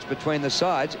difference between the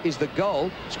sides is the goal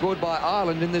scored by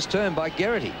Ireland in this term by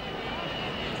Geraghty.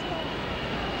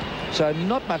 So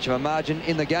not much of a margin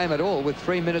in the game at all with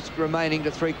 3 minutes remaining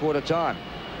to three-quarter time.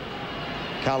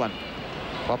 Cullen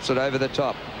pops it over the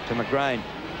top to McGrain.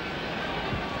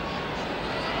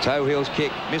 Toe heels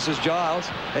kick, misses Giles.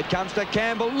 It comes to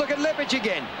Campbell. Look at Lepage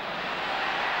again.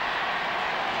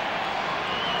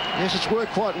 Yes, it's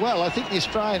worked quite well. I think the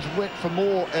Australians went for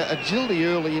more agility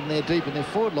early in their deep in their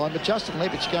forward line, but Justin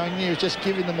Lepage going there is just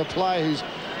giving them a player who's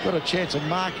got a chance of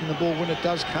marking the ball when it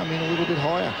does come in a little bit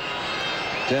higher.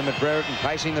 Dermot Brereton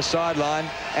pacing the sideline,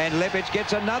 and Lepage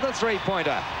gets another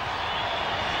three-pointer.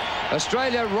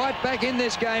 Australia right back in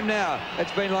this game now.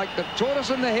 It's been like the tortoise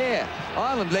and the hare.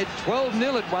 Ireland led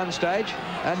 12-0 at one stage,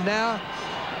 and now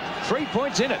 3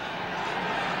 points in it.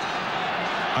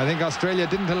 I think Australia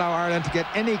didn't allow Ireland to get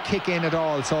any kick in at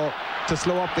all, so to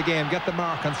slow up the game, get the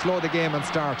mark and slow the game and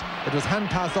start. It was hand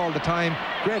pass all the time,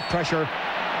 great pressure.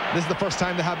 This is the first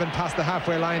time they have been past the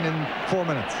halfway line in 4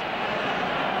 minutes.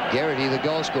 Geraghty, the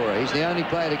goal scorer, he's the only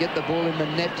player to get the ball in the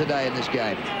net today in this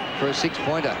game for a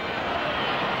six-pointer.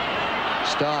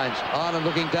 Steins, Ireland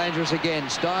looking dangerous again.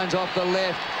 Steins off the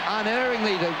left,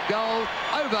 unerringly to goal,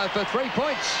 over for 3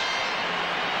 points.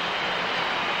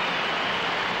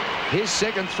 His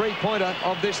second three-pointer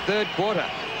of this third quarter,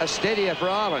 a steadier for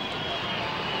Ireland.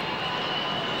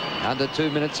 Under 2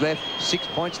 minutes left, 6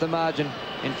 points the margin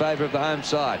in favour of the home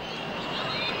side.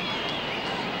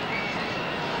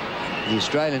 The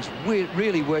Australians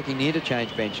really working the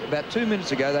interchange bench. About 2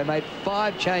 minutes ago, they made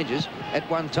 5 changes at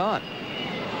one time.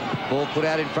 Ball put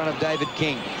out in front of David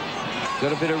King.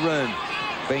 Got a bit of room.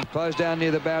 Being closed down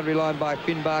near the boundary line by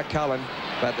Finbar Cullen,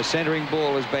 but the centering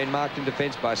ball has been marked in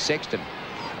defence by Sexton.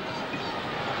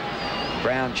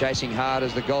 Brown chasing hard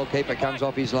as the goalkeeper comes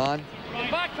off his line.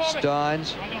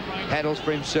 Steins handles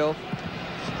for himself.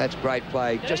 That's great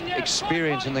play. Just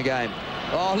experience in the game.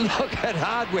 Oh, look at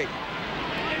Hardwick.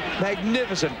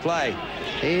 Magnificent play.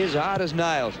 He is hard as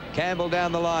nails. Campbell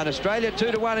down the line. Australia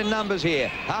 2-1 in numbers here.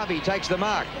 Harvey takes the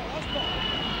mark.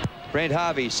 Brent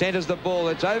Harvey centres the ball.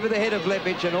 It's over the head of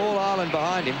Lepage and all Ireland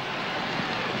behind him.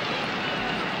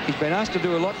 He's been asked to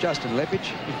do a lot, Justin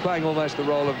Lepage. He's playing almost the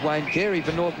role of Wayne Carey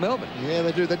for North Melbourne. Yeah,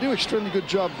 they do. They do extremely good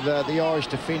job, the Irish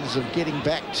defenders, of getting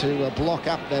back to block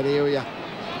up that area,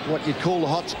 what you'd call the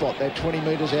hot spot. They're 20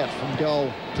 metres out from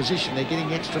goal position. They're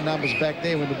getting extra numbers back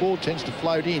there when the ball tends to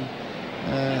float in.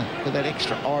 That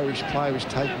extra Irish player is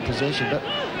taking possession, but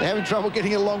they're having trouble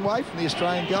getting it a long way from the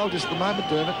Australian goal just at the moment,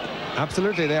 Dermot.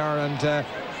 Absolutely they are, and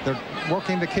they're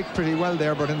working the kick pretty well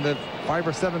there, but in the 5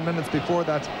 or 7 minutes before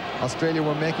that, Australia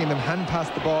were making them hand pass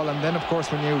the ball, and then of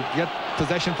course when you get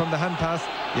possession from the hand pass,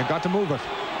 you've got to move it,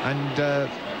 and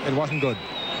it wasn't good.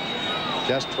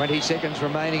 Just 20 seconds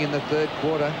remaining in the third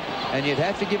quarter, and you'd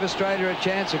have to give Australia a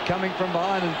chance of coming from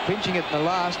behind and pinching it in the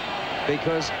last,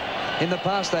 because in the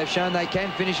past they've shown they can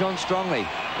finish on strongly.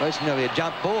 Well, it's nearly a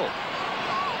jump ball.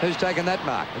 Who's taken that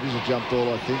mark? It is a jump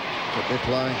ball, I think, that they're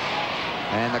playing.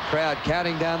 And the crowd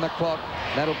counting down the clock.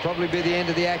 That'll probably be the end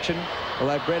of the action.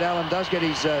 Although Brett Allen does get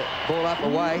his ball up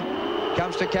away.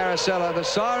 Comes to Caracella. The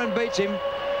siren beats him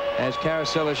as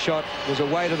Caracella's shot was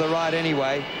away to the right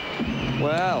anyway.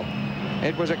 Well,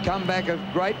 it was a comeback of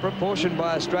great proportion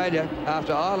by Australia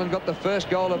after Ireland got the first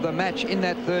goal of the match in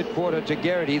that third quarter to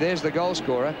Geraghty. There's the goal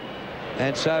scorer.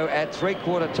 And so at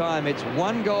three-quarter time, it's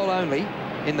 1 goal only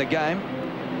in the game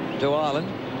to Ireland.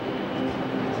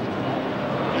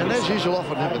 And as usual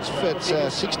often happens, it's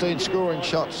 16 scoring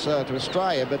shots to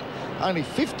Australia, but only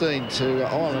 15 to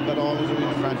Ireland, but Ireland are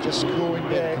in front, just scoring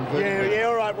better. Yeah,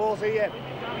 all right, Wolfie, yeah.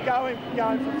 Going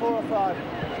for 4 or 5.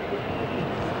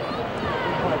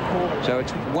 So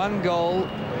it's 1 goal,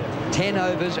 10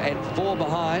 overs and 4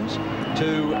 behinds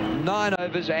to 9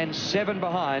 overs and 7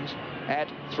 behinds at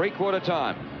three-quarter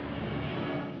time.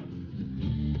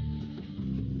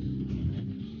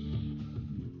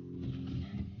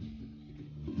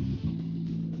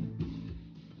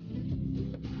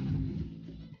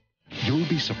 You'll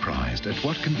be surprised at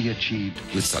what can be achieved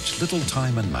with such little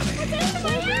time and money.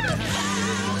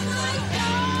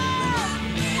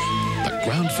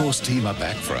 Ground Force team are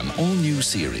back for an all-new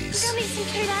series. Tell me some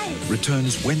 2 days.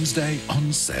 Returns Wednesday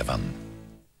on 7.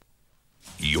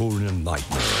 You're in a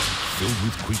nightmare filled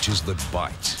with creatures that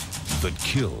bite, that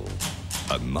kill.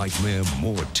 A nightmare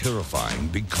more terrifying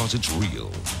because it's real.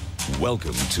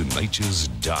 Welcome to nature's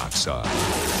dark side.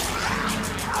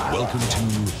 Welcome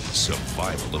to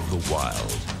Survival of the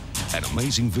Wild, an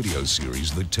amazing video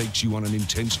series that takes you on an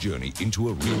intense journey into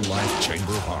a real-life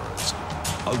chamber of horrors,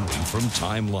 only from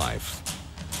Time Life.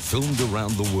 Filmed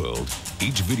around the world,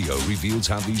 each video reveals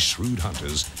how these shrewd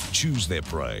hunters choose their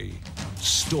prey,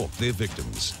 stalk their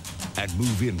victims, and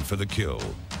move in for the kill.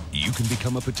 You can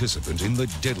become a participant in the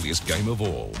deadliest game of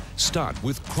all. Start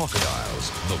with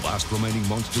crocodiles, the last remaining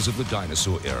monsters of the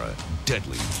dinosaur era.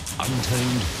 Deadly,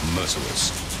 untamed,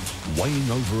 merciless.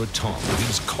 Weighing over a ton,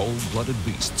 these cold-blooded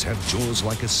beasts have jaws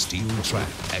like a steel trap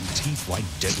and teeth like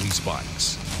deadly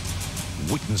spikes.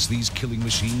 Witness these killing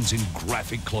machines in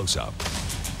graphic close-up.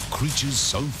 Creatures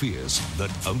so fierce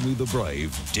that only the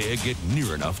brave dare get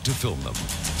near enough to film them.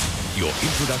 Your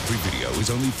introductory video is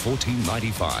only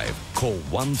 $14.95. Call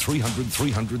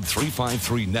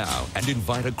 1-300-300-353 now and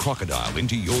invite a crocodile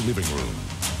into your living room.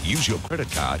 Use your credit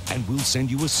card and we'll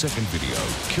send you a second video,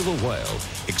 Kill a Whale,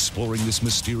 exploring this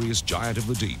mysterious giant of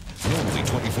the deep. Normally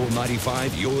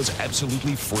 $24.95, yours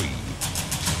absolutely free.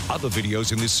 Other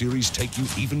videos in this series take you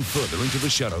even further into the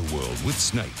shadow world with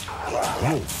snake,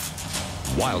 wolf,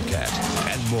 wildcat,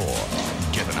 and more.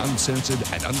 Get an uncensored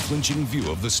and unflinching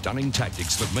view of the stunning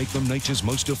tactics that make them nature's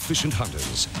most efficient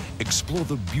hunters. Explore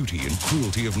the beauty and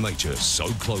cruelty of nature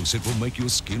so close it will make your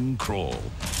skin crawl.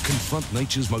 Confront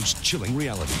nature's most chilling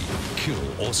reality. Kill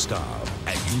or starve.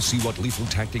 And you'll see what lethal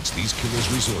tactics these killers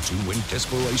resort to when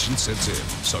desperation sets in.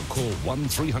 So call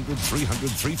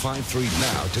 1-300-300-353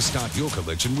 now to start your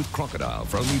collection with Crocodile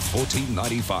for only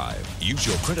 $14.95. Use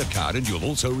your credit card and you'll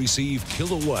also receive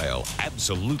Kill a Whale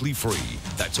absolutely free.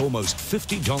 That's almost $50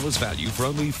 value for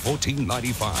only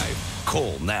 $14.95.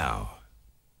 Call now.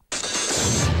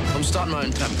 I'm starting my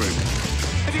own tap room.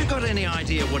 Have you got any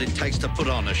idea what it takes to put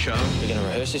on a show? We're going to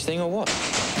rehearse this thing or what?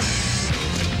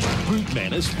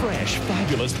 Bootman is fresh,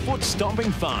 fabulous,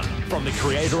 foot-stomping fun from the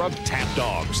creator of Tap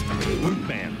Dogs.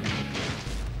 Bootman.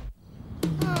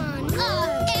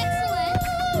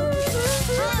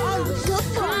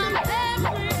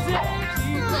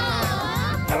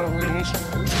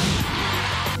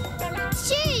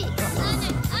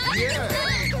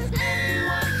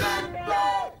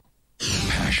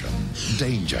 Passion,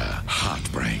 danger,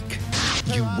 heartbreak.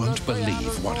 You won't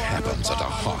believe what happens at a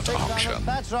hot auction.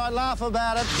 That's right, laugh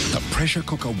about it. The pressure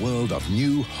cooker world of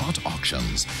new hot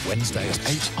auctions. Wednesday at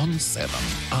 8 on 7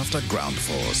 after Ground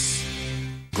Force.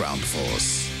 Ground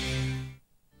Force.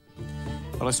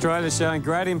 Well, Australia's showing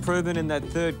great improvement in that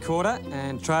third quarter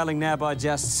and trailing now by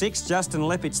just 6. Justin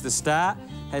Lepich, the star,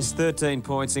 has 13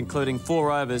 points, including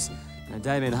 4 overs. And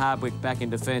Damien Hardwick back in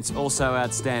defence, also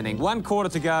outstanding. 1 quarter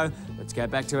to go. Let's go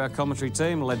back to our commentary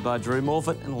team, led by Drew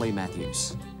Morfitt and Lee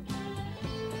Matthews.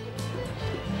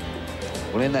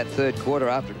 Well, in that third quarter,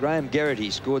 after Graham Geraghty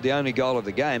scored the only goal of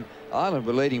the game, Ireland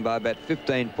were leading by about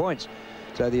 15 points.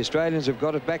 So the Australians have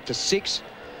got it back to 6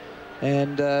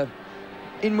 and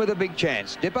in with a big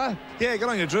chance. Dipper? Yeah, good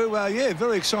on you, Drew. Yeah,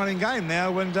 very exciting game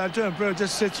now. When Jeremy Brewer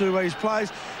just said to his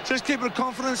players, just keep it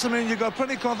confidence. I mean, you've got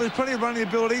plenty of confidence, plenty of running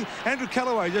ability. Andrew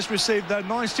Callaway just received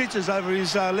 9 stitches over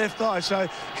his left eye, so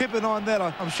keep an eye on that.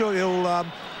 I'm sure he'll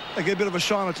get a bit of a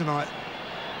shiner tonight.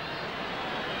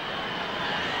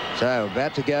 So,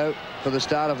 about to go for the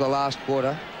start of the last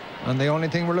quarter. And the only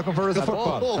thing we're looking for is a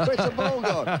football. Where's the ball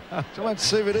gone? So let's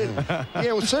see it in.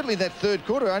 Yeah, well, certainly that third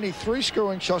quarter, only 3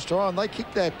 scoring shots to Ireland. They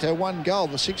kicked that 1 goal,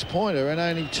 the 6-pointer, and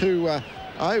only 2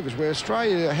 overs, where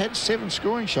Australia had 7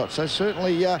 scoring shots. So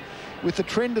certainly with the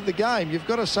trend of the game, you've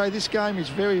got to say this game is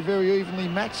very, very evenly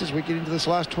matched as we get into this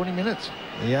last 20 minutes.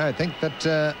 Yeah, I think that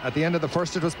at the end of the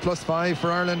first it was +5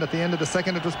 for Ireland. At the end of the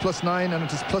second it was +9, and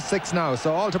it is +6 now.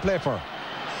 So all to play for.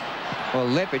 Well,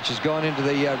 Lepich has gone into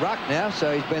the ruck now,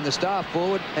 so he's been the star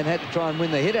forward and had to try and win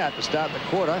the hit out to start the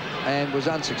quarter and was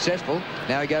unsuccessful.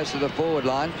 Now he goes to the forward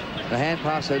line. The hand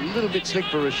pass a little bit slick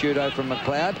for Rashudo from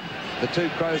McLeod. The 2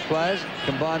 Crows players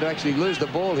combined to actually lose the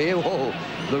ball here. Whoa,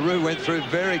 LaRue went through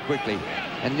very quickly.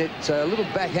 And it's a little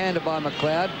backhander by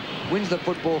McLeod. Wins the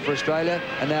football for Australia,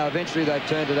 and now eventually they've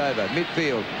turned it over.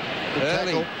 Midfield.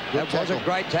 Early. That was a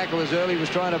great tackle as Early was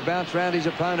trying to bounce round his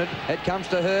opponent. It comes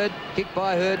to Hurd. Kick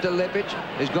by Hurd to Lepich.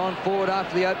 Has gone forward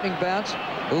after the opening bounce.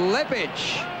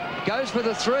 Lepich goes for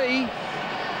the 3.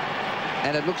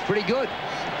 And it looks pretty good.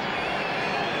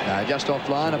 No, just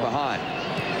offline or behind.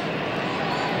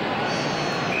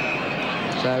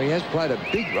 So he has played a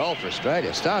big role for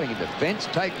Australia, starting in defence,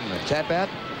 taking the tap out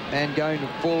and going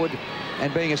forward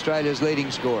and being Australia's leading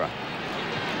scorer.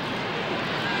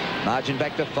 Margin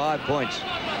back to 5 points.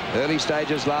 Early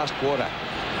stages last quarter.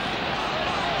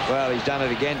 Well, he's done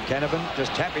it again, Canavan,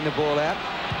 just tapping the ball out.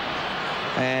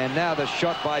 And now the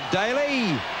shot by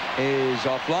Daly is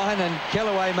offline, and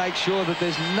Kellaway makes sure that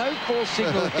there's no false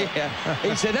signal here.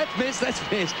 He said, that's missed,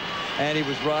 that's missed. And he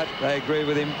was right. They agree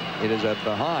with him. It is a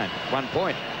behind. 1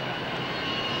 point.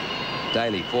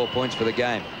 Daly, 4 points for the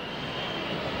game.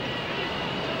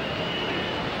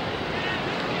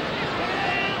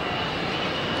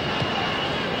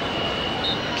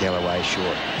 Kellaway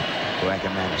short to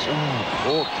Ackermanis. Oh,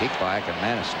 poor kick by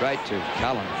Ackermanis. Straight to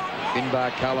Cullen.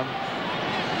 Finbar Cullen.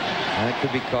 And it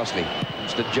could be costly.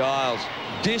 Comes to Giles.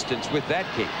 Distance with that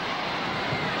kick.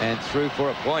 And through for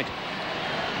a point.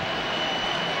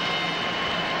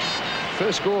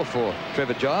 First score for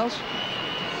Trevor Giles,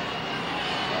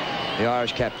 the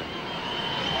Irish captain.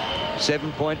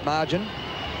 7-point margin.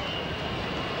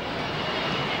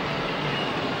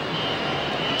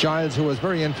 Giles, who was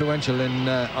very influential in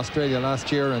Australia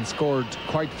last year and scored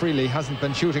quite freely, hasn't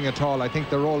been shooting at all. I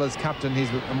think the role as captain, he's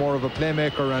more of a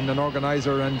playmaker and an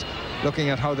organiser and looking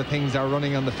at how the things are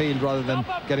running on the field rather than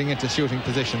getting into shooting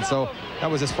position. So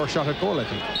that was his first shot at goal, I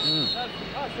think.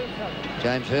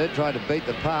 James Hird tried to beat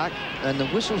the park, and the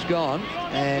whistle's gone,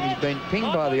 and he's been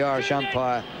pinged by the Irish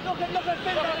umpire,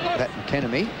 Pat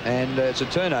McKenemy, and it's a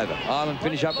turnover. Ireland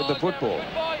finish up with the football.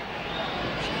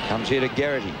 Comes here to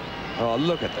Geraghty. Oh,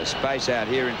 look at the space out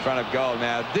here in front of goal.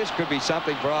 Now, this could be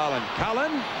something for Ireland.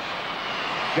 Cullen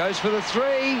goes for the 3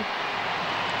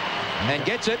 and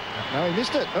gets it. No, he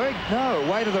missed it. No,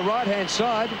 away to the right-hand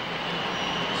side.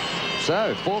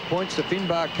 So, 4 points to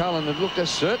Finbar Cullen. It looked a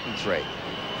certain 3.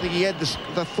 I think he had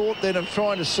the thought then of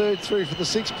trying to surge through for the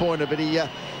 6-pointer, but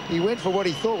he went for what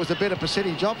he thought was a better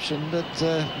percentage option, but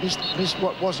missed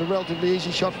what was a relatively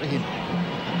easy shot for him.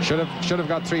 Should have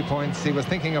got 3 points. He was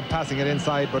thinking of passing it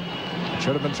inside, but it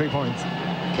should have been 3 points.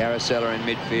 Carosella in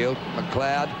midfield.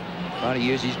 McLeod trying to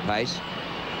use his pace.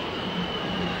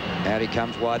 Out he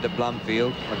comes wide to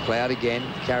Blumfield. McLeod again.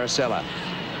 Carosella.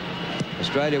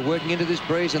 Australia working into this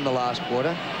breeze in the last quarter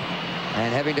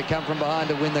and having to come from behind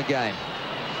to win the game.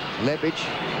 Leppich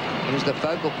is the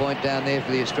focal point down there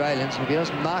for the Australians. If he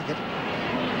doesn't mark it,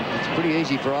 it's pretty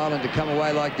easy for Ireland to come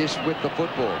away like this with the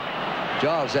football.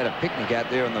 Giles had a picnic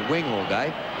out there on the wing all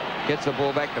day. Gets the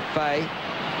ball back to Fay.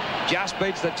 Just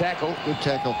beats the tackle. Good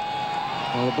tackle.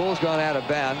 Well, the ball's gone out of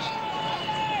bounds.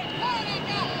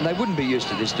 And they wouldn't be used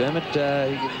to this, Dermot.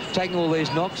 Taking all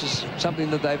these knocks is something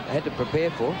that they've had to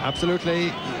prepare for. Absolutely.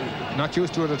 Not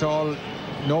used to it at all.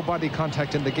 No body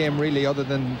contact in the game, really, other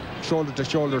than shoulder to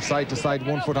shoulder, side to side,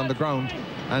 1 foot on the ground.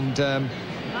 And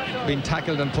being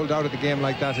tackled and pulled out of the game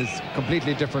like that is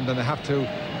completely different, and they have to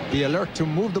be alert to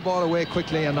move the ball away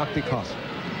quickly and not be caught.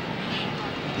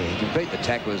 Yeah, you can beat the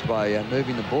tacklers by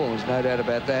moving the ball. There's no doubt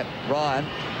about that. Ryan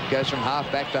goes from half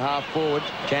back to half forward.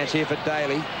 Chance here for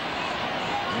Daly.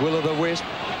 Will-o'-the-wisp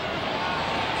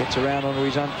gets around onto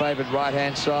his unfavoured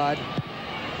right-hand side.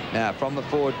 Now from the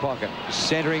forward pocket,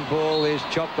 centering ball is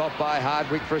chopped off by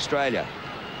Hardwick for Australia.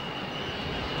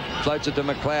 Floats it to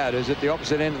McLeod, who's at the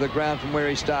opposite end of the ground from where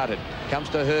he started. Comes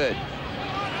to Hird.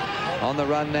 On the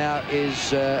run now is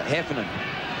Heffernan.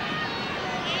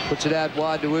 Puts it out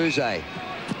wide to Uze.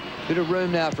 Bit of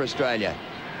room now for Australia.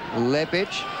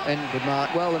 Leppich and the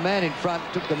mark. Well, the man in front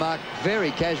took the mark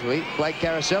very casually. Blake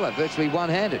Carosella, virtually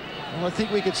one-handed. Well, I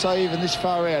think we could say even this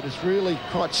far out, it's really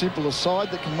quite simple. A side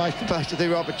that can make the most of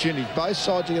their opportunities. Both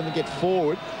sides are going to get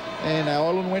forward. And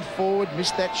Ireland went forward,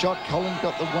 missed that shot. Cullen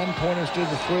got the 1-pointer instead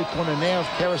of the 3-pointer. Now if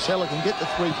Carosella can get the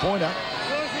 3-pointer.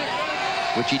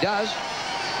 Which he does.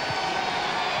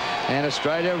 And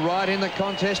Australia right in the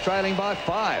contest, trailing by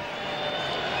 5.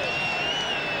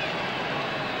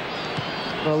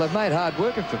 Well, they've made hard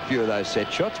work of a few of those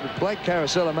set shots, but Blake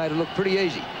Carosella made it look pretty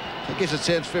easy. I guess it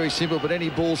sounds very simple, but any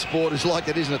ball sport is like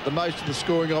it, isn't it? The most of the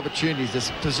scoring opportunities,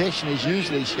 the possession is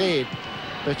usually shared,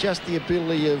 but just the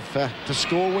ability of to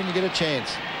score when you get a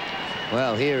chance.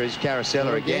 Well, here is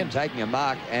Carosella again taking a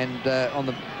mark, and on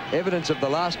the evidence of the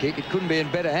last kick, it couldn't be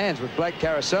in better hands with Blake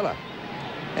Carosella.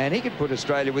 And he could put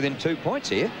Australia within 2 points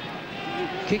here.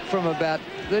 Kick from about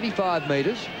 35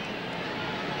 metres.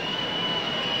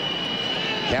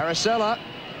 Carosella,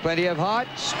 plenty of height,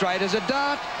 straight as a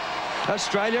dart.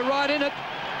 Australia right in it.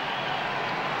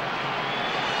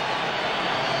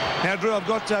 Now, Drew, I've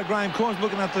got Graham Corns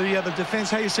looking at the defence.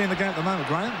 How are you seeing the game at the moment,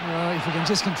 Graham? If we can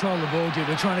just control the ball,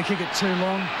 they're trying to kick it too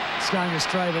long. It's going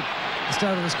astray, but the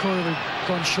start of this quarter, we've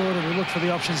gone shorter. We look for the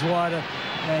options wider.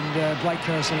 and Blake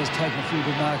Carousel has taken a few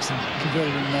good marks and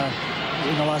converted in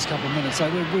the last couple of minutes. So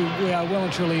we are well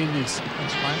and truly in this.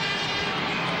 Thanks, mate.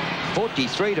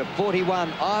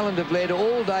 43-41. Ireland have led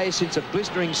all day since a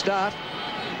blistering start,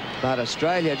 but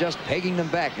Australia just pegging them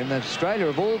back, and Australia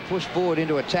have all pushed forward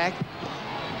into attack.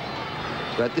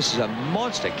 But this is a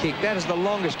monster kick. That is the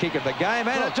longest kick of the game,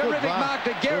 and a terrific mark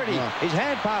to Geraghty. His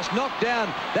hand pass knocked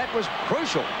down. That was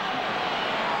crucial.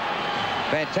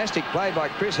 Fantastic play by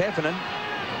Chris Heffernan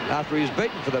after he was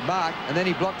beaten for the mark, and then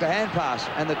he blocked the hand pass,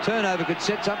 and the turnover could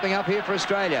set something up here for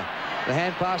Australia. The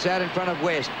hand pass out in front of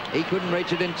West. He couldn't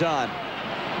reach it in time.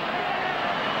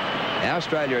 Now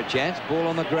Australia a chance. Ball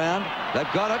on the ground.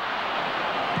 They've got it.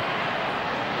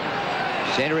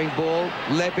 Centering ball.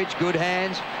 Leppich, good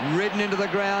hands. Ridden into the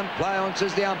ground. Play on,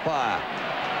 says the umpire.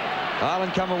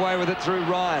 Ireland come away with it through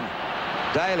Ryan.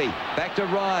 Daly, back to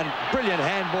Ryan. Brilliant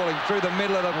handballing through the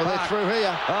middle of the park. They're through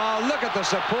here. Oh, look at the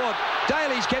support.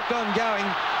 Daly's kept on going.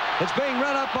 It's being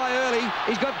run up by Early.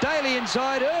 He's got Daly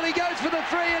inside. Early goes for the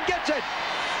three and gets it.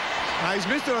 No, he's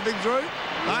missed it, I think, Drew.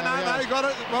 No, he got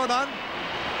it. Well done.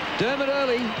 Dermot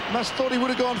Early. Must thought he would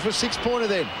have gone for a six-pointer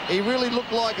then. He really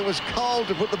looked like it was cold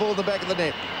to put the ball in the back of the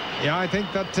net. Yeah, I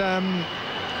think that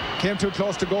came too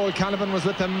close to goal. Canavan was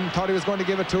with him, thought he was going to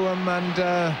give it to him, and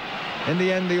in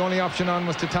the end, the only option on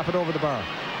was to tap it over the bar.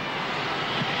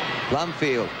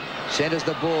 Blumfield centres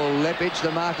the ball. Leppich,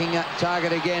 the marking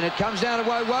target again. It comes down to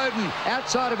Woden,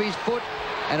 outside of his foot,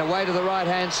 and away to the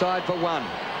right-hand side for one.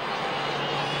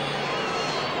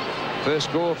 First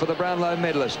score for the Brownlow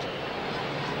medalist.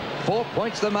 4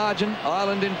 points the margin.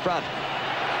 Ireland in front.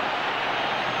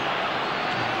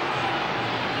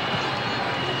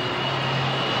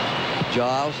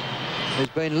 Giles, who's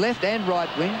been left and right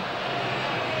wing,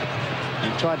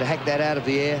 and tried to hack that out of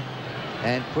the air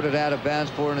and put it out of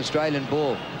bounds for an Australian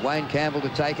ball. Wayne Campbell to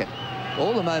take it.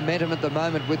 All the momentum at the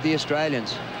moment with the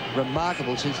Australians.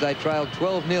 Remarkable since they trailed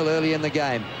 12-0 early in the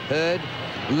game. Hurd,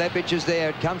 Leppich is there.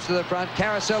 It comes to the front.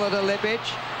 Carousel to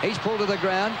Leppich. He's pulled to the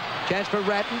ground. Chance for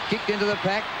Ratton. Kicked into the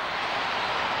pack.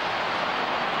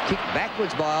 Kicked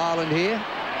backwards by Ireland here.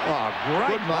 Oh,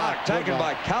 great mark taken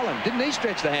by Cullen. Didn't he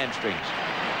stretch the hamstrings?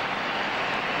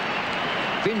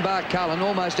 Finbar Cullen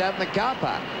almost out in the car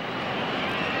park.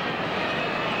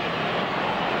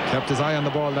 Kept his eye on the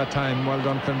ball that time. Well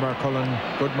done, Finbar Cullen.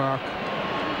 Good mark.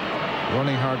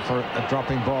 Running hard for a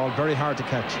dropping ball. Very hard to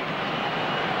catch.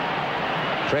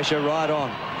 Pressure right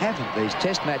on. Haven't these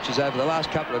test matches over the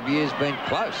last couple of years been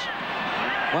close?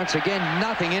 Once again,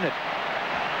 nothing in it.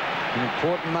 An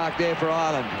important mark there for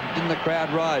Ireland. Didn't the crowd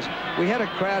rise? We had a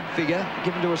crowd figure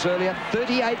given to us earlier,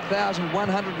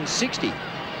 38,160.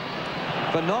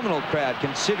 Phenomenal crowd,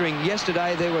 considering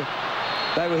yesterday they were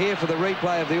here for the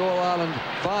replay of the All-Ireland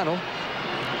final.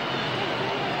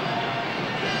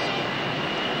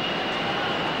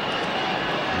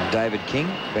 And David King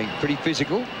being pretty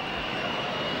physical,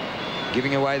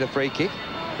 giving away the free kick.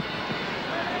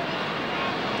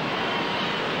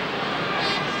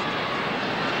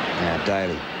 Now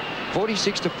Daly,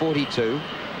 46-42.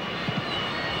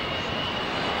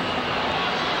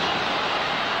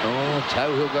 Oh,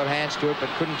 Tohill got hands to it but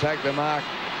couldn't take the mark.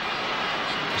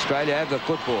 Australia have the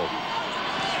football.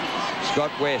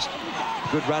 Scott West.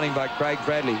 Good running by Craig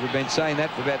Bradley. We've been saying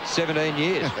that for about 17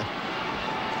 years.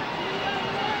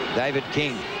 David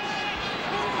King.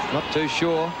 Not too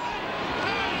sure.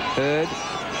 Hurd.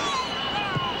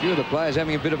 A few of the players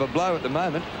having a bit of a blow at the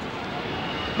moment.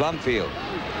 Blumfield.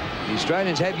 The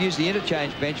Australians have used the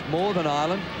interchange bench more than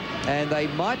Ireland, and they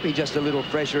might be just a little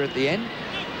fresher at the end.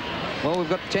 Well, we've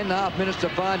got 10.5 minutes to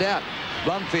find out.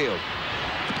 Blumfield.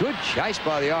 Good chase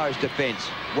by the Irish defence.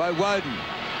 Woden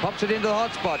pops it into the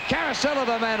hot spot. Carousel,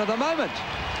 the man of the moment.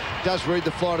 Does read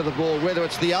the flight of the ball, whether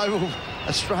it's the oval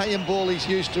Australian ball he's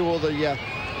used to or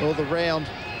the round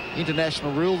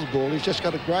international rules ball. He's just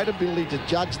got a great ability to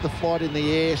judge the flight in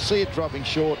the air, see it dropping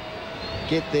short,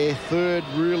 get there. Third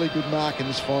really good mark in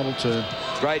this final term.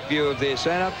 Great view of this,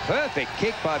 and a perfect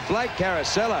kick by Blake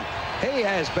Carousel.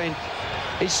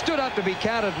 He stood up to be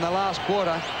counted in the last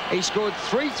quarter. He scored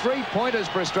 3 3-pointers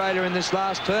for Australia in this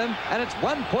last term, and it's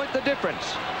 1 point the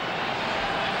difference.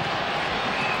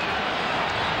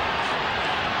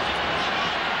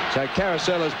 So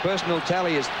Carousel's personal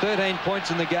tally is 13 points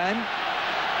in the game.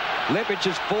 Leppich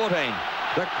is 14.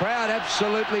 The crowd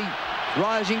absolutely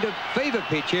rising to fever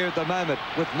pitch here at the moment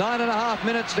with 9.5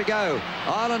 minutes to go.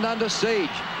 Ireland under siege.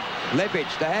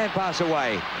 Leppich, the hand pass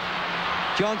away.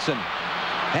 Johnson,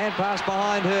 hand pass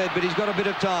behind Hurd, but he's got a bit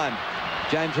of time.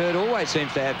 James Hurd always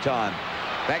seems to have time.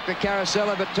 Back to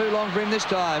Carousel, but too long for him this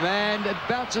time, and it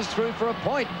bounces through for a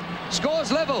point. Scores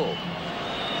level.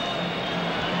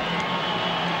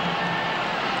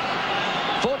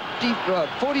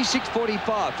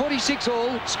 46-45. 46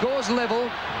 all. Scores level.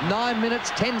 9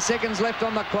 minutes, 10 seconds left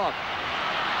on the clock.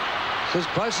 It's as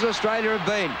close as Australia have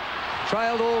been.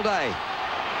 Trailed all day.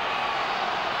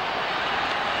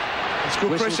 It's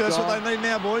good pressure. That's what they need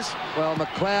now, boys. Well,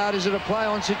 McLeod, is it a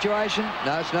play-on situation?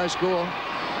 No, it's no score.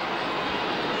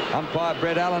 Umpire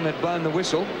Brett Allen had blown the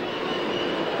whistle.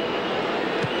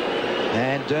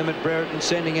 And Dermot Brereton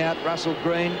sending out Russell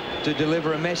Green to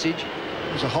deliver a message.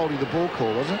 It was a holding the ball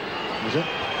call, wasn't it? Was it?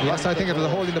 Yes, I think it was a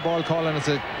holding the ball call, and it's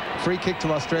a free kick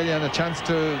to Australia and a chance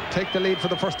to take the lead for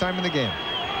the first time in the game.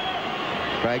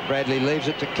 Craig Bradley leaves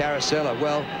it to Caracella.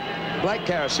 Well, Blake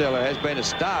Caracella has been a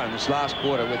star in this last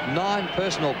quarter with 9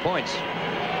 personal points.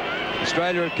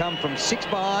 Australia had come from 6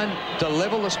 behind to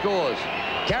level the scores.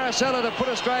 Caracella to put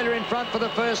Australia in front for the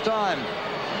first time.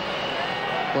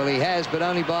 Well, he has, but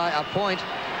only by a point.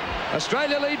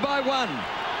 Australia lead by 1.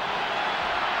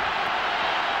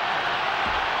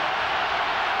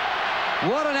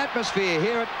 What an atmosphere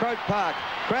here at Croke Park.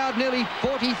 Crowd nearly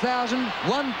 40,000,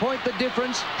 1 point the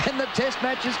difference, and the test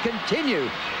matches continue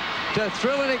to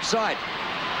thrill and excite.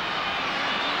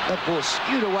 That ball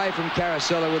skewed away from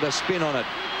Caracella with a spin on it.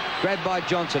 Grabbed by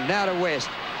Johnson, now to West.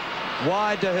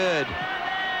 Wide to Hurd.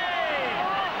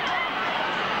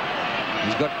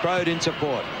 He's got Crode in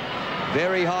support.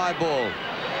 Very high ball.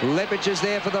 Leppich is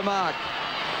there for the mark.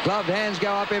 Gloved hands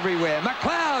go up everywhere.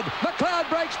 McLeod! McLeod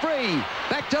breaks free.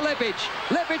 Back to Leppich.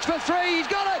 Leppich for 3. He's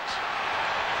got it!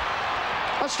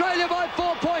 Australia by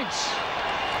 4 points.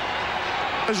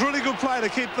 It was really good play to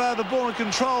keep the ball in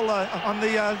control on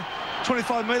the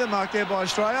 25-metre mark there by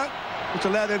Australia, which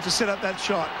allowed them to set up that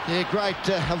shot. Yeah, great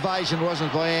evasion,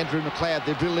 wasn't it, by Andrew McLeod.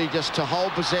 The ability just to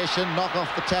hold possession, knock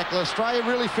off the tackle. Australia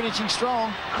really finishing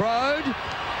strong. Crode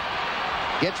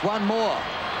gets one more.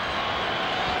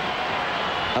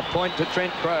 A point to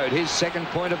Trent Crode, his second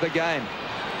point of the game.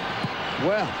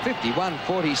 Well,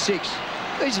 51-46.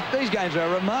 These games are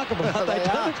remarkable, aren't they,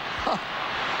 David?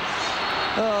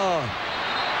 Oh.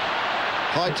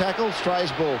 High tackle,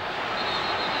 Australia's ball.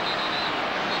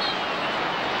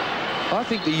 I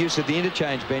think the use of the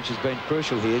interchange bench has been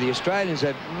crucial here. The Australians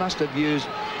must have used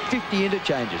 50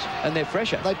 interchanges, and they're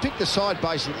fresher. They picked the side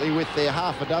basically with their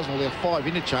half a dozen, or their 5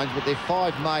 interchange, but their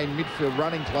 5 main midfield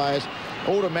running players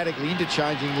automatically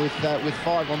interchanging with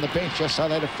 5 on the bench, just so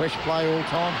they had a fresh play all the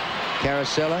time.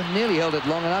 Caracella nearly held it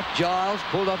long enough. Giles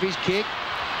pulled off his kick.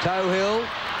 Toehill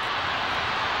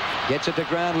gets it to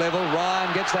ground level.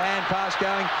 Ryan gets the hand pass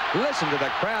going. Listen to the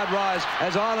crowd rise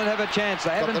as Ireland have a chance.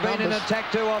 They haven't been in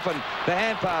attack too often. The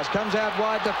hand pass comes out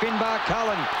wide to Finbar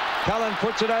Cullen. Cullen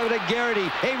puts it over to Geraghty.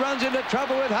 He runs into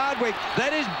trouble with Hardwick.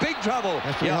 That is big trouble.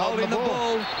 You're holding the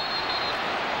ball.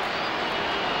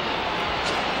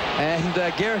 And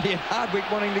Geraghty and Hardwick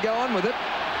wanting to go on with it.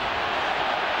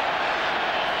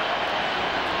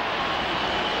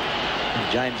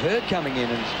 And James Hurd coming in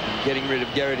and getting rid of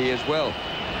Geraghty as well.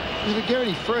 Is it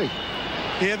Geraghty free?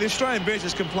 Yeah, the Australian bench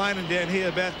is complaining down here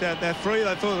about that free.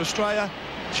 They thought Australia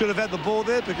should have had the ball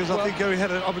there because I think Geraghty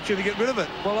had an opportunity to get rid of it.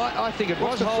 Well, I think it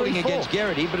was holding against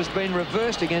Geraghty, but it's been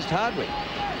reversed against Hardwick.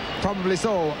 Probably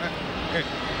so.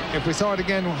 If we saw it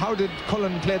again, how did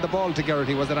Cullen play the ball to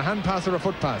Geraghty? Was it a hand pass or a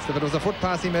foot pass? If it was a foot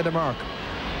pass, he made a mark.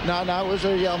 No, it was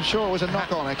I'm sure it was a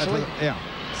knock-on, actually. Yeah.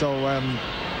 So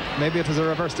maybe it was a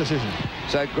reverse decision.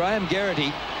 So Graham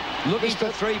Geraghty looking for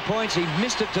 3 points. He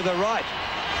missed it to the right.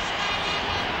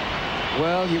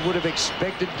 Well, you would have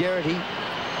expected Geraghty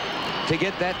to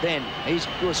get that then. He's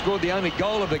scored the only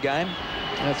goal of the game.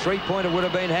 And a 3-pointer would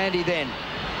have been handy then.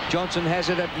 Johnson has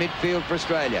it at midfield for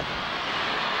Australia.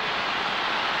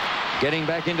 Getting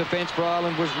back in defence for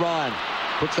Ireland was Ryan.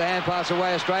 Puts the hand pass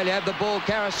away. Australia have the ball.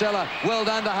 Caracella, well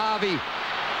done to Harvey.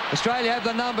 Australia have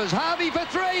the numbers. Harvey for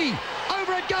 3.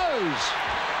 Over it goes.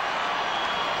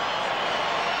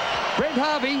 Brent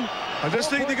Harvey. I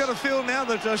just think they've got a feel now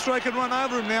that Australia can run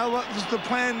over him now. What was the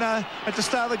plan at the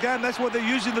start of the game? That's what they're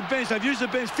using the bench. They've used the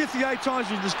bench 58 times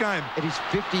in this game. It is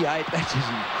 58. That is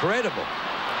incredible.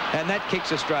 And that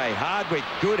kicks Australia. Hardwick,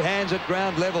 good hands at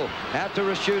ground level. Out to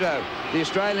Rasciuto. The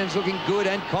Australians looking good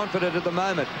and confident at the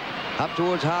moment. Up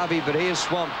towards Harvey, but he is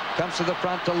swamped. Comes to the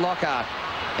front to Lockhart.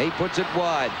 He puts it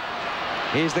wide.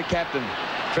 Here's the captain,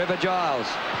 Trevor Giles,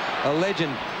 a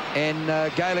legend in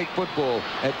Gaelic football.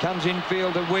 It comes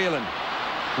infield to Whelan.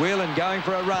 Whelan going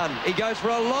for a run. He goes for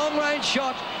a long-range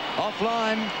shot.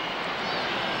 Offline.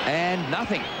 And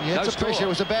nothing. Yeah, no it's a pressure. It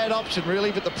was a bad option,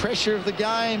 really, but the pressure of the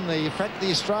game, the fact that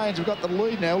the Australians have got the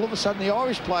lead now, all of a sudden the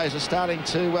Irish players are starting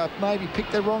to maybe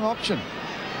pick their wrong option.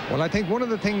 Well, I think one of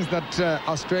the things that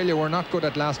Australia were not good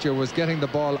at last year was getting the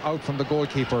ball out from the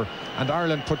goalkeeper, and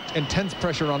Ireland put intense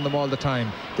pressure on them all the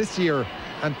time. This year,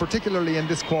 and particularly in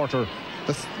this quarter,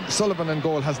 Sullivan in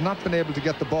goal has not been able to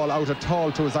get the ball out at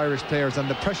all to his Irish players, and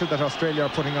the pressure that Australia are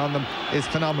putting on them is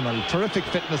phenomenal. Terrific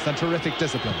fitness and terrific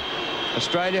discipline.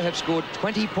 Australia have scored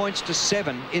 20 points to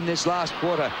 7 in this last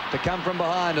quarter to come from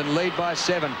behind and lead by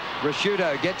 7.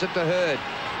 Rashudo gets it to Hurd.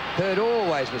 Hurd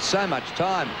always with so much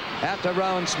time. Out to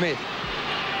Rowan Smith.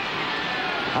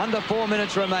 Under 4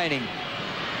 minutes remaining.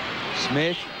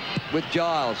 Smith with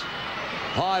Giles.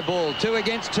 High ball, 2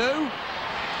 against 2.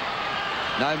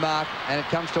 No mark, and it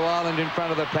comes to Ireland in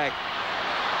front of the pack.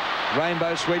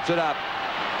 Rainbow sweeps it up.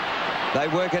 They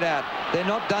work it out. They're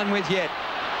not done with yet.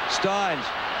 Steins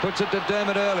puts it to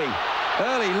Dermot early.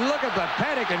 Look at the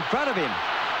paddock in front of him.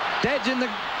 Dad's in the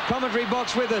commentary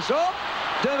box with us. Oh,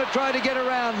 Dermot tried to get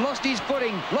around, lost his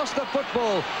footing, lost the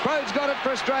football. Crowe's got it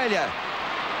for Australia.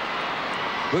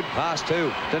 Good pass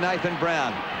too to Nathan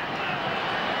Brown.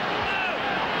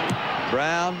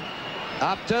 Brown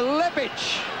up to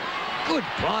Lepic. Good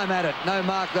climb at it. No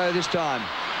mark though this time.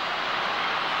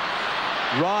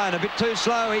 Ryan a bit too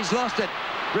slow. He's lost it.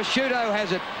 Rashudo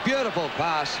has it. Beautiful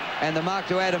pass. And the mark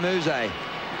to Adam Uze.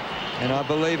 And I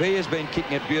believe he has been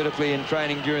kicking it beautifully in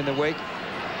training during the week.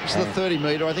 It's the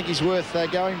 30-metre. I think he's worth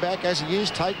going back as he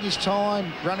is, taking his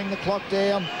time, running the clock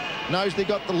down. Knows they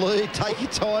got the lead. Take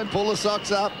your time. Pull the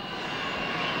socks up.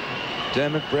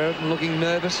 Dermot Brereton looking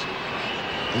nervous.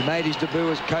 He made his debut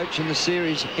as coach in the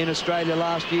series in Australia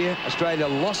last year. Australia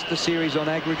lost the series on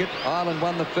aggregate. Ireland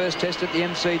won the first test at the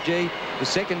MCG. The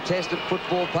second test at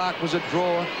Football Park was a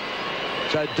draw.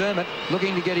 So Dermot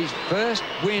looking to get his first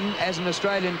win as an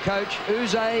Australian coach.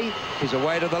 Uze is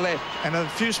away to the left. And a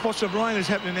few spots of rain is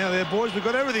happening now there, boys. We've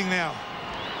got everything now.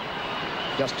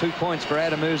 Just 2 points for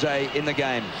Adam Uze in the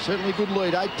game. Certainly a good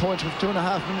lead. 8 points with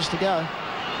 2.5 minutes to go.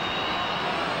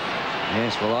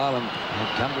 Yes, well, Ireland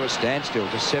have come to a standstill.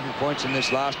 Just 7 points in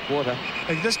this last quarter.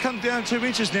 It does come down 2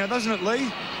 inches now, doesn't it, Lee?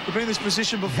 We've been in this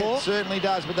position before. It certainly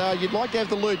does, but you'd like to have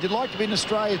the lead. You'd like to be in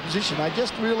Australia's position. They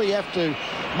just really have to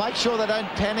make sure they don't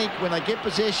panic when they get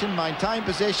possession, maintain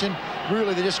possession.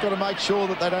 Really, they just got to make sure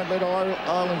that they don't let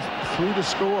Ireland through to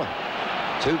score.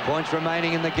 2 points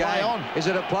remaining in the game. Play on. Is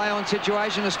it a play-on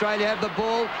situation? Australia have the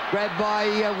ball, grabbed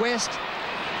by West,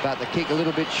 but the kick a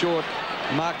little bit short.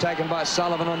 Mark taken by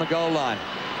Sullivan on the goal line.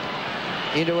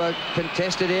 Into a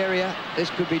contested area. This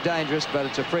could be dangerous, but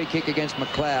it's a free kick against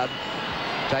McLeod,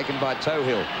 taken by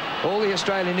Tohill. All the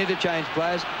Australian interchange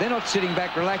players, they're not sitting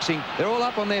back relaxing. They're all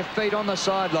up on their feet on the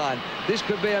sideline. This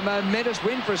could be a momentous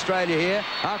win for Australia here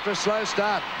after a slow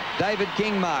start. David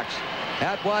King marks.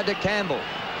 Out wide to Campbell.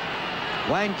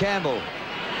 Wayne Campbell.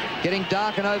 Getting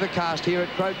dark and overcast here at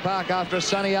Croke Park after a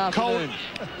sunny afternoon.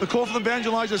 The call from the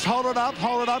boundary line is hold it up,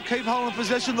 keep holding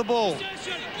possession of the ball.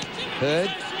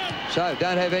 Hurd. So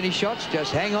don't have any shots,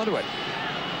 just hang on to it.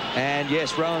 And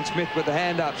yes, Rowan Smith with the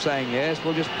hand up saying, yes,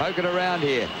 we'll just poke it around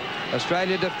here.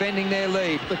 Australia defending their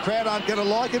lead. The crowd aren't going to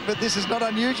like it, but this is not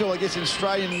unusual, I guess, in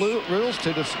Australian rules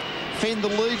to defend the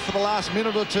lead for the last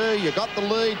minute or two. You got the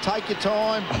lead, take your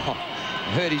time. Oh,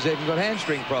 Hurd, he's even got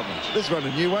hamstring problems. This one,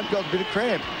 a new one, got a bit of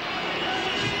cramp.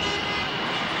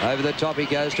 Over the top he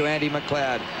goes to Andy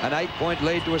McLeod. An 8-point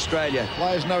lead to Australia.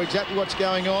 Players know exactly what's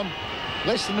going on.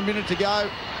 Less than a minute to go.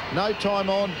 No time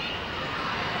on.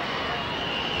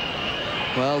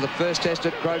 Well, the first test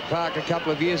at Croke Park a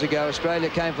couple of years ago, Australia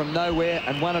came from nowhere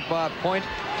and won it by a point.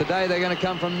 Today they're going to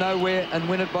come from nowhere and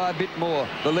win it by a bit more.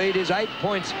 The lead is 8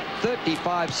 points,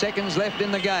 35 seconds left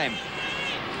in the game.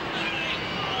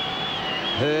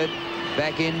 Hurd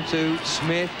back into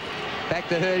Smith. Back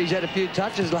to Hurd. He's had a few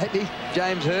touches lately.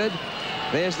 James Hurd.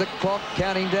 There's the clock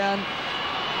counting down.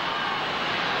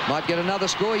 Might get another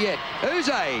score yet.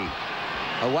 Uze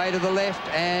away to the left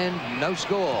and no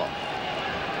score.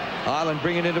 Ireland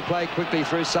bring it into play quickly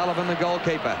through Sullivan, the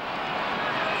goalkeeper.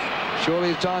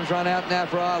 Surely the time's run out now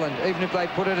for Ireland, even if they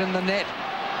put it in the net.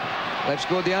 They've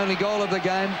scored the only goal of the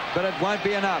game, but it won't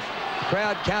be enough.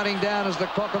 Crowd counting down as the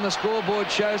clock on the scoreboard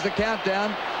shows the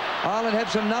countdown. Ireland have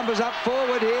some numbers up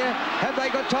forward here. Have they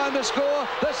got time to score?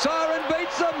 The siren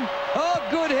beats them. Oh,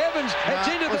 good heavens. It's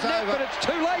into the net, but it's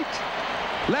too late.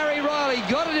 Larry Riley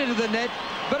got it into the net,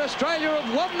 but Australia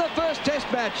have won the first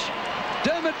test match.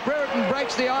 Dermot Brereton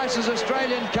breaks the ice as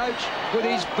Australian coach with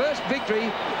his first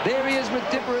victory. There he is with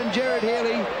Dipper and Gerard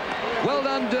Healy. Well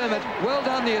done, Dermot. Well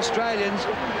done, the Australians.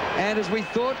 And as we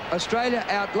thought, Australia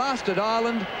outlasted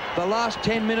Ireland. The last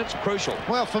 10 minutes crucial.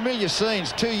 Well, familiar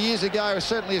scenes. 2 years ago,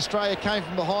 certainly Australia came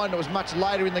from behind. It was much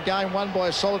later in the game, won by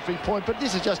a solitary point. But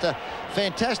this is just a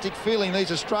fantastic feeling.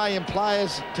 These Australian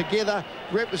players together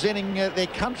representing their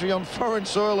country on foreign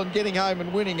soil and getting home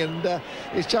and winning. And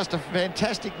it's just a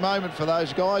fantastic moment for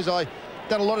those guys. I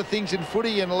done a lot of things in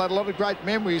footy and a lot of great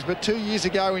memories, but 2 years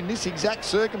ago in this exact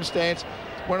circumstance,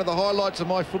 one of the highlights of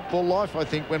my football life, I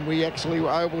think, when we actually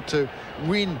were able to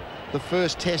win the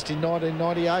first test in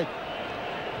 1998.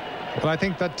 Well, I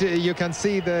think that you can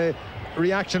see the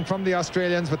reaction from the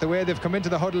Australians with the way they've come into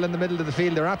the huddle in the middle of the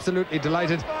field. They're absolutely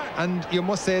delighted, and you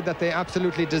must say that they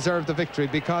absolutely deserve the victory,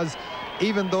 because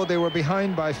even though they were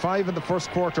behind by 5 in the first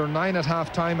quarter, 9 at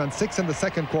half-time and 6 in the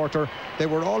second quarter, they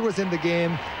were always in the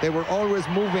game, they were always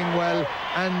moving well,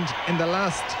 and in the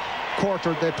last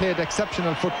quarter they played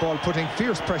exceptional football, putting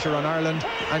fierce pressure on Ireland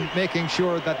and making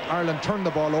sure that Ireland turned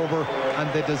the ball over,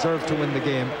 and they deserved to win the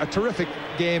game. A terrific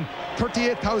game.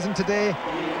 38,000 today,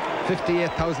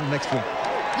 58,000 next week.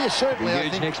 Yeah, certainly. I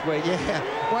think next week. Yeah,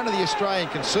 one of the Australian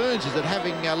concerns is that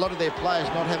having a lot of their players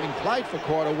not having played for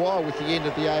quite a while, with the end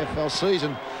of the AFL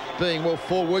season being, well,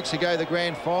 4 weeks ago, the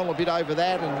grand final, a bit over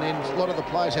that, and then a lot of the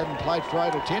players hadn't played for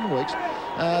 8 or 10 weeks,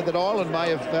 that Ireland may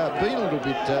have been a little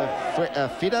bit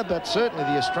fitter, but certainly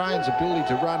the Australians' ability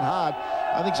to run hard,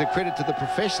 I think, is a credit to the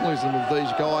professionalism of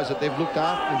these guys, that they've looked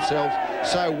after themselves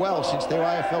so well since their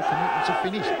AFL commitments are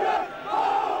finished.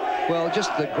 Well,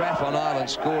 just the graph on Ireland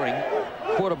scoring,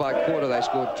 quarter by quarter they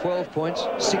scored 12 points,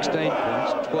 16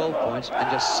 points, 12 points,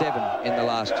 and just 7 in the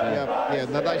last term. Yeah,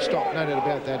 no, they stopped, no doubt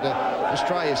about that.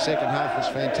 Australia's second half was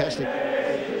fantastic.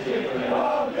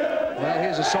 Well,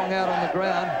 here's a song out on the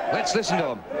ground. Let's listen to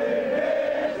them.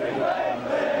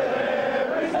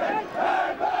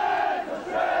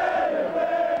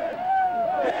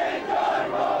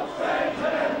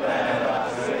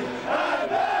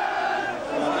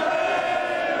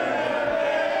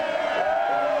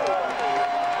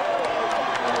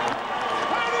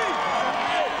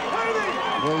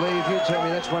 Well, Lee, if you tell me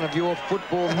that's one of your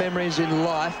football memories in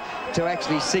life, to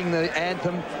actually sing the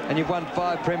anthem, and you've won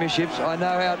 5 premierships, I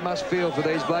know how it must feel for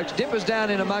these blokes. Dipper's down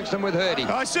in amongst them with Hurdy.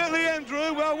 I certainly am,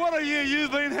 Drew. Well, what a year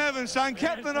you've been having, son.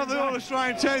 Captain of the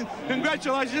All-Australian team.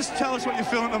 Congratulations. Just tell us what you're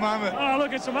feeling at the moment. Oh,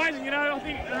 look, it's amazing. You know, I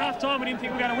think at half-time we didn't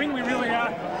think we were going to win. We really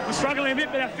were struggling a bit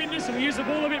with our fitness, and we used the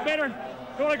ball a bit better. And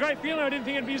what a great feeling. I didn't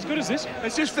think it'd be as good as this.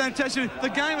 It's just fantastic. The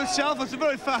game itself, it's a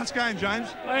very fast game, James.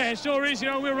 Oh, yeah, it sure is. You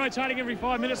know, we were rotating every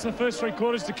 5 minutes in the first 3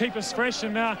 quarters to keep us fresh,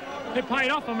 and it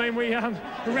paid off. I mean, we ran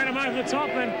them over the top,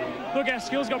 and look, our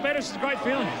skills got better. It's a great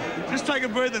feeling. Just take a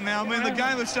breather now. I mean, the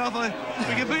game itself,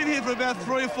 we've been here for about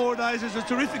 3 or 4 days. It's a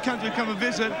terrific country to come and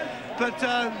visit. But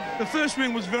the first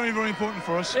win was very, very important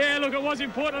for us. Yeah, look, it was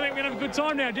important. I think we're going to have a good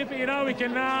time now, Dipper. You know, we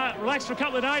can relax for a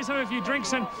couple of days, have a few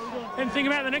drinks, and think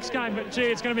about the next game. But, gee,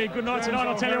 it's going to be a good night tonight,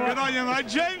 I'll tell you what. Good on you, mate.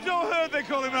 James O'Hurd, they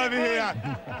call him over here.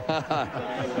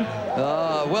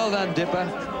 Oh, well done, Dipper.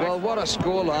 Well, what a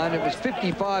scoreline. It was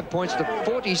 55 points to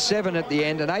 47 at the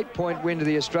end, an 8-point win to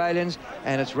the Australians,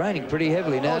 and it's raining pretty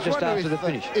heavily now just after the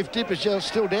finish. If Dipper's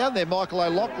still down there, Michael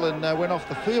O'Loughlin went off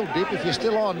the field, Dip. If you're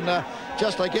still on,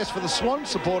 just, I guess, for the Swan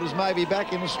supporters maybe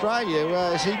back in Australia,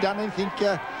 has he done anything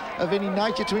of any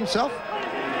nature to himself?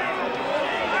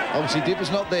 Obviously, Dipper's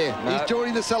not there. No. He's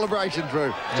joining the celebration,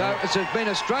 Drew. So it's been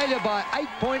Australia by 8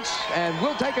 points, and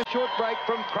we'll take a short break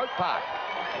from Croke Park.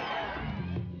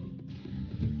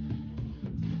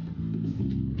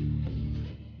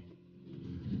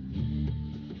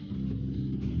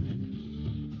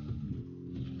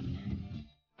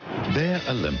 Their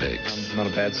Olympics. Not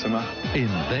a bad swimmer. In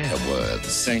their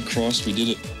words. Thank Christ we did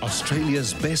it.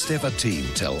 Australia's best ever team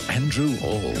tell Andrew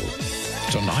all.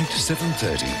 Tonight,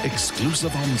 7:30,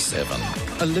 exclusive on 7.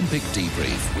 Olympic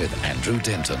debrief with Andrew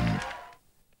Denton.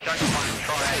 At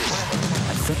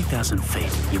 30,000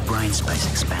 feet, your brain space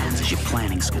expands as your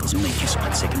planning skills meet your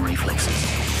split-second reflexes.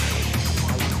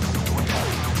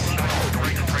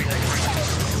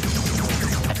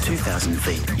 At 2,000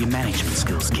 feet, your management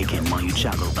skills kick in while you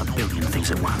juggle a billion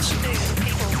things at once.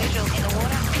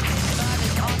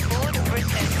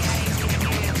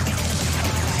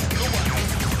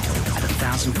 At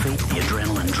 1,000 feet, the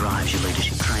adrenaline drives your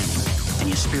leadership training, and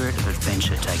your spirit of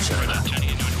adventure takes over.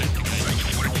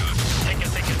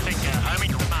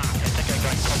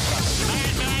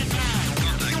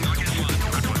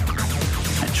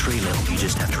 At tree level, you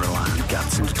just have to rely on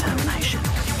guts and determination.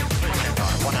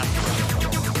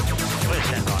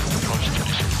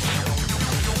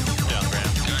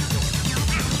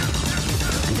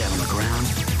 And down on the ground,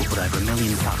 we'll put over $1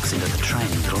 million into the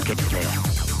training that'll get you there.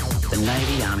 The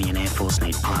Navy, Army and Air Force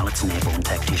need pilots and airborne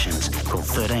tacticians. Call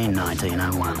 13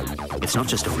 1901. It's not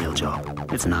just a real job,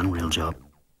 it's an unreal job.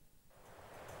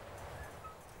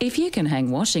 If you can hang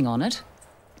washing on it,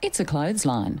 it's a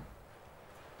clothesline.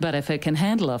 But if it can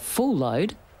handle a full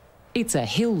load, it's a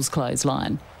Hills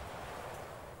clothesline.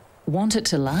 Want it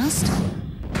to last?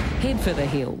 Head for the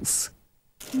Hills.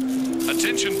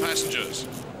 Attention passengers,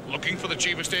 looking for the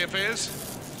cheapest airfares?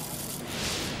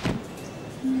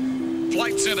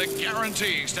 Flight Centre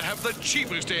guarantees to have the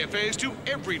cheapest airfares to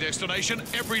every destination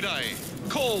every day.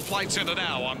 Call Flight Centre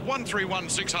now on 131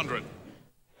 600.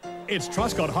 It's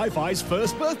Truscott Hi-Fi's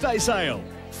first birthday sale.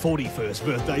 41st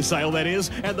birthday sale, that is,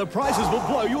 and the prices will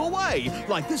blow you away.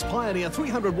 Like this Pioneer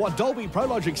 300-watt Dolby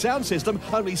ProLogic sound system,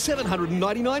 only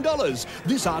 $799.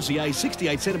 This RCA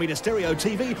 68cm stereo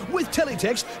TV with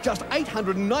teletext, just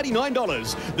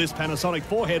 $899. This Panasonic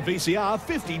 4-head VCR,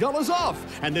 $50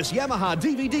 off. And this Yamaha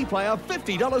DVD player,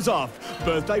 $50 off.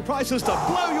 Birthday prices to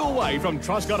blow you away from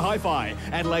Truscott Hi-Fi.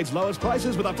 Adelaide's lowest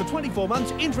prices with up to 24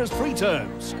 months interest-free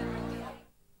terms.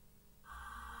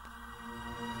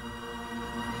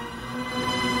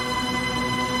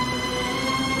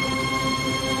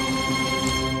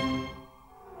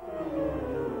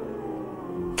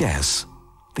 Gas,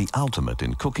 the ultimate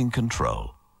in cooking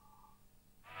control.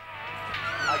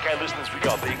 Okay, listeners, we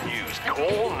got big news.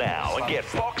 Call now and get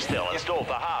Foxtel installed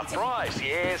for half price.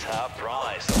 Yes, half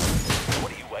price.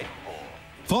 What are you waiting for?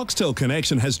 Foxtel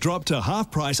Connection has dropped to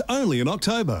half price only in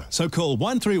October, so call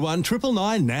 131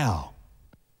 999 now.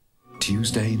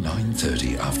 Tuesday,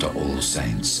 9:30 after All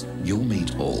Saints, you'll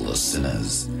meet all the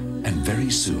sinners. And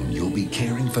very soon you'll be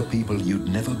caring for people you'd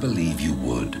never believe you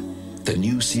would. The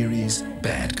new series,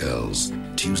 Bad Girls,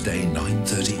 Tuesday,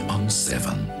 9:30 on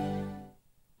 7.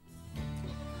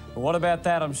 What about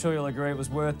that? I'm sure you'll agree it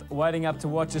was worth waiting up to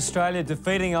watch. Australia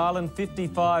defeating Ireland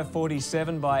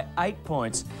 55-47 by 8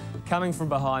 points, coming from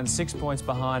behind, 6 points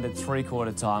behind at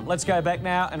three-quarter time. Let's go back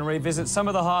now and revisit some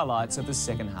of the highlights of the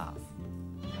second half.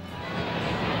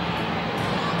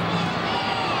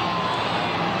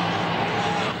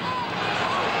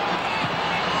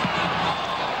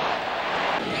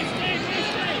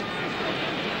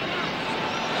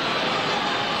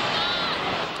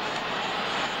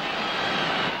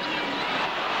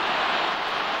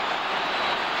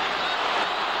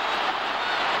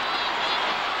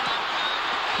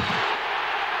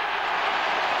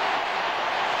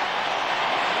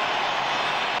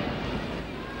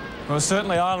 Well,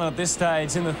 certainly Ireland at this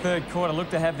stage in the third quarter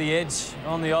looked to have the edge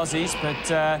on the Aussies,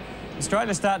 but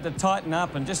Australia started to tighten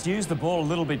up and just use the ball a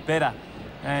little bit better.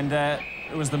 And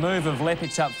it was the move of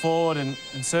Lepic up forward and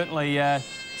certainly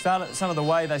started some of the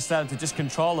way they started to just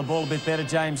control the ball a bit better.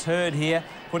 James Hird here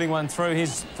putting one through,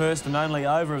 his first and only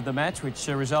over of the match, which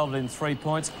resulted in 3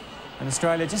 points. And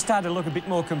Australia just started to look a bit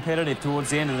more competitive towards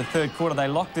the end of the third quarter. They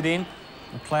locked it in.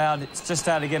 McLeod just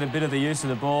started to get a bit of the use of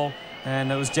the ball.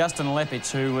 And it was Justin Lepic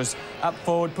who was up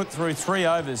forward, put through 3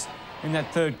 overs in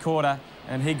that third quarter,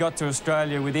 and he got to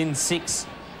Australia within 6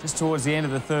 just towards the end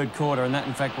of the third quarter, and that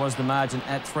in fact was the margin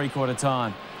at three-quarter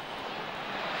time.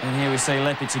 And here we see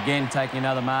Lepic again taking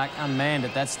another mark, unmanned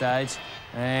at that stage,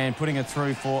 and putting it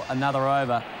through for another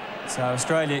over. So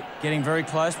Australia getting very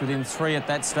close, within 3 at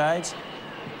that stage.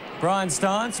 Brian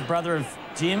Steins, brother of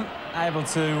Jim, able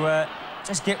to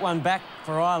just get one back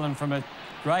for Ireland from a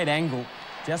great angle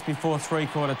just before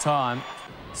three-quarter time.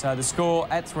 So the score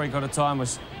at three-quarter time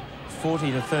was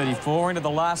 40-34 into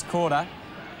the last quarter,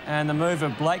 and the move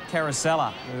of Blake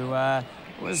Carosella, who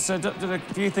did a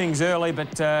few things early,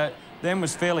 but then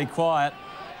was fairly quiet,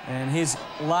 and his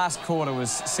last quarter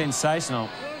was sensational.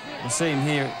 We'll see him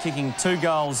here kicking 2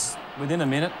 goals within a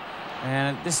minute,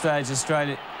 and at this stage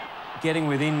Australia getting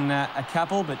within a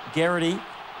couple, but Geraghty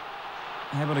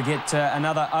able to get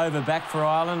another over back for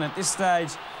Ireland. At this stage,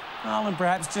 Ireland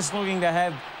perhaps just looking to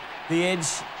have the edge,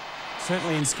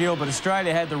 certainly in skill, but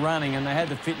Australia had the running and they had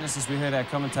the fitness, as we heard our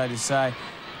commentators say.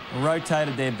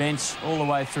 Rotated their bench all the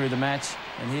way through the match.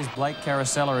 And here's Blake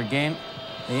Carosella again.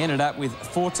 He ended up with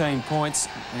 14 points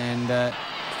and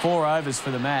 4 overs for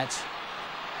the match.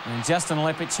 And Justin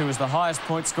Lepic, who was the highest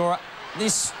point scorer,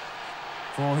 this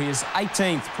for his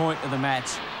 18th point of the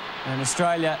match. And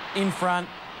Australia in front,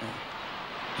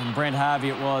 and Brent Harvey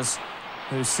it was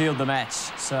who sealed the match.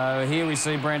 So here we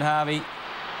see Brent Harvey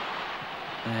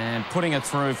and putting it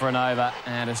through for an over,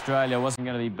 and Australia wasn't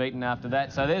going to be beaten after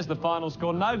that. So there's the final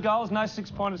score. No goals, no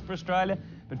 6-pointers for Australia,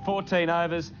 but 14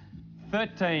 overs,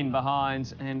 13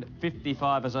 behinds, and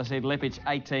 55, as I said, Lepic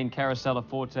 18, Carosella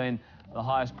 14, the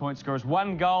highest point scorers.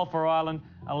 1 goal for Ireland,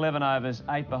 11 overs,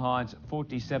 8 behinds,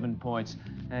 47 points.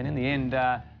 And in the end,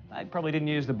 they probably didn't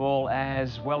use the ball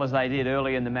as well as they did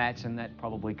early in the match, and that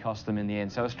probably cost them in the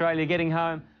end. So Australia getting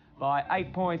home by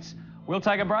 8 points. We'll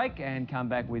take a break and come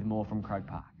back with more from Croke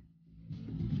Park.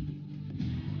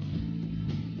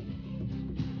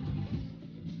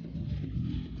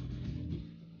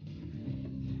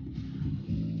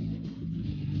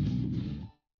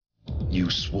 you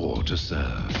swore to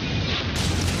serve.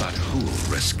 But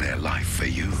who'll risk their life for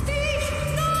you? Steve,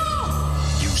 no!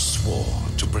 You swore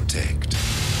to protect.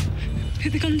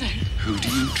 Put the gun down. Who do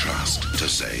you trust to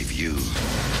save you?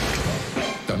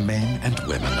 The men and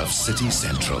women of City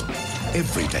Central.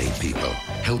 Everyday people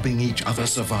helping each other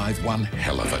survive one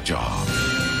hell of a job.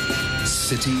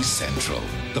 City Central,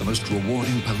 the most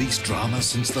rewarding police drama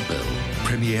since The Bill.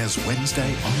 Premieres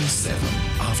Wednesday on 7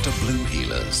 after Blue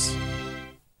Heelers.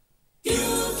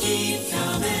 You keep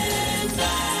coming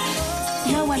back.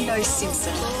 No one knows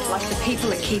Simpson like the people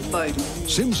that keep voting.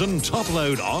 Simpson Top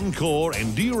Load Encore,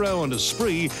 Enduro and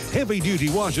Esprit heavy-duty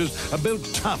washers are built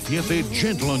tough, yet they're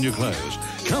gentle on your clothes.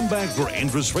 Come back for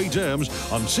interest-free terms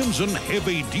on Simpson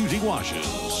heavy-duty washers.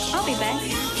 I'll be back.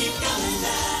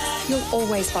 You'll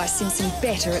always buy Simpson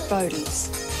better at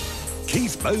Bowden's.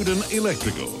 Keith Bowden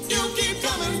Electrical. You keep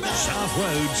coming back. South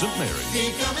Road, St Mary.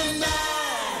 Keep coming back.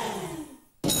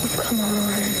 Come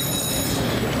on.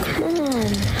 Come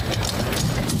on.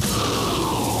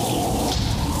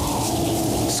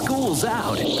 School's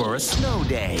out for a snow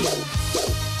day.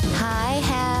 Hi,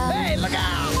 Hal. Hey, look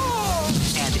out!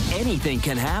 And anything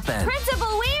can happen.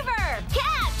 Principal Weaver,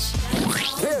 catch!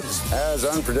 Kids, as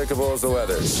unpredictable as the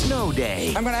weather. Snow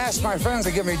day. I'm going to ask my friends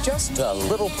to give me just a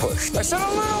little push. I said a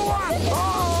little one!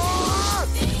 Oh!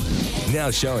 Now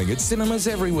showing at cinemas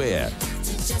everywhere.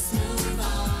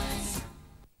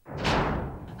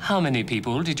 How many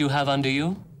people did you have under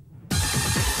you?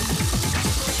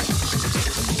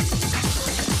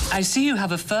 I see you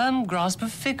have a firm grasp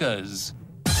of figures.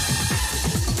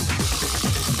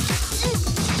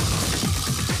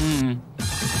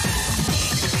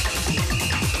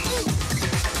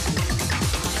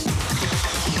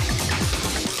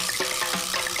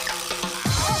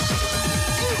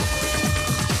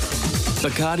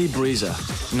 Bacardi Breezer,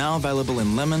 now available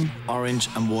in lemon, orange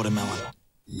and watermelon.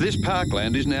 This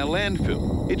parkland is now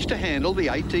landfill. It's to handle the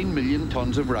 18 million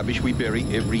tonnes of rubbish we bury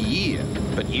every year.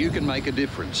 But you can make a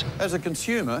difference. As a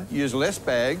consumer, use less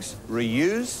bags,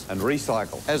 reuse and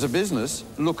recycle. As a business,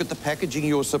 look at the packaging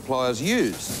your suppliers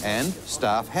use and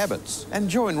staff habits. And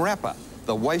join RAPA,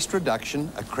 the Waste Reduction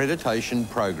Accreditation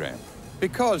Program.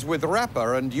 Because with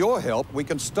RAPA and your help, we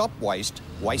can stop waste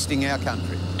wasting our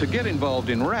country. To get involved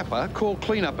in RAPA, call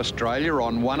Clean Up Australia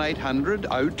on 1800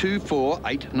 024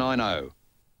 890.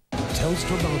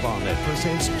 Telstra MobileNet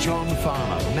presents John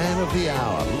Farmer, Man of the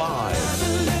Hour, live.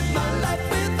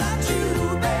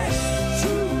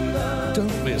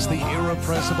 Don't miss the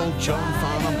irrepressible John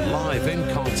Farmer live in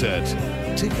concert.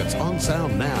 Tickets on sale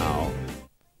now.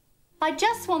 I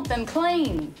just want them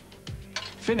clean.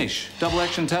 Finish. Double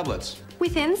action tablets.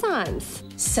 With enzymes.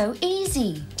 So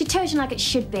easy. Detergent like it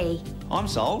should be. I'm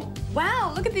sold.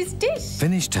 Wow, look at this dish.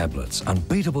 Finish tablets.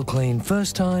 Unbeatable clean.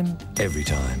 First time, every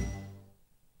time.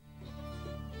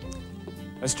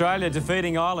 Australia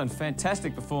defeating Ireland.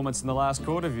 Fantastic performance in the last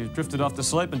quarter. If you've drifted off to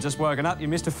sleep and just woken up, you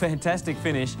missed a fantastic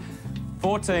finish.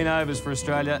 14 overs for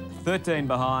Australia, 13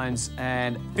 behinds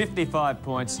and 55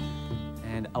 points.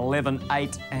 And 11,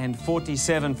 8 and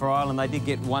 47 for Ireland. They did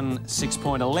get one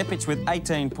 6-pointer. Lepich with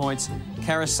 18 points,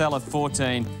 Carousella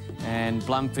 14, and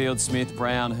Blumfield, Smith,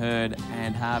 Brown, Hurd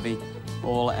and Harvey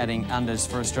all adding unders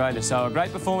for Australia. So a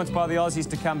great performance by the Aussies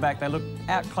to come back. They looked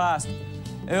outclassed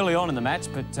early on in the match,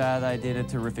 but they did a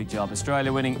terrific job.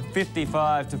 Australia winning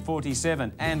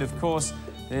 55-47. And of course,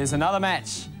 there's another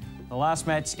match. The last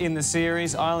match in the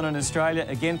series, Ireland and Australia,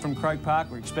 again from Croke Park.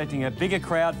 We're expecting a bigger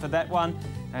crowd for that one.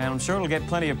 And I'm sure it'll get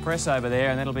plenty of press over there,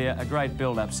 and that'll be a great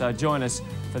build-up. So join us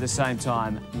for the same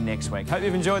time next week. Hope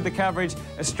you've enjoyed the coverage.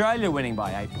 Australia winning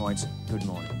by 8 points. Good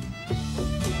morning.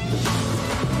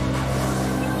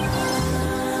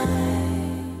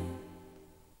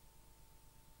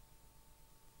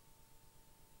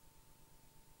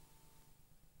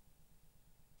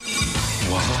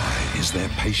 Is their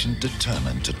patient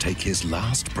determined to take his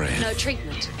last breath? No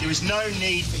treatment. There is no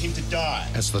need for him to die.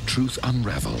 As the truth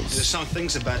unravels. There's some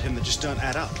things about him that just don't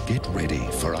add up. Get ready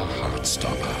for a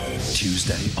heart-stopper.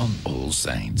 Tuesday on All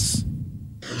Saints.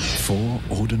 4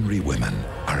 ordinary women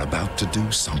are about to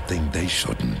do something they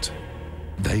shouldn't.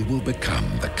 They will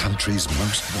become the country's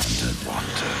most wanted.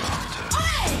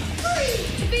 Hey!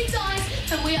 3 big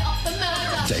eyes and we're off the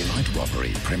murder. Daylight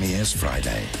Robbery premieres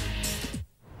Friday.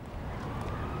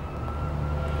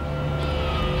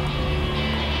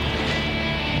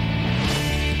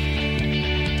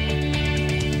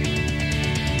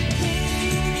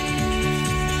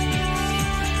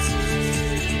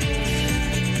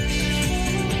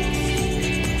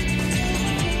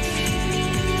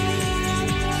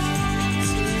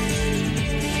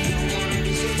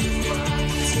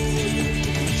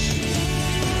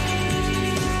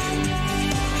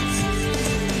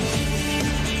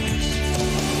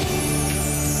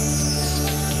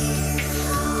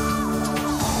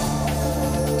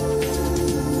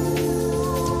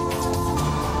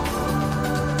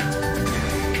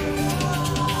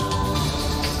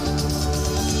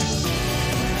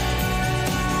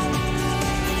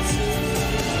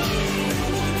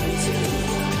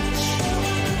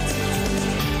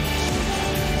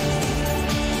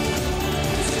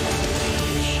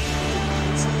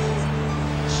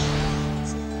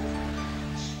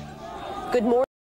 Good morning.